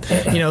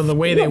the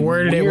way they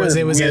worded it was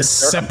a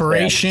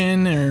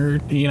separation, or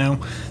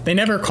they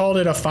never called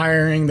it a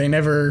firing. They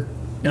never.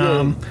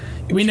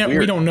 We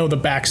don't know the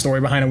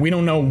backstory behind it. We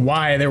don't know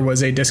why there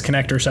was a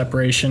disconnect or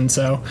separation.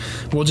 So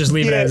we'll just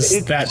leave it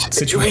as that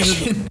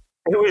situation.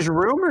 It was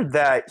rumored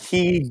that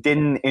he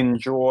didn't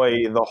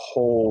enjoy the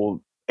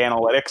whole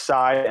analytics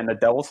side, and the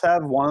Devils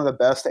have one of the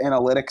best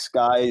analytics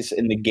guys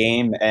in the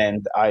game.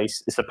 And I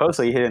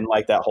supposedly he didn't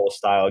like that whole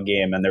style of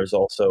game, and there's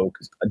also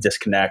a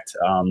disconnect.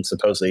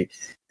 Supposedly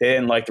they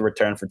didn't like the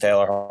return for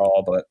Taylor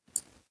Hall, but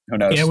who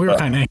knows? Yeah, we were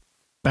kind of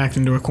backed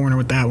into a corner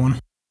with that one.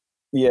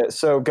 Yeah,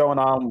 so going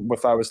on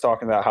with I was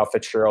talking about how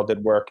Fitzgerald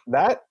did work.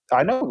 That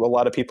I know a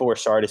lot of people were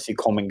sorry to see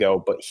Coleman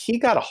go, but he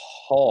got a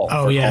haul.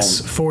 Oh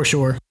yes, Coleman. For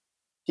sure.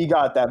 He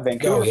got that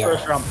Vancouver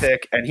first round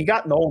pick, and he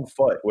got Nolan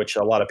Foote, which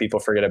a lot of people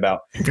forget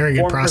about. Very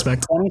good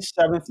prospect.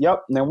 27th,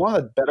 yep. And they're one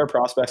of the better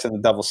prospects in the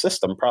Devil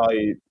system.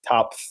 Probably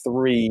top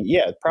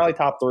 3,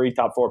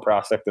 top 4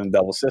 prospect in the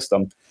Devil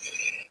system.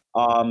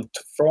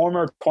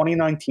 Former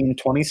 2019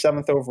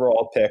 27th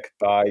overall pick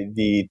by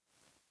the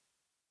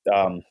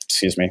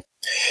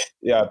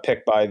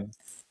picked by,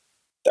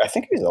 I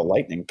think he was a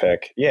Lightning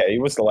pick. Yeah, he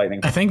was the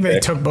Lightning pick. I think they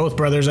took both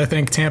brothers. I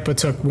think Tampa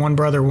took one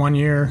brother 1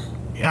 year.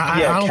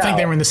 I don't think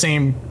they were in the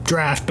same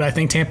draft, but I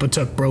think Tampa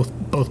took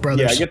both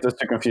brothers. Yeah, I get those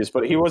two confused.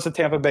 But he was a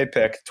Tampa Bay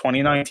pick,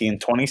 2019,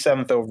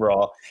 27th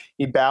overall.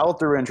 He battled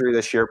through injury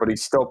this year, but he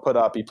still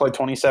he played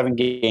 27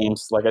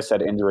 games. Like I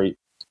said, injury.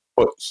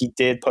 But he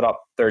did put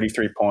up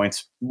 33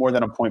 points, more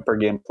than a point per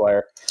game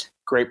player.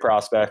 Great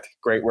prospect.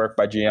 Great work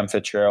by GM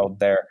Fitzgerald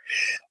there.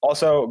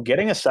 Also,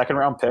 getting a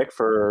second-round pick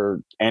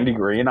for Andy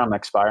Green on an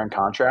expiring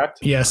contract.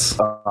 Yes.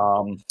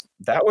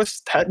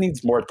 That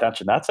needs more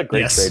attention. That's a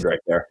great trade right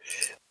there.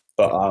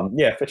 But,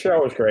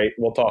 Fitzgerald was great.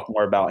 We'll talk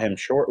more about him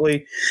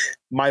shortly.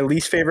 My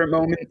least favorite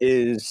moment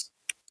is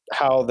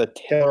how the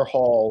Taylor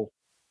Hall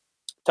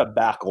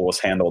debacle was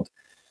handled.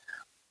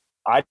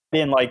 I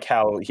didn't like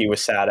how he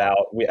was sat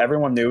out.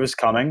 Everyone knew it was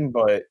coming,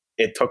 but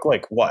it took a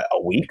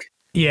week?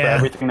 Yeah, for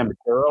everything to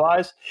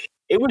materialize.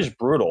 It was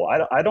brutal. I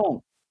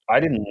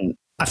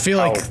feel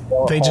like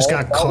they just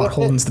got caught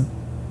holding the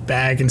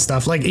bag and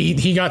stuff. Like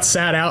he got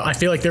sat out. I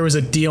feel like there was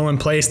a deal in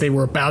place they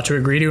were about to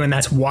agree to, and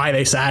that's why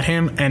they sat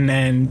him. And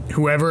then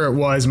whoever it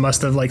was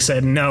must have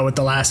said no at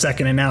the last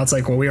second, and now it's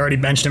well, we already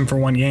benched him for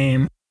 1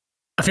 game.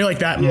 I feel like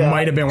that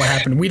might have been what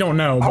happened. We don't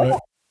know, but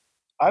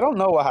I don't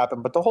know what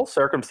happened, but the whole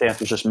circumstance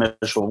was just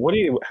miserable.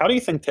 How do you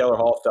think Taylor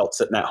Hall felt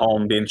sitting at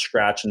home, being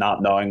scratched,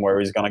 not knowing where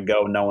he's going to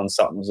go, knowing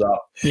something's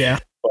up? Yeah.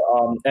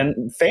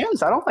 And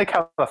fans, I don't like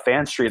how the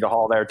fans treated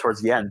Hall there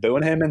towards the end,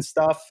 booing him and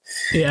stuff.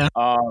 Yeah.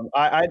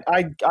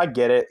 I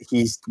get it.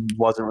 He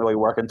wasn't really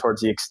working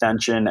towards the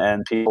extension,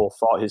 and people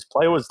thought his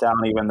play was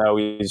down, even though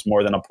he's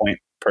more than a point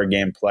per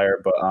game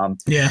player. But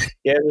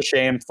it was a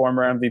shame.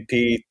 Former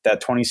MVP,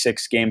 that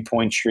 26 game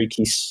point streak,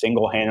 he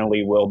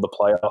single-handedly willed the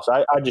playoffs.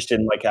 I just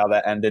didn't like how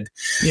that ended.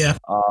 Yeah.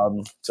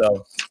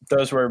 So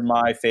those were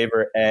my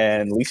favorite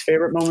and least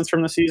favorite moments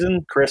from the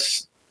season.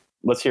 Chris,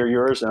 let's hear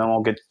yours, and then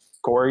we'll get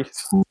Corey.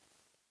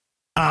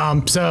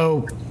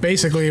 So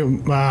basically,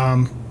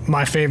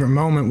 my favorite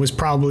moment was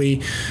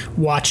probably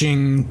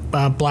watching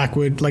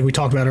Blackwood, like we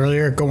talked about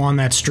earlier, go on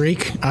that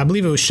streak. I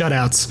believe it was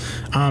shutouts.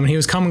 He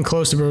was coming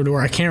close to Brodeur.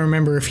 I can't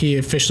remember if he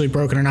officially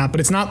broke it or not, but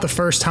it's not the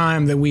first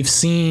time that we've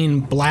seen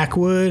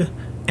Blackwood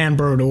and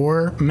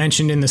Brodeur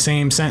mentioned in the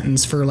same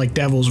sentence for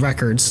Devils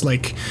records.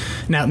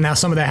 Now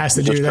some of that has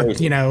to do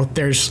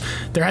that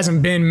there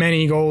hasn't been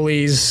many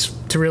goalies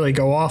to really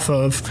go off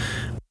of.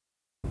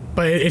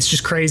 But it's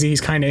just crazy.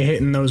 He's kind of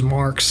hitting those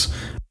marks.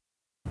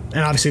 And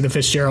obviously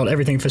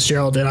everything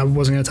Fitzgerald did, I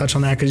wasn't going to touch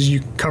on that because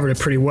you covered it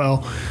pretty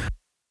well.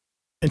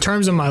 In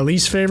terms of my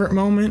least favorite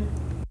moment,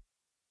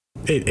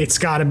 it's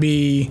got to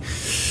be...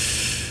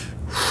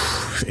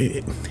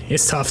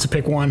 It's tough to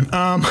pick one.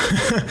 I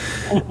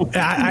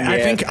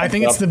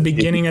think it's the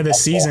beginning of the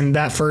season,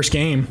 that first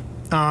game.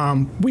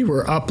 We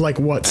were up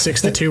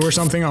 6-2 or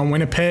something on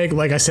Winnipeg.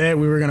 Like I said,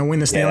 we were going to win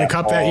the Stanley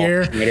Cup that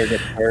year.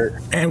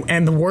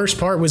 And the worst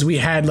part was we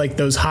had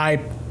those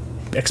high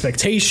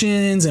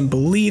expectations and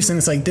beliefs, and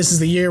it's this is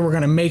the year we're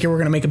going to make it. We're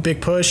going to make a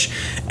big push,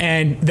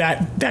 and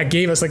that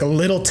gave us a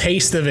little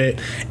taste of it,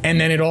 and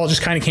then it all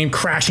just kind of came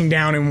crashing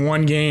down in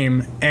one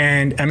game.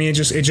 And I mean, it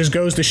just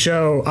goes to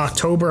show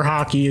October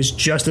hockey is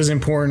just as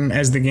important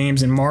as the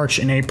games in March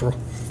and April.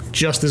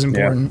 Just as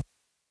important.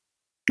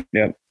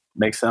 Yep.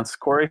 Makes sense.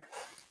 Corey?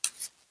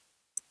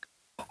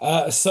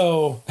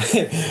 So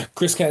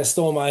Chris kind of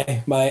stole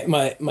my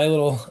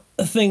little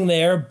thing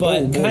there,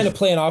 but kind of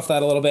playing off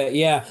that a little bit.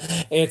 Yeah,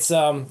 it's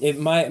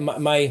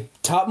my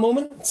top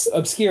moment,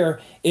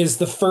 obscure, is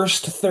the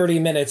first 30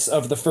 minutes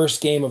of the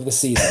first game of the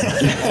season.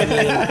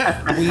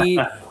 I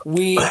mean,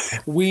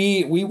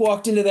 we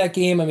walked into that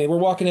game. I mean, we're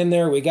walking in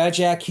there. We got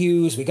Jack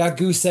Hughes. We got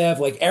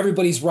Gusev.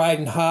 Everybody's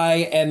riding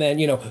high, and then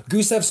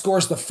Gusev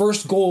scores the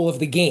first goal of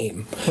the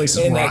game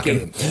in that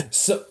game.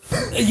 So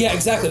yeah,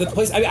 exactly. The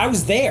place. I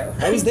was there.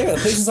 The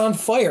place is on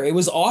fire. It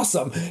was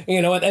awesome.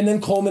 And then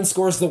Coleman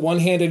scores the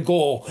one-handed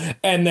goal,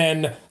 and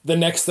then the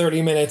next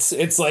 30 minutes,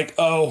 it's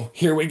oh,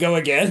 here we go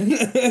again.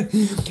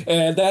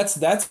 And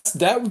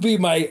that would be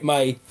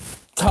my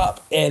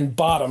top and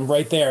bottom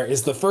right there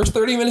is the first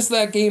 30 minutes of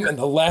that game and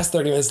the last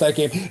 30 minutes of that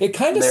game. It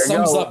kind of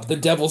sums up the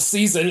Devils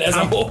season as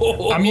a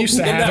whole. I'm used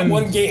to having that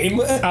one game.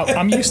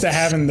 I'm used to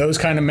having those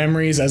kind of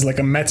memories as like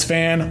a Mets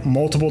fan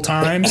multiple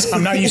times.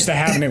 I'm not used to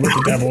having it with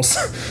the Devils.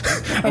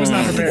 I was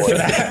not prepared for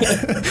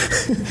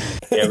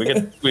that. Yeah,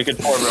 we could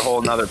form a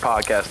whole another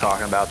podcast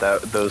talking about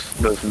those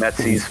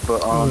Metsies,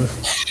 but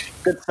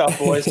good stuff,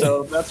 boys.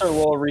 So that's our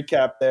little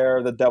recap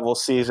there. The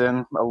Devils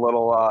season, a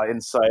little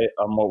insight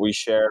on what we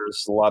share.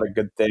 There's a lot of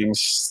good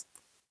things,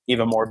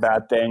 even more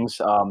bad things.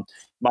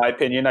 My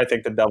opinion, I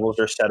think the Devils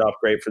are set up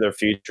great for their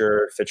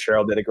future.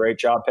 Fitzgerald did a great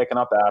job picking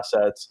up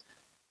assets.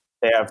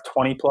 They have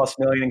 20 plus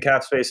million in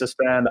cap space to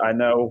spend. I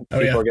know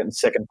people are getting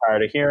sick and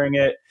tired of hearing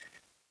it,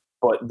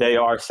 but they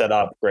are set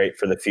up great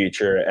for the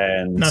future.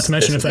 And not to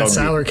mention if that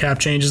salary cap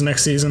changes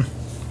next season.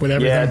 With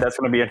everything. Yeah, that's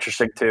going to be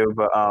interesting too.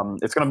 But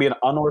it's going to be an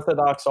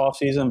unorthodox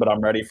offseason, but I'm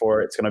ready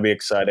for it. It's going to be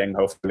exciting.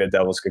 Hopefully the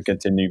Devils can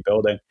continue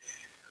building.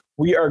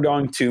 We are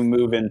going to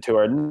move into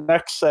our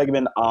next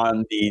segment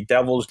on the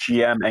Devils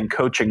GM and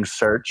coaching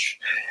search.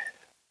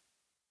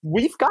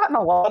 We've gotten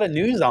a lot of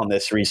news on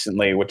this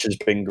recently, which has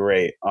been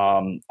great.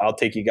 I'll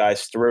take you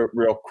guys through it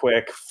real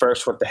quick.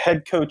 First, with the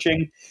head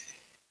coaching,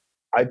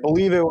 I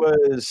believe it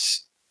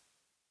was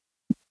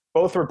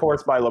both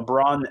reports by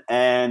LeBron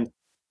and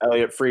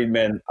Elliot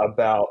Friedman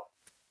about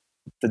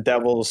the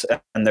Devils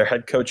and their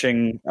head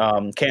coaching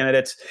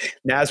candidates.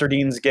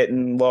 Nasruddine's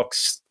getting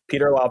looks.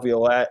 Peter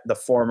Laviolette, the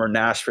former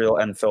Nashville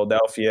and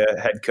Philadelphia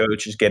head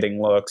coach, is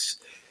getting looks.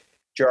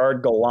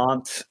 Jared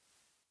Gallant,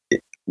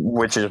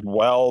 which is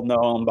well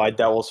known by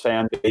Devils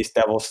fan base,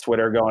 Devils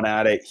Twitter going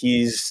at it.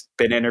 He's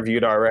been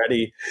interviewed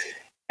already.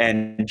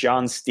 And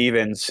John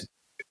Stevens,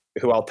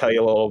 who I'll tell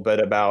you a little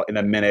bit about in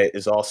a minute,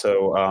 is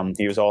also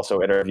he was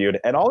also interviewed.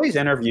 And all these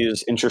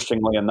interviews,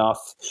 interestingly enough,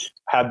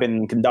 have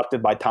been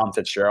conducted by Tom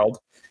Fitzgerald.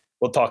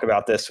 We'll talk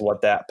about this, what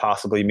that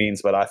possibly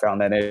means, but I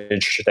found that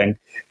interesting.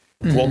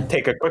 Mm-hmm. We'll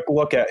take a quick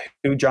look at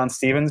who John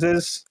Stevens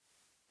is.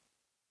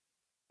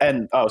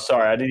 And, I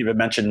didn't even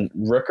mention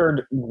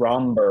Rickard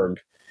Grönberg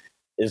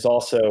is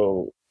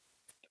also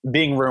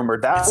being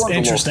rumored. That's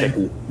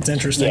interesting. It's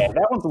interesting. Yeah,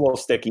 that one's a little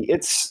sticky.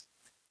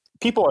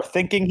 People are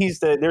thinking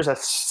there's a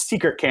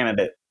secret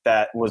candidate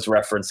that was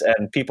referenced,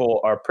 and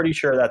people are pretty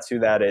sure that's who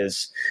that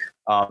is.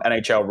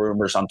 NHL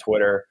rumors on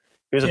Twitter.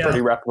 He was a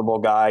pretty reputable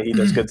guy. He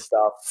does good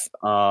stuff.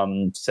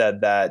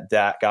 Said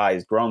that guy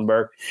is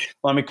Grönberg.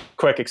 Let me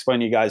quick explain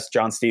to you guys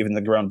John Stevens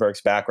and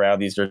Grönberg's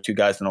background. These are two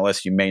guys on the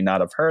list you may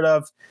not have heard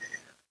of.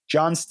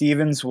 John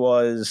Stevens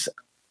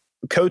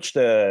coached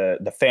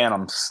the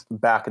Phantoms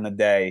back in the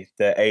day,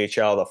 the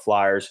AHL, the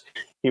Flyers.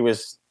 He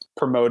was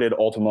promoted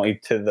ultimately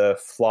to the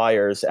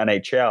Flyers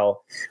NHL,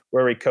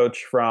 where he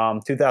coached from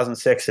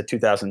 2006 to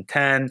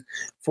 2010,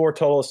 4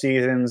 total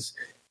seasons.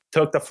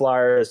 Took the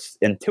Flyers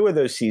in 2 of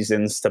those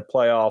seasons to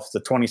playoffs,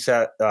 the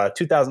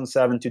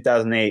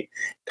 2007-2008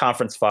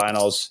 conference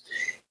finals.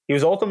 He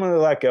was ultimately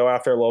let go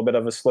after a little bit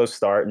of a slow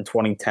start in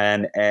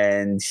 2010,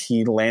 and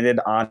he landed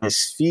on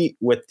his feet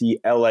with the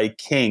LA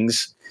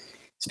Kings.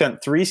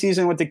 Spent 3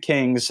 seasons with the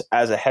Kings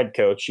as a head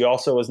coach. He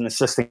also was an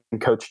assistant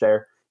coach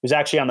there. He was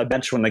actually on the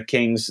bench when the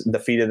Kings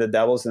defeated the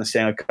Devils in the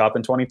Stanley Cup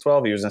in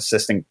 2012. He was an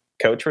assistant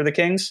coach for the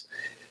Kings.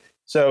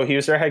 So he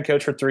was their head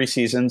coach for 3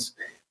 seasons.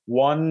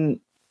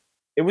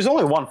 It was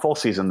only 1 full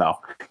season, though.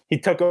 He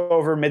took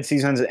over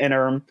midseason as an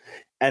interim,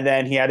 and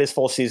then he had his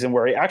full season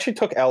where he actually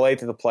took LA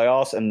to the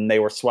playoffs, and they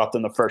were swept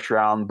in the first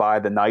round by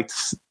the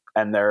Knights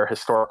and their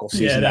historical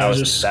season. Yeah, that was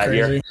just that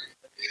crazy. Year.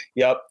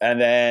 Yep.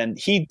 And then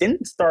he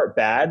didn't start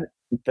bad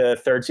the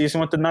 3rd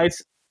season with the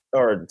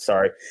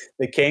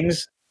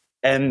Kings.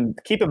 And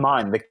keep in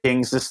mind, the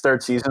Kings, this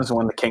 3rd season is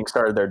when the Kings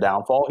started their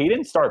downfall. He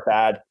didn't start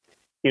bad.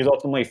 He was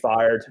ultimately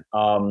fired,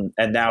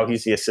 and now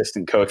he's the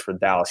assistant coach for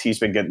Dallas. He's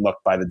been getting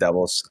looked by the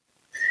Devils.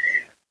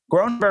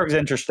 Grönberg's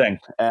interesting,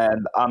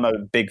 and I'm a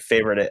big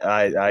favorite.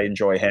 I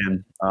enjoy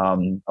him.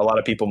 A lot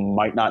of people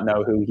might not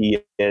know who he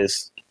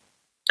is.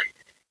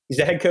 He's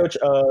the head coach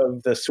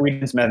of the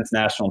Sweden's men's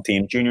national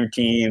team, junior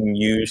team,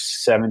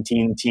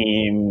 U17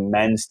 team,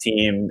 men's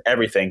team,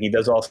 everything. He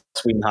does all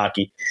Sweden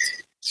hockey.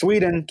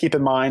 Sweden, keep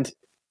in mind,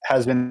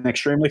 has been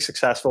extremely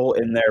successful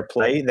in their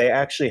play. They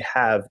actually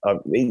have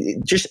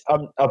just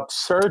an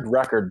absurd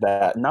record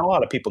that not a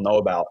lot of people know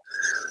about.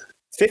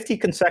 50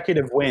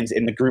 consecutive wins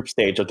in the group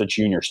stage of the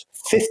juniors.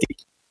 50.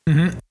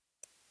 Mm-hmm.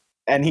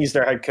 And he's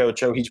their head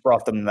coach, so he's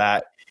brought them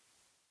that.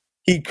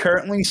 He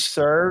currently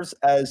serves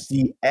as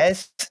the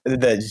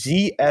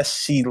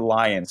ZSC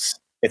Lions.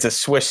 It's a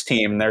Swiss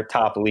team in their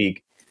top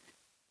league.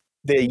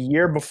 The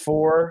year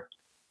before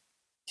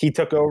he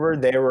took over,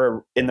 they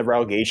were in the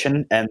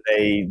relegation, and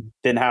they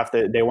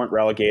weren't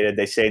relegated.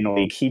 They stayed in the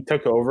league. He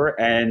took over,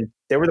 and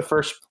they were the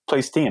first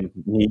place team.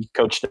 He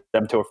coached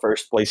them to a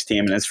first place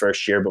team in his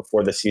first year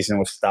before the season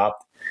was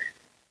stopped.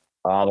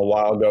 A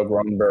while ago,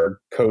 Grönberg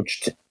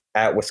coached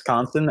at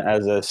Wisconsin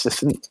as an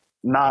assistant,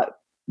 not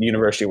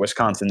University of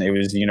Wisconsin. It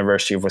was the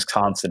University of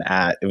Wisconsin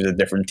it was a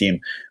different team,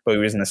 but he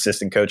was an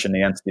assistant coach in the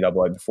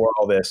NCAA before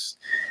all this.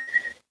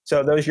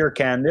 So those are your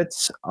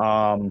candidates.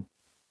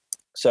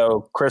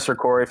 So, Chris or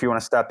Corey, if you want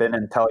to step in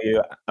and tell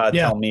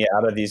me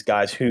out of these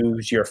guys,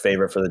 who's your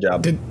favorite for the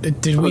job?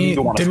 Did we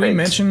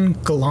mention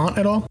Gallant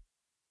at all?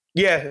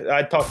 Yeah,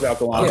 I talked about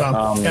Gallant.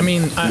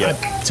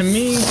 To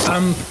me,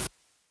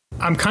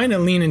 I'm kind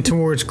of leaning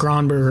towards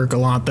Gronberg or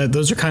Gallant.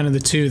 Those are kind of the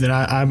two that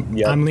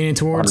I'm leaning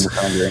towards.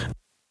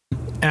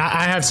 And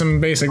I have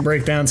some basic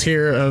breakdowns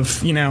here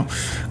of,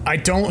 I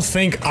don't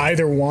think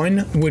either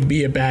one would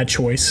be a bad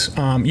choice.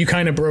 You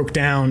kind of broke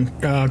down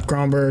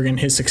Gronberg and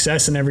his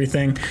success and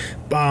everything.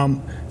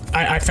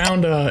 I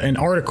found an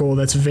article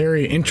that's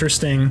very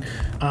interesting.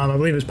 I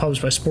believe it was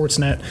published by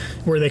Sportsnet,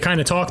 where they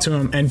kind of talked to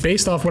him. And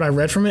based off what I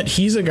read from it,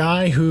 he's a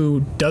guy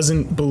who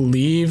doesn't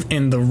believe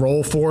in the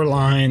roll 4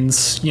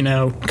 lines,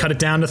 cut it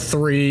down to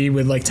 3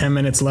 with like 10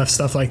 minutes left,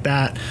 stuff like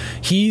that.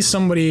 He's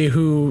somebody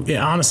who,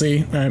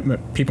 honestly,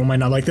 people might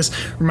not like this,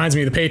 reminds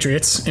me of the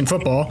Patriots in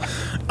football.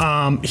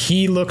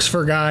 He looks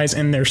for guys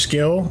and their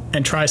skill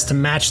and tries to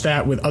match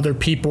that with other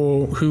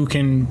people who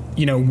can,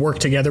 work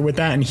together with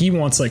that. And he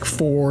wants like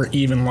 4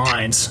 even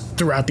lines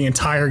throughout the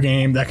entire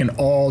game that can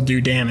all do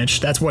damage.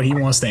 That's what he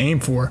wants to aim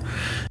for,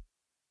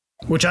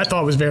 which I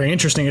thought was very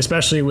interesting,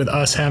 especially with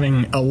us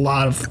having a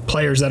lot of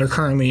players that are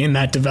currently in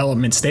that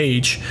development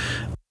stage.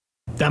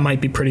 That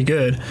might be pretty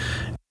good.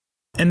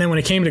 And then when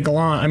it came to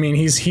Gallant,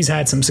 he's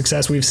had some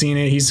success. We've seen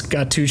it. He's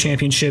got 2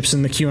 championships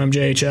in the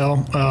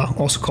QMJHL,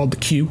 also called the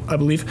Q, I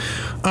believe.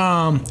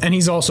 And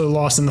he's also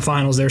lost in the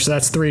finals there. So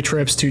that's 3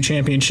 trips, 2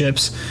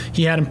 championships.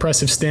 He had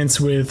impressive stints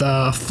with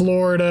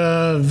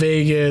Florida,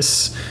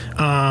 Vegas.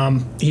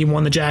 He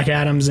won the Jack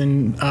Adams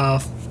in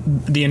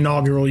the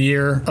inaugural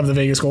year of the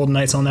Vegas Golden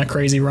Knights on that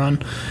crazy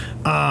run.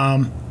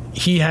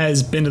 He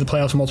has been to the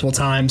playoffs multiple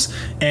times,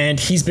 and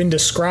he's been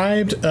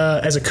described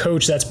as a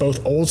coach that's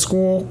both old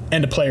school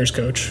and a player's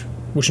coach,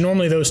 which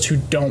normally those two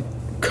don't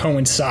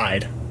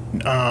coincide.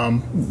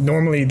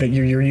 Normally that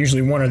you're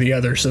usually one or the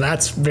other, so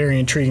that's very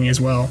intriguing as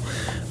well.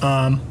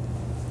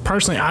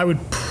 Personally, I would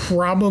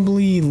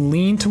probably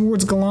lean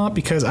towards Gallant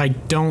because I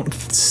don't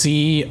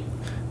see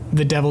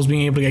the Devils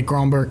being able to get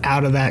Gronberg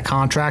out of that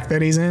contract that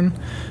he's in.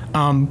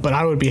 But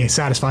I would be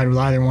satisfied with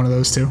either one of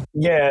those two.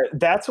 Yeah,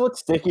 that's what's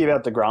sticky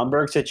about the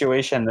Gronberg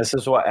situation. This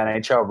is what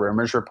NHL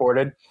Rumors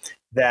reported,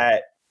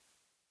 that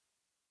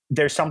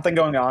there's something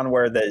going on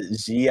where the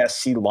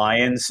ZSC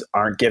Lions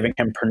aren't giving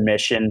him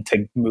permission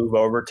to move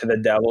over to the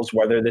Devils.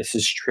 Whether this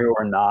is true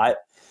or not,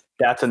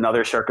 that's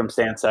another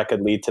circumstance that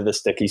could lead to the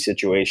sticky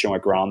situation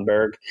with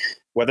Gronberg.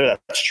 Whether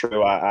that's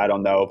true, I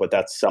don't know, but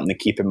that's something to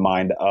keep in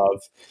mind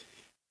of.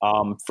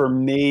 For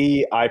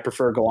me, I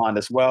prefer Gallant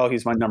as well.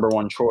 He's my number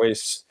 1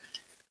 choice.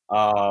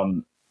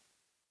 Gronberg's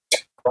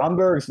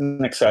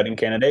an exciting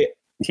candidate.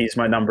 He's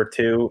my number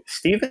 2.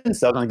 Stevens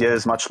doesn't get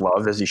as much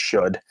love as he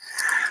should.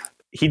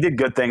 He did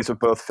good things with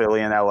both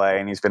Philly and LA,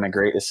 and he's been a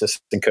great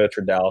assistant coach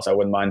for Dallas. I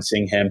wouldn't mind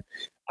seeing him.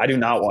 I do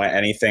not want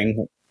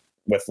anything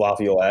with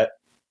Laviolette.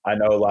 I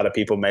know a lot of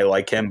people may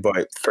like him,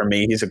 but for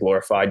me, he's a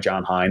glorified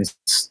John Hines,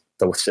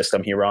 the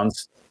system he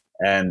runs.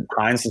 And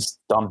Hines has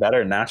done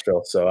better in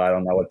Nashville, so I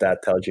don't know what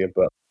that tells you.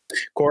 But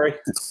Corey,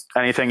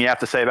 anything you have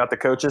to say about the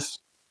coaches?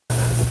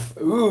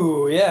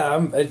 Ooh, yeah.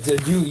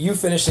 You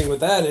finishing with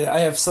that,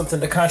 I have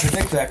something to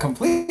contradict that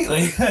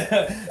completely.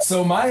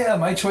 So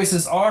my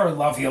choices are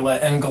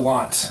Laviolette and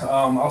Gallant.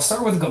 I'll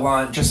start with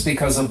Gallant just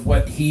because of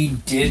what he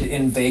did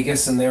in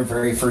Vegas in their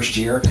very first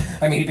year.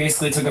 He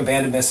basically took a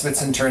band of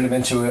misfits and turned them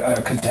into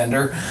a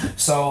contender.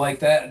 So like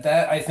that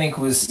I think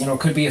was,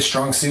 could be a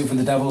strong suit for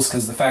the Devils,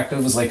 because the fact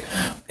of was like,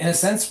 in a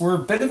sense, we're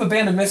a bit of a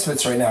band of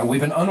misfits right now. We've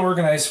been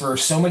unorganized for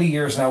so many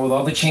years now with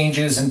all the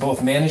changes in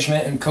both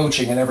management and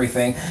coaching and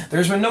everything.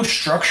 There's been no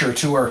structure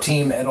to our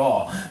team at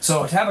all.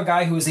 So to have a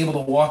guy who is able to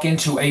walk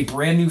into a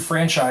brand new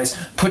franchise,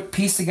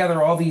 piece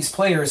together all these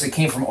players that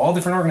came from all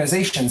different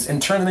organizations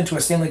and turn them into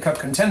a Stanley Cup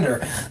contender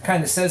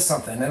kind of says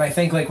something. And I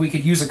think we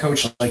could use a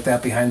coach like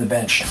that behind the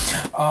bench.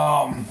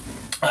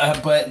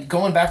 But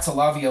going back to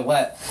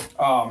Laviolette,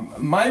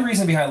 my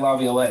reason behind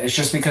Laviolette is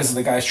just because of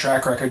the guy's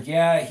track record.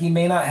 Yeah, he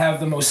may not have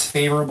the most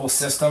favorable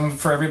system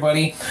for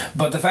everybody,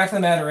 but the fact of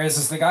the matter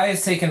is the guy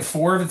has taken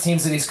 4 of the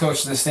teams that he's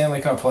coached to the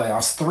Stanley Cup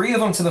playoffs, 3 of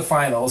them to the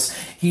finals.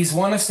 He's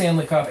won a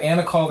Stanley Cup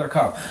and a Calder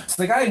Cup.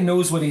 So the guy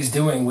knows what he's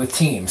doing with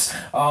teams.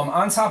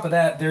 On top of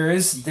that, there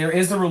is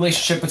the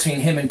relationship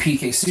between him and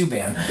PK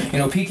Subban.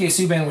 PK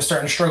Subban was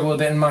starting to struggle a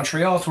bit in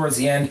Montreal towards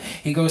the end.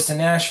 He goes to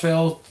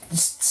Nashville,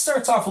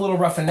 starts off a little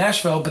rough in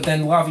Nashville, but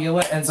then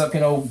Laviolette ends up,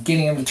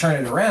 getting him to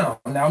turn it around.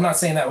 Now, I'm not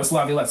saying that was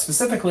Laviolette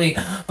specifically,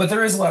 but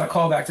there is a lot of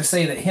callback to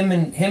say that him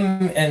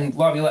and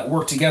Laviolette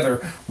work together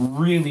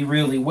really,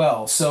 really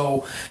well.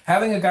 So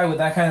having a guy with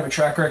that kind of a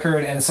track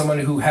record and someone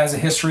who has a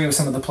history with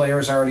some of the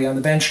players already on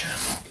the bench,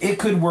 it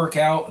could work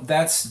out.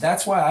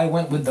 That's why I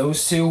went with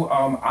those two.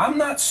 I'm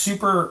not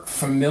super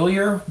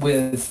familiar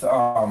with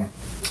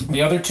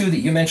the other two that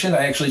you mentioned.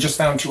 I actually just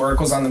found 2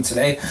 articles on them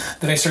today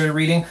that I started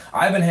reading.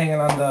 I've been hanging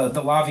on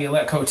the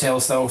Laviolette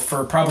coattails, though,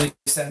 for probably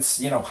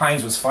since,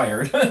 Hines was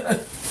fired.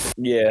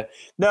 Yeah.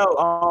 No,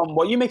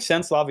 well, you make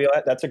sense,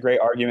 Laviolette. That's a great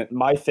argument.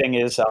 My thing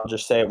is, I'll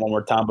just say it one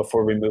more time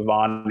before we move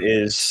on,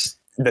 is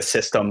the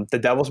system. The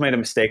Devils made a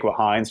mistake with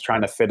Hines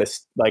trying to fit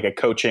a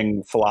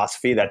coaching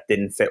philosophy that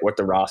didn't fit with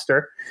the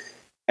roster.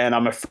 And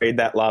I'm afraid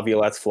that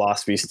Laviolette's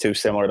philosophy is too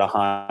similar to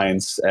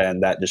Hines,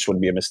 and that just would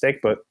be a mistake.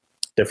 But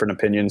different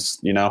opinions,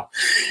 Yeah.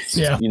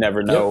 You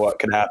never know what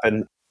could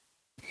happen.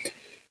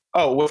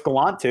 Oh, with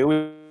Gallant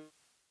too.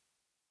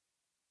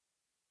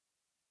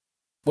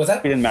 What's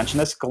that? We didn't mention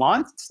this.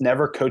 Gallant's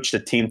never coached a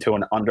team to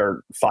an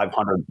under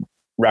 500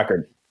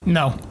 record.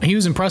 No, he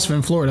was impressive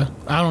in Florida.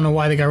 I don't know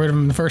why they got rid of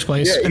him in the first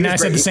place. Yeah, and then I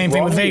said the same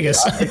thing with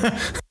Vegas.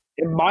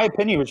 In my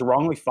opinion, he was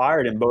wrongly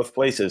fired in both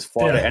places,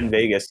 Florida and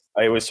Vegas.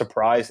 I was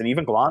surprised, and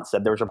even Gallant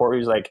said there was a report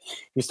where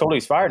he's told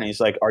he's fired, and he's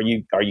like, "Are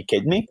you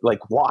kidding me?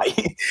 Like, why?"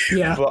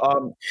 Yeah,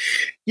 but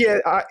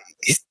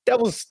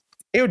Devils.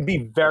 It would be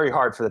very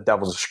hard for the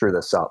Devils to screw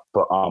this up.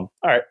 But all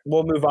right,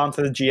 we'll move on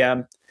to the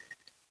GM.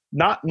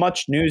 Not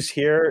much news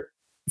here.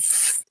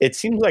 It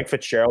seems like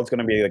Fitzgerald's going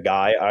to be the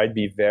guy. I'd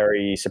be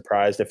very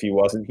surprised if he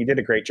wasn't. He did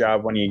a great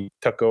job when he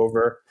took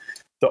over.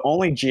 The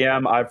only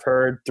GM I've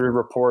heard through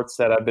reports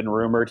that have been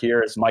rumored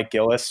here is Mike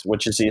Gillis,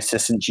 which is the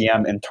assistant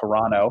GM in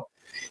Toronto.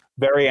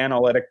 Very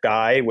analytic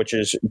guy, which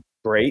is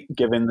great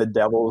given the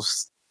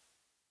Devils'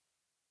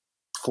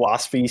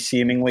 philosophy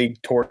seemingly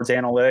towards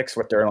analytics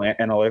with their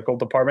analytical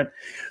department.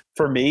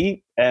 For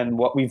me, and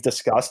what we've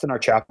discussed in our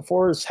chat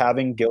before, is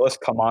having Gillis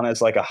come on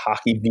as like a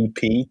hockey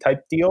VP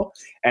type deal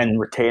and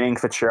retaining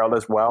Fitzgerald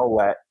as well.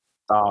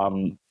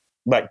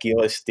 Let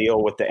Gillis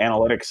deal with the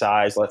analytics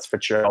side. Let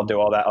Fitzgerald do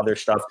all that other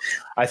stuff.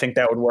 I think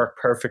that would work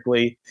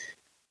perfectly.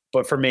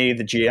 But for me,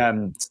 the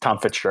GM, Tom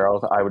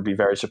Fitzgerald. I would be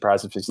very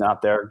surprised if he's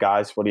not there.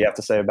 Guys, what do you have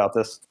to say about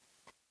this?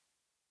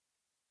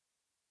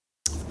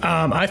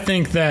 I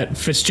think that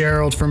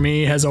Fitzgerald, for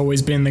me, has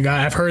always been the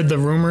guy. I've heard the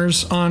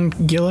rumors on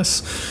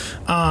Gillis,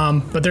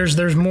 but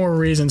there's more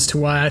reasons to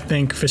why I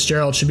think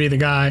Fitzgerald should be the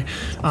guy.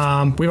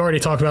 We've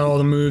already talked about all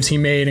the moves he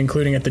made,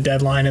 including at the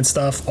deadline and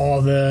stuff,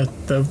 all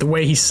the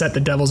way he set the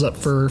Devils up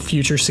for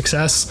future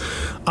success.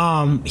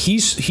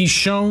 He's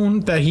shown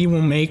that he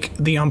will make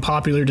the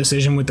unpopular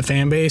decision with the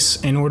fan base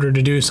in order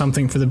to do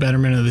something for the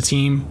betterment of the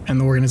team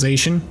and the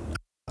organization.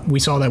 We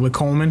saw that with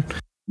Coleman.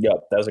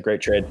 Yep, that was a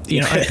great trade.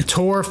 It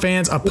tore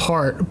fans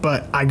apart,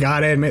 but I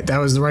gotta admit that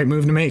was the right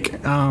move to make,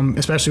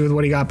 especially with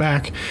what he got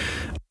back.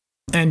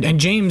 And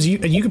James,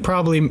 you could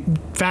probably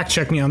fact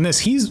check me on this.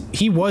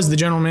 He was the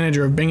general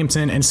manager of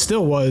Binghamton and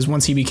still was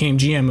once he became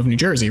GM of New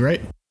Jersey,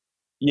 right?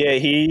 Yeah,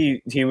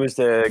 he was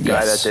the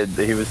guy that did.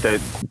 He was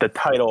the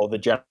title, the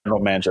general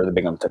manager of the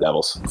Binghamton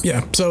Devils.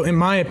 Yeah. So in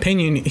my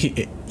opinion,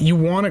 you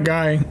want a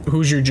guy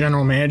who's your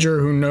general manager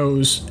who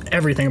knows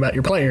everything about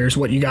your players,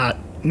 what you got,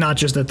 not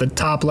just at the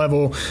top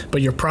level,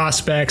 but your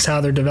prospects,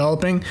 how they're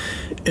developing.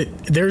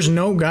 There's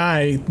no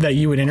guy that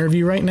you would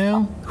interview right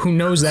now who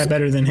knows that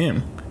better than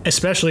him,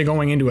 especially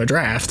going into a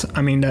draft.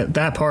 I mean,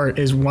 that part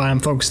is why I'm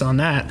focused on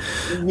that.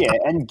 Yeah,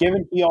 and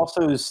given he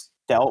also has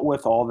dealt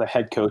with all the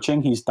head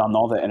coaching, he's done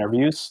all the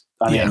interviews.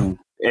 I mean,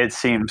 it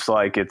seems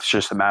like it's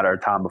just a matter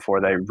of time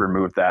before they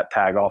remove that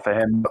tag off of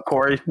him. But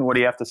Corey, what do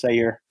you have to say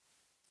here?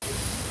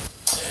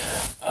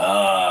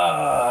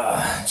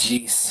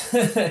 Jeez.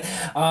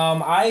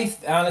 I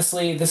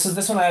honestly,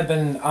 this one I've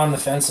been on the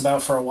fence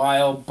about for a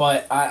while,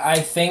 but I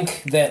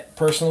think that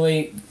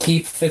personally,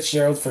 keep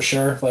Fitzgerald for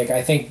sure. Like,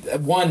 I think,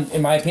 one,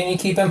 in my opinion,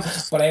 keep him,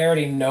 but I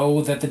already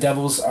know that the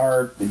Devils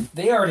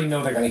they already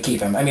know they're going to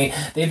keep him. I mean,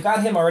 they've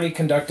got him already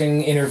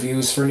conducting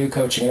interviews for new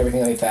coaching and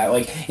everything like that.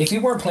 Like, if you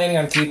weren't planning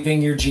on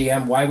keeping your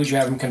GM, why would you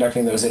have him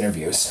conducting those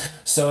interviews?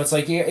 So it's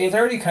like, it's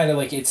already kind of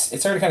like,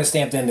 it's already kind of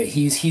stamped in that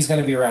he's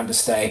going to be around to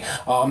stay.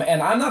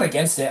 And I'm not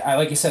against it.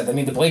 Like you said, I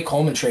mean, the Blake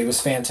Coleman trade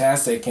was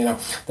fantastic.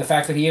 The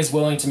fact that he is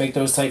willing to make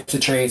those types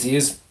of trades, he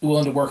is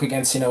willing to work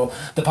against,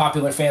 the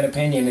popular fan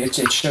opinion. It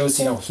shows,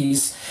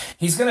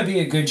 he's going to be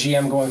a good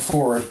GM going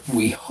forward.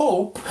 We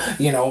hope,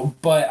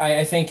 but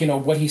I think,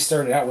 what he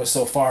started out with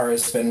so far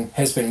has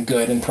been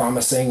good and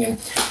promising,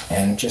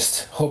 and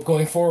just hope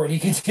going forward he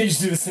continues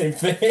to do the same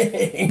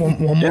thing.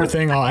 One more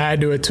thing I'll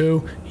add to it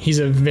too. He's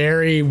a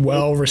very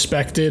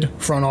well-respected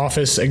front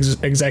office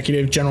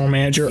executive general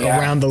manager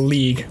around the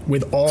league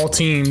with all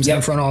teams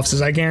and front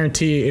offices. I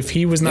guarantee if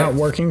he was not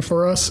working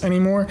for us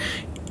anymore,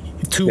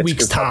 2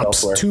 weeks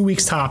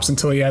tops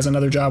until he has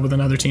another job with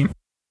another team.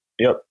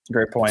 Yep,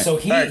 great point. So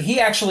he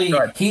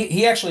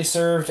actually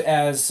served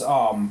as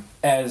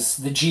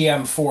the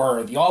GM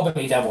for the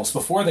Albany Devils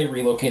before they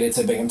relocated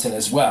to Binghamton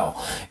as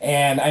well.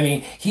 And I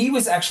mean, he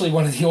was actually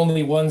one of the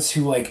only ones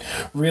who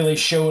really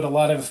showed a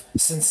lot of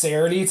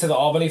sincerity to the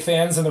Albany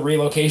fans in the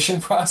relocation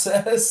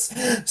process.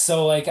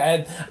 So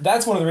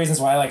that's one of the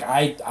reasons why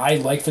I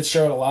like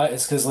Fitzgerald a lot,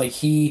 is because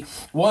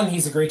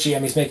he's a great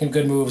GM, he's making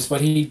good moves, but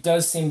he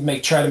does seem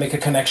to try to make a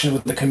connection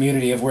with the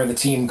community of where the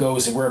team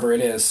goes and wherever it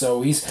is.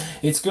 So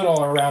it's good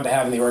all around to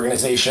have in the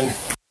organization.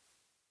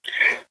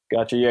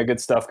 Gotcha. Yeah,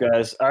 good stuff,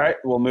 guys. All right,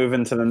 we'll move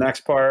into the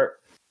next part.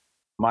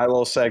 My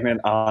little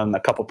segment on a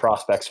couple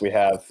prospects we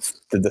have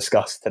to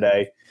discuss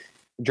today.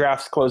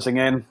 Draft's closing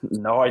in.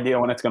 No idea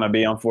when it's going to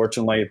be,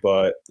 unfortunately,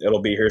 but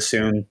it'll be here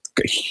soon.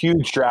 A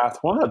huge draft.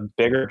 One of the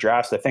bigger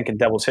drafts, I think, in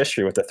Devils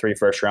history, with the 3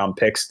 first-round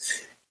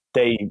picks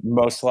they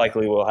most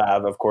likely will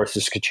have. Of course,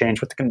 this could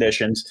change with the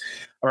conditions.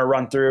 I'm going to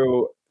run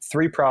through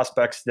 3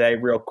 prospects today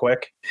real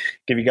quick,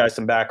 give you guys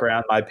some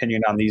background, my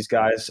opinion on these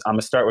guys. I'm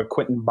going to start with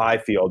Quentin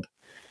Byfield.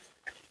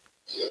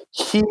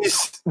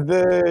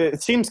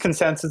 It seems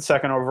consensus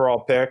second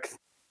overall pick.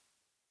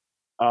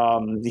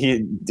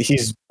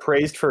 He's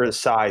praised for his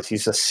size.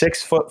 He's a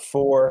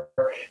 6'4",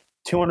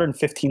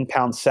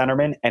 215-pound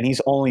centerman, and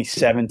he's only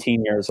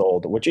 17 years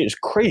old, which is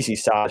crazy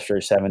size for a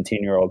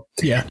 17-year-old.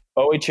 Yeah.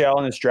 OHL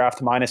in his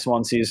draft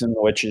 -1 season,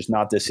 which is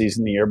not this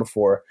season, the year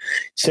before.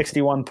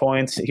 61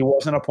 points. He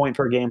wasn't a point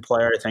per game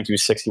player. I think he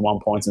was 61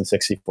 points in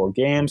 64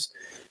 games.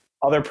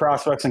 Other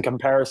prospects in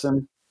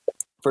comparison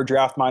for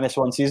draft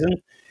 -1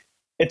 season,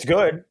 it's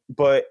good,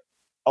 but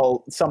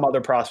some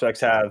other prospects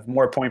have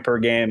more point per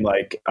game.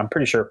 Like I'm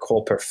pretty sure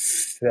Cole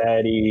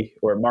Perfetti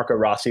or Marco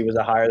Rossi was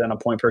a higher than a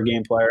point per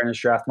game player in his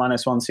draft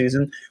 -1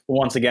 season. But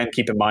once again,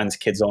 keep in mind this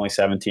kid's only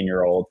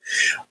 17-year-old.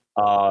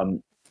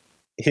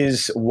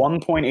 His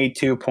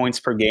 1.82 points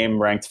per game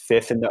ranked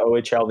 5th in the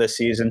OHL this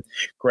season.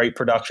 Great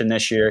production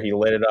this year. He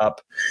lit it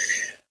up.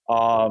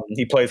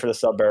 He played for the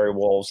Barberio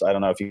Wolves. I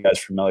don't know if you guys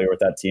are familiar with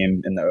that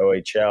team in the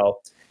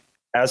OHL.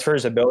 As for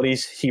his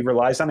abilities, he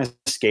relies on his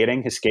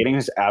skating. His skating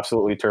is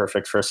absolutely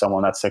perfect for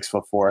someone that's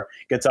 6'4".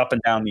 Gets up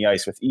and down the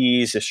ice with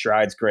ease. His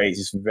stride's great.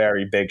 He's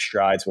very big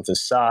strides with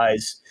his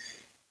size.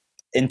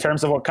 In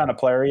terms of what kind of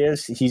player he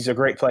is, he's a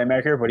great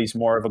playmaker, but he's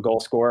more of a goal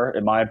scorer,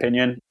 in my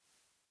opinion,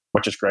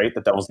 which is great. The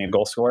Devils need a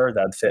goal scorer.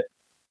 That'd fit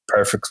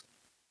perfect.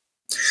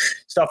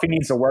 Stuff he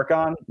needs to work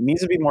on,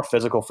 needs to be more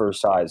physical for his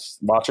size.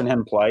 Watching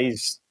him play,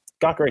 he's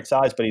got great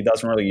size, but he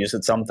doesn't really use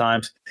it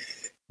sometimes.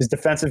 His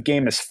defensive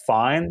game is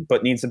fine,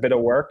 but needs a bit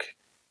of work.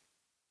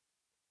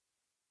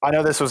 I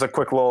know this was a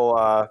quick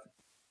little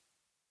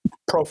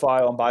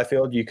profile on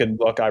Byfield. You could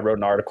look. I wrote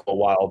an article a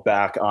while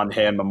back on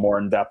him, a more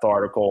in-depth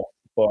article.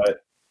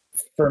 But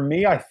for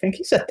me, I think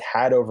he's a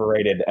tad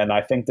overrated, and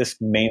I think this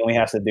mainly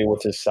has to do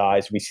with his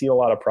size. We see a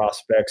lot of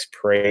prospects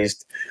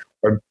praised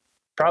or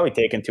probably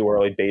taken too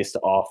early based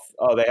off,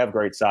 they have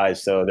great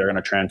size, so they're going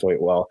to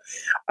translate well.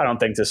 I don't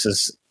think this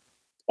is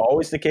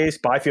always the case.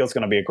 Byfield's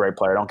going to be a great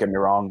player. Don't get me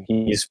wrong.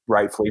 He's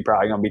rightfully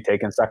probably going to be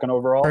taken second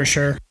overall. For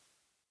sure.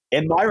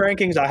 In my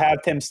rankings, I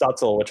have Tim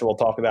Stutzel, which we'll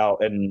talk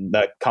about in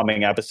the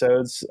coming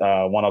episodes.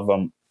 One of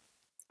them,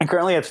 I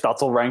currently have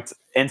Stutzel ranked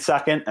in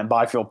second and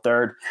Byfield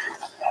third.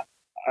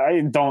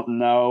 I don't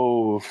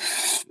know.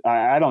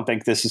 I don't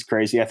think this is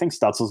crazy. I think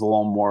Stutzel's a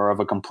little more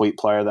of a complete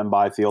player than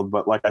Byfield,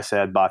 but like I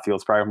said,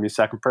 Byfield's probably going to be the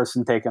second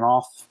person taken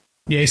off.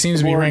 Yeah, he seems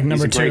to be ranked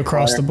number 2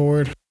 across the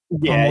board.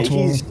 Yeah,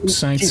 he's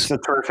a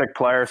terrific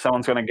player.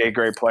 Someone's going to get a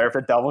great player. If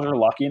the Devils are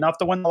lucky enough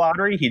to win the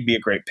lottery, he'd be a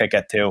great pick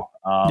at 2.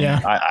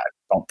 I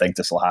don't think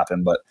this will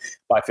happen, but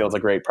Byfield's a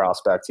great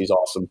prospect. He's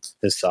awesome.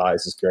 His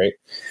size is great.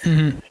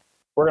 Mm-hmm.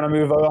 We're going to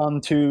move on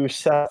to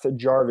Seth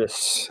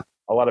Jarvis.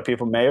 A lot of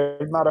people may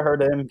not have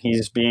heard of him.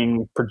 He's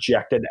being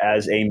projected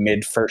as a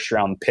mid-first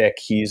round pick.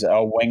 He's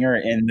a winger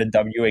in the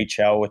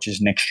WHL, which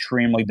is an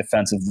extremely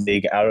defensive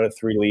league. Out of the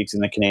 3 leagues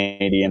in the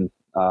Canadian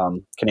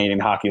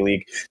Hockey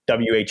League,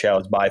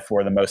 WHL is by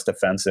far the most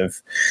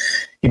defensive.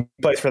 He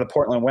plays for the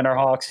Portland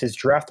Winterhawks. His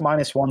draft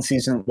 -1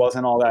 season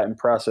wasn't all that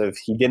impressive.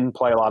 He didn't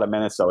play a lot of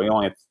minutes, though. He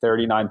only had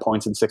 39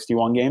 points in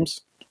 61 games,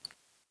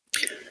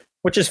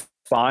 which is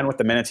fine with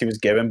the minutes he was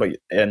given, but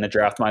in the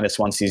draft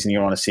 -1 season, you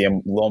want to see a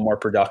little more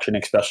production,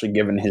 especially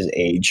given his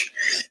age.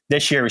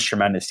 This year was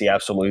tremendous. He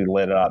absolutely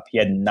lit it up. He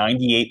had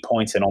 98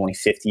 points in only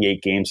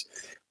 58 games.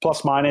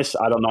 Plus minus,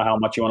 I don't know how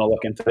much you want to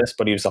look into this,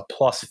 but he was a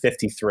plus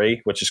 53,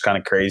 which is kind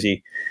of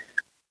crazy.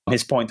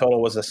 His point total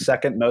was the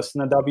second most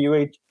in the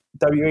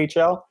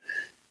WHL.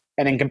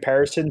 And in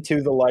comparison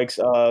to the likes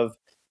of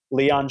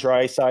Leon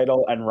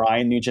Draisaitl and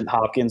Ryan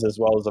Nugent-Hopkins, as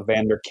well as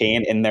Evander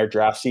Kane in their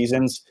draft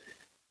seasons,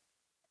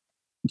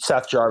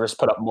 Seth Jarvis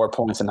put up more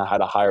points and had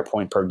a higher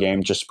point per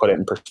game, just to put it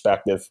in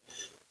perspective.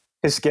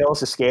 His skills,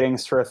 his skating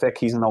is terrific.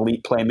 He's an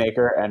elite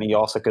playmaker, and he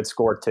also could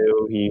score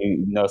too.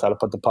 He knows how to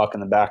put the puck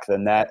in the back of the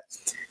net.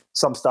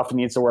 Some stuff he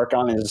needs to work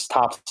on is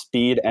top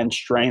speed and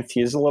strength.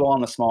 He is a little on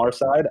the smaller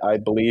side. I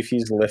believe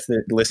he's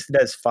listed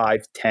as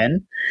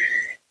 5'10",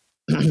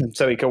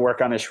 so he could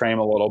work on his frame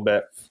a little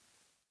bit.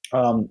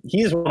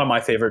 He is one of my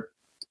favorite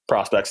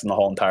prospects in the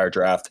whole entire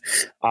draft.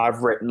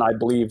 I've written, I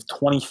believe,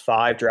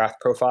 25 draft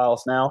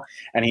profiles now,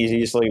 and he's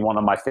easily one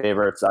of my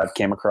favorites I've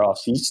came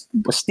across. He's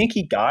a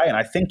sneaky guy, and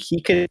I think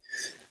he could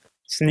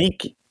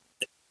sneak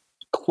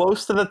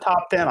close to the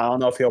top 10. I don't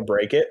know if he'll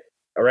break it.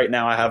 Right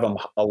now I have him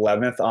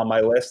 11th on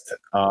my list,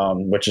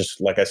 which is,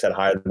 like I said,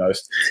 higher than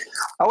most.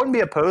 I wouldn't be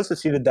opposed to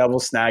see the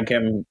Devils snag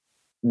him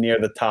near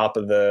the top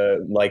of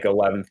the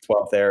 11th,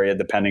 12th area,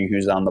 depending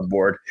who's on the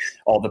board.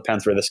 All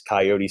depends where this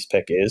Coyotes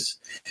pick is.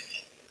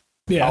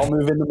 Yeah. I'll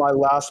move into my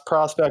last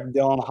prospect,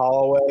 Dylan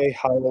Holloway.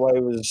 Holloway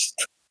was,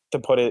 to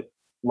put it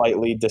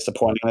lightly,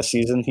 disappointing this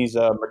season. He's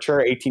a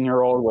mature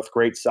 18-year-old with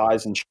great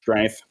size and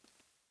strength.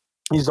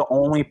 He's the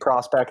only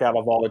prospect out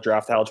of all the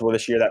draft eligible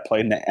this year that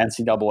played in the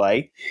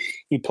NCAA.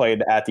 He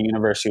played at the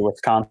University of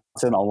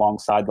Wisconsin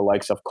alongside the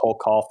likes of Cole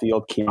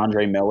Caulfield,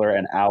 Keandre Miller,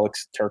 and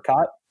Alex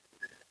Turcotte.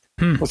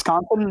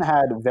 Wisconsin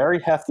had very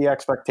hefty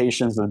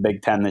expectations of the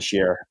Big Ten this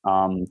year.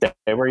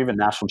 They were even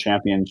national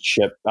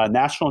championship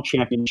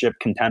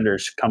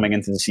contenders coming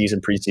into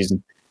the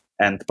preseason.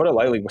 And to put it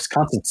lightly,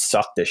 Wisconsin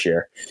sucked this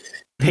year.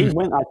 They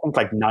went, I think,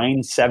 like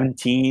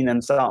 9-17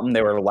 and something.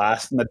 They were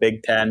last in the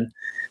Big Ten.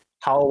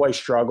 Holloway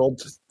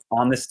struggled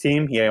on this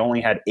team. He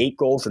only had 8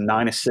 goals and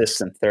 9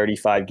 assists in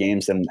 35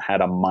 games and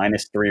had a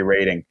 -3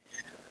 rating.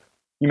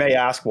 You may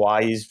ask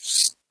why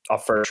he's a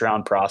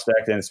first-round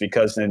prospect, and it's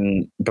because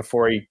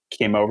before he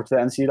came over to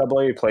the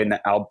NCAA, he played in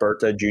the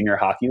Alberta Junior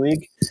Hockey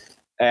League,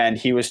 and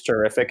he was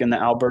terrific in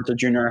the Alberta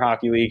Junior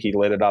Hockey League. He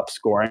lit it up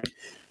scoring.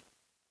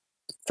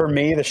 For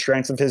me, the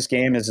strength of his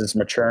game is his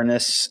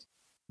matureness.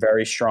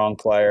 Very strong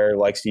player,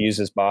 likes to use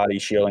his body,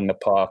 shielding the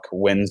puck,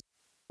 wins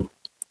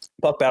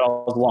puck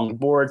battles along the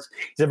boards.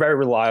 He's a very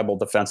reliable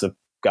defensive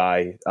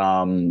guy.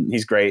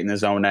 He's great in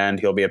his own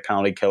end. He'll be a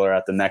penalty killer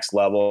at the next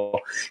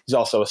level. He's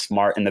also a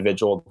smart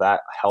individual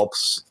that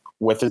helps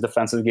with his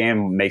defensive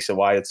game, makes it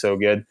why it's so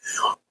good.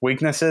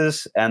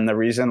 Weaknesses, and the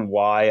reason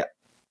why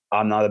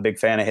I'm not a big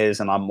fan of his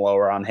and I'm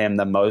lower on him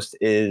than most,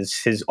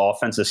 is his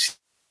offensive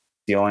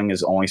ceiling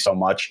is only so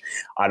much.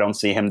 I don't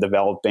see him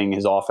developing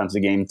his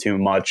offensive game too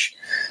much.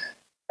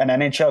 An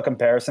NHL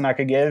comparison I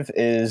could give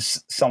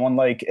is someone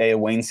like a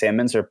Wayne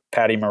Simmons or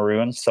Patty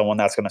Maroon, someone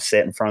that's going to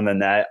sit in front of the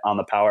net on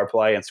the power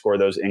play and score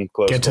those in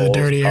close Get to goals, the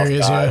dirty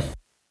areas, yeah.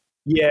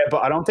 Yeah,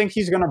 but I don't think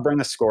he's going to bring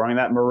the scoring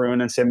that Maroon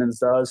and Simmons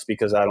does,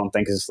 because I don't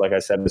think like I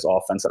said, his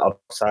offensive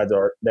upsides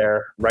are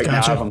there. Right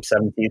now, I'm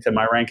 17th in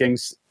my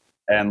rankings.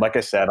 And like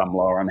I said, I'm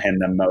lower on him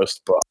than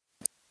most. But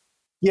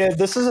yeah,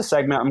 this is a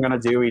segment I'm going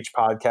to do each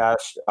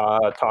podcast,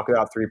 talk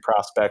about 3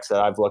 prospects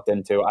that I've looked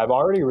into. I've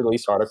already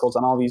released articles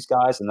on all these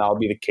guys, and that'll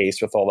be the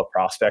case with all the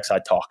prospects I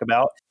talk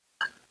about.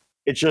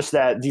 It's just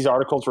that these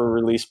articles were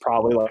released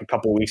probably like a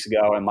couple weeks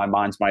ago, and my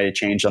mind's might have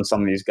changed on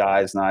some of these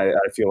guys. And I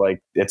feel like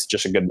it's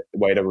just a good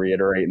way to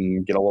reiterate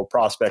and get a little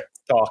prospect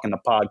talk in the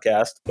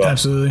podcast. But,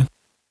 absolutely.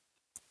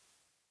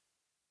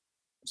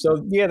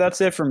 So, yeah,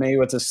 that's it for me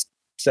with this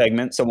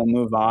segment. So we'll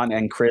move on.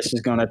 And Chris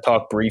is going to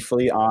talk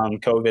briefly on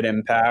COVID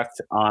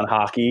impact on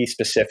hockey,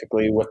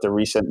 specifically with the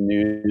recent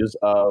news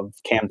of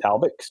Cam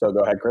Talbot. So go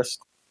ahead, Chris.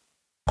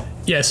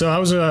 Yeah, so I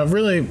was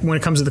really, when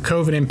it comes to the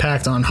COVID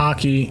impact on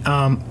hockey,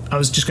 I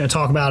was just going to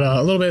talk about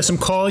a little bit of some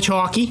college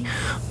hockey.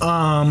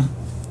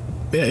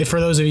 For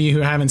those of you who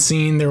haven't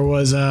seen, there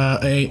was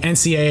a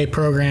NCAA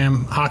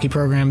program, hockey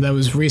program, that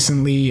was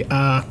recently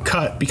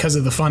cut because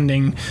of the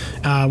funding,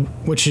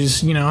 which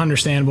is,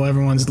 understandable.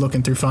 Everyone's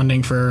looking through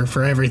funding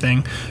for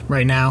everything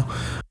right now.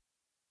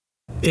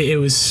 It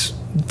was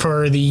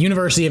for the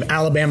University of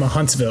Alabama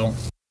Huntsville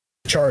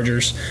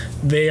Chargers.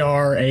 They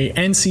are a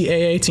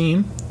NCAA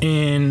team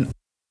in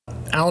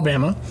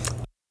Alabama.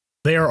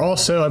 They are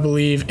also, I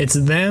believe, it's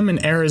them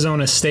and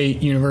Arizona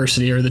State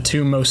University are the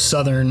 2 most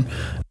southern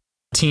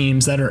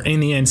teams that are in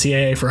the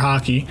NCAA for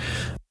hockey.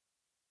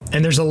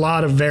 And there's a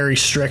lot of very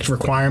strict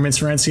requirements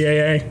for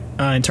NCAA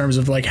in terms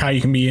of like how you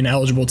can be an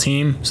eligible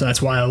team. So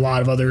that's why a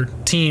lot of other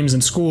teams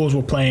and schools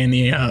will play in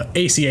the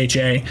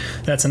ACHA.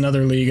 That's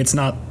another league. It's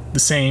not the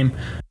same.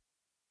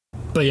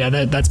 But yeah,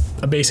 that's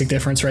a basic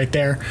difference right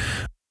there.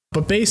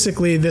 But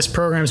basically, this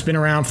program's been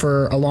around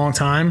for a long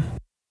time.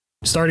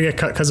 Started to get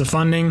cut because of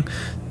funding.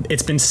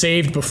 It's been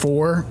saved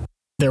before.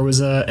 There was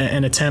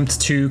an attempt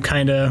to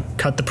kind of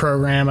cut the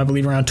program, I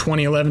believe, around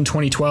 2011,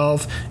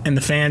 2012, and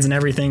the fans and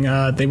everything,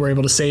 they were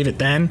able to save it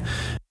then.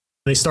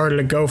 They started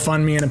a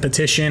GoFundMe and a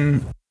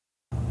petition,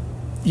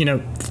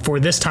 for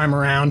this time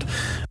around,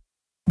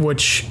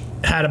 which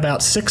had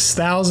about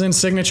 6,000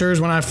 signatures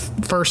when I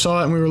first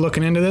saw it and we were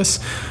looking into this.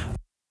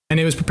 And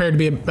it was prepared to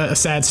be a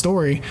sad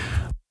story.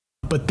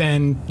 But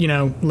then,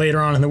 later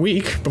on in the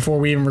week, before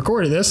we even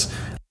recorded this,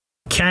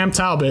 Cam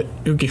Talbot,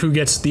 who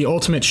gets the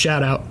ultimate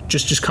shout out,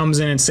 just comes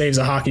in and saves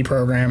a hockey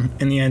program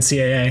in the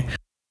NCAA.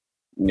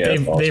 Yeah,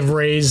 they've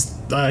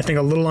raised, I think,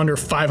 a little under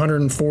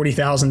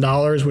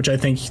 $540,000, which I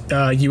think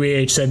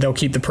UAH said they'll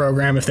keep the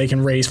program if they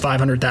can raise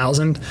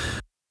 $500,000.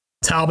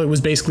 Talbot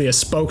was basically a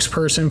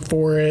spokesperson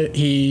for it.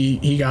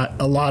 He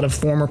got a lot of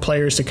former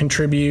players to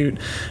contribute.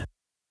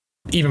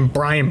 Even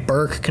Brian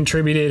Burke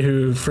contributed,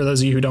 who, for those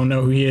of you who don't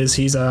know who he is,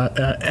 he's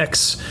a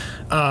ex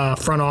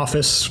front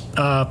office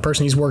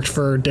person. He's worked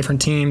for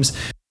different teams.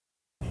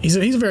 He's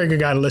a very good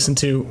guy to listen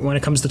to when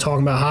it comes to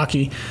talking about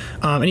hockey.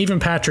 And even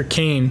Patrick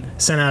Kane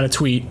sent out a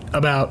tweet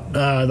about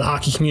the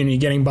hockey community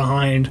getting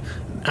behind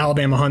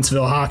Alabama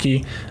Huntsville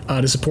hockey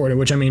to support it,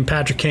 which, I mean,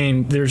 Patrick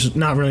Kane, there's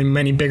not really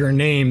many bigger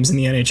names in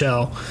the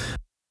NHL.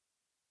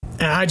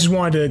 And I just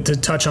wanted to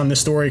touch on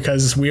this story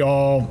because we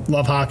all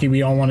love hockey.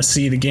 We all want to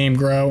see the game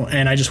grow.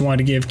 And I just wanted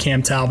to give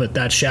Cam Talbot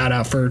that shout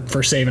out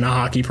for saving a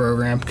hockey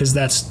program, because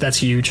that's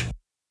huge.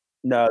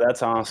 No,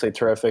 that's honestly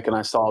terrific. And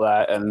I saw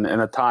that. And in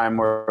a time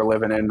we're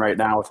living in right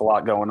now with a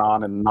lot going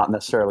on and not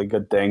necessarily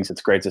good things,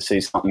 it's great to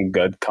see something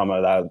good come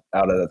out of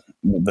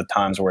the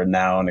times we're in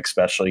now, and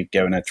especially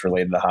given it's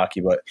related to hockey.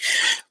 But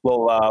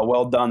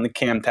well done to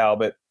Cam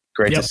Talbot.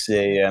 Great to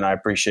see. And I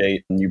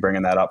appreciate you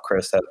bringing that up,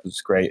 Chris. That was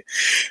great.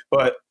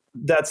 But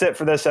that's it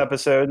for this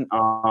episode. I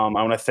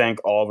want to thank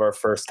all of our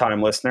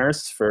first-time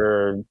listeners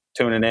for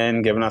tuning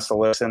in, giving us a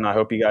listen. I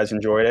hope you guys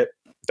enjoyed it.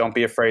 Don't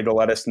be afraid to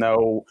let us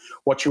know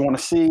what you want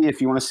to see.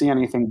 If you want to see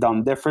anything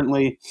done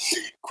differently,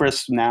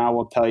 Chris now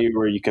will tell you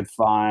where you could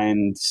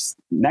find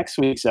next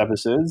week's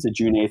episodes, the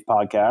June 8th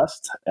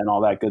podcast, and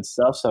all that good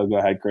stuff. So go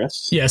ahead,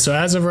 Chris. Yeah, so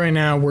as of right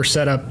now, we're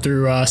set up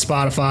through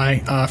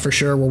Spotify for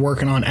sure. We're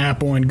working on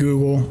Apple and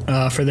Google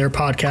for their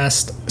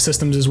podcast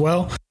systems as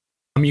well.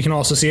 You can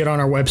also see it on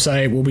our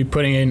website. We'll be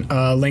putting in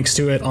links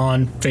to it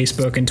on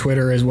Facebook and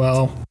Twitter as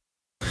well.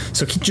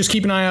 So just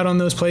keep an eye out on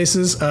those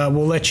places.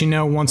 We'll let you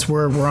know once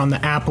we're on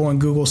the Apple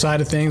and Google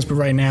side of things. But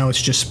right now,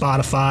 it's just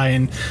Spotify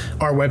and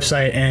our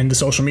website and the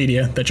social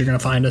media that you're going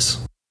to find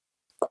us.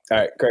 All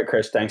right. Great,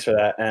 Chris. Thanks for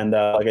that. And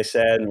like I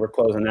said, we're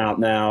closing out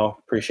now.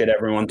 Appreciate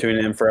everyone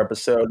tuning in for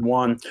episode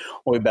 1.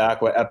 We'll be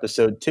back with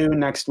episode 2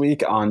 next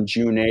week on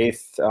June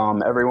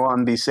 8th.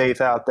 Everyone be safe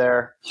out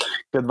there.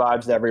 Good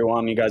vibes to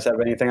everyone. You guys have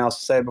anything else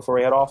to say before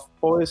we head off,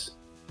 boys?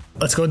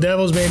 Let's go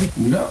Devils, baby.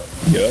 No.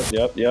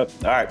 Yep.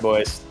 All right,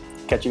 boys.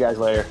 Catch you guys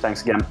later.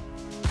 Thanks again.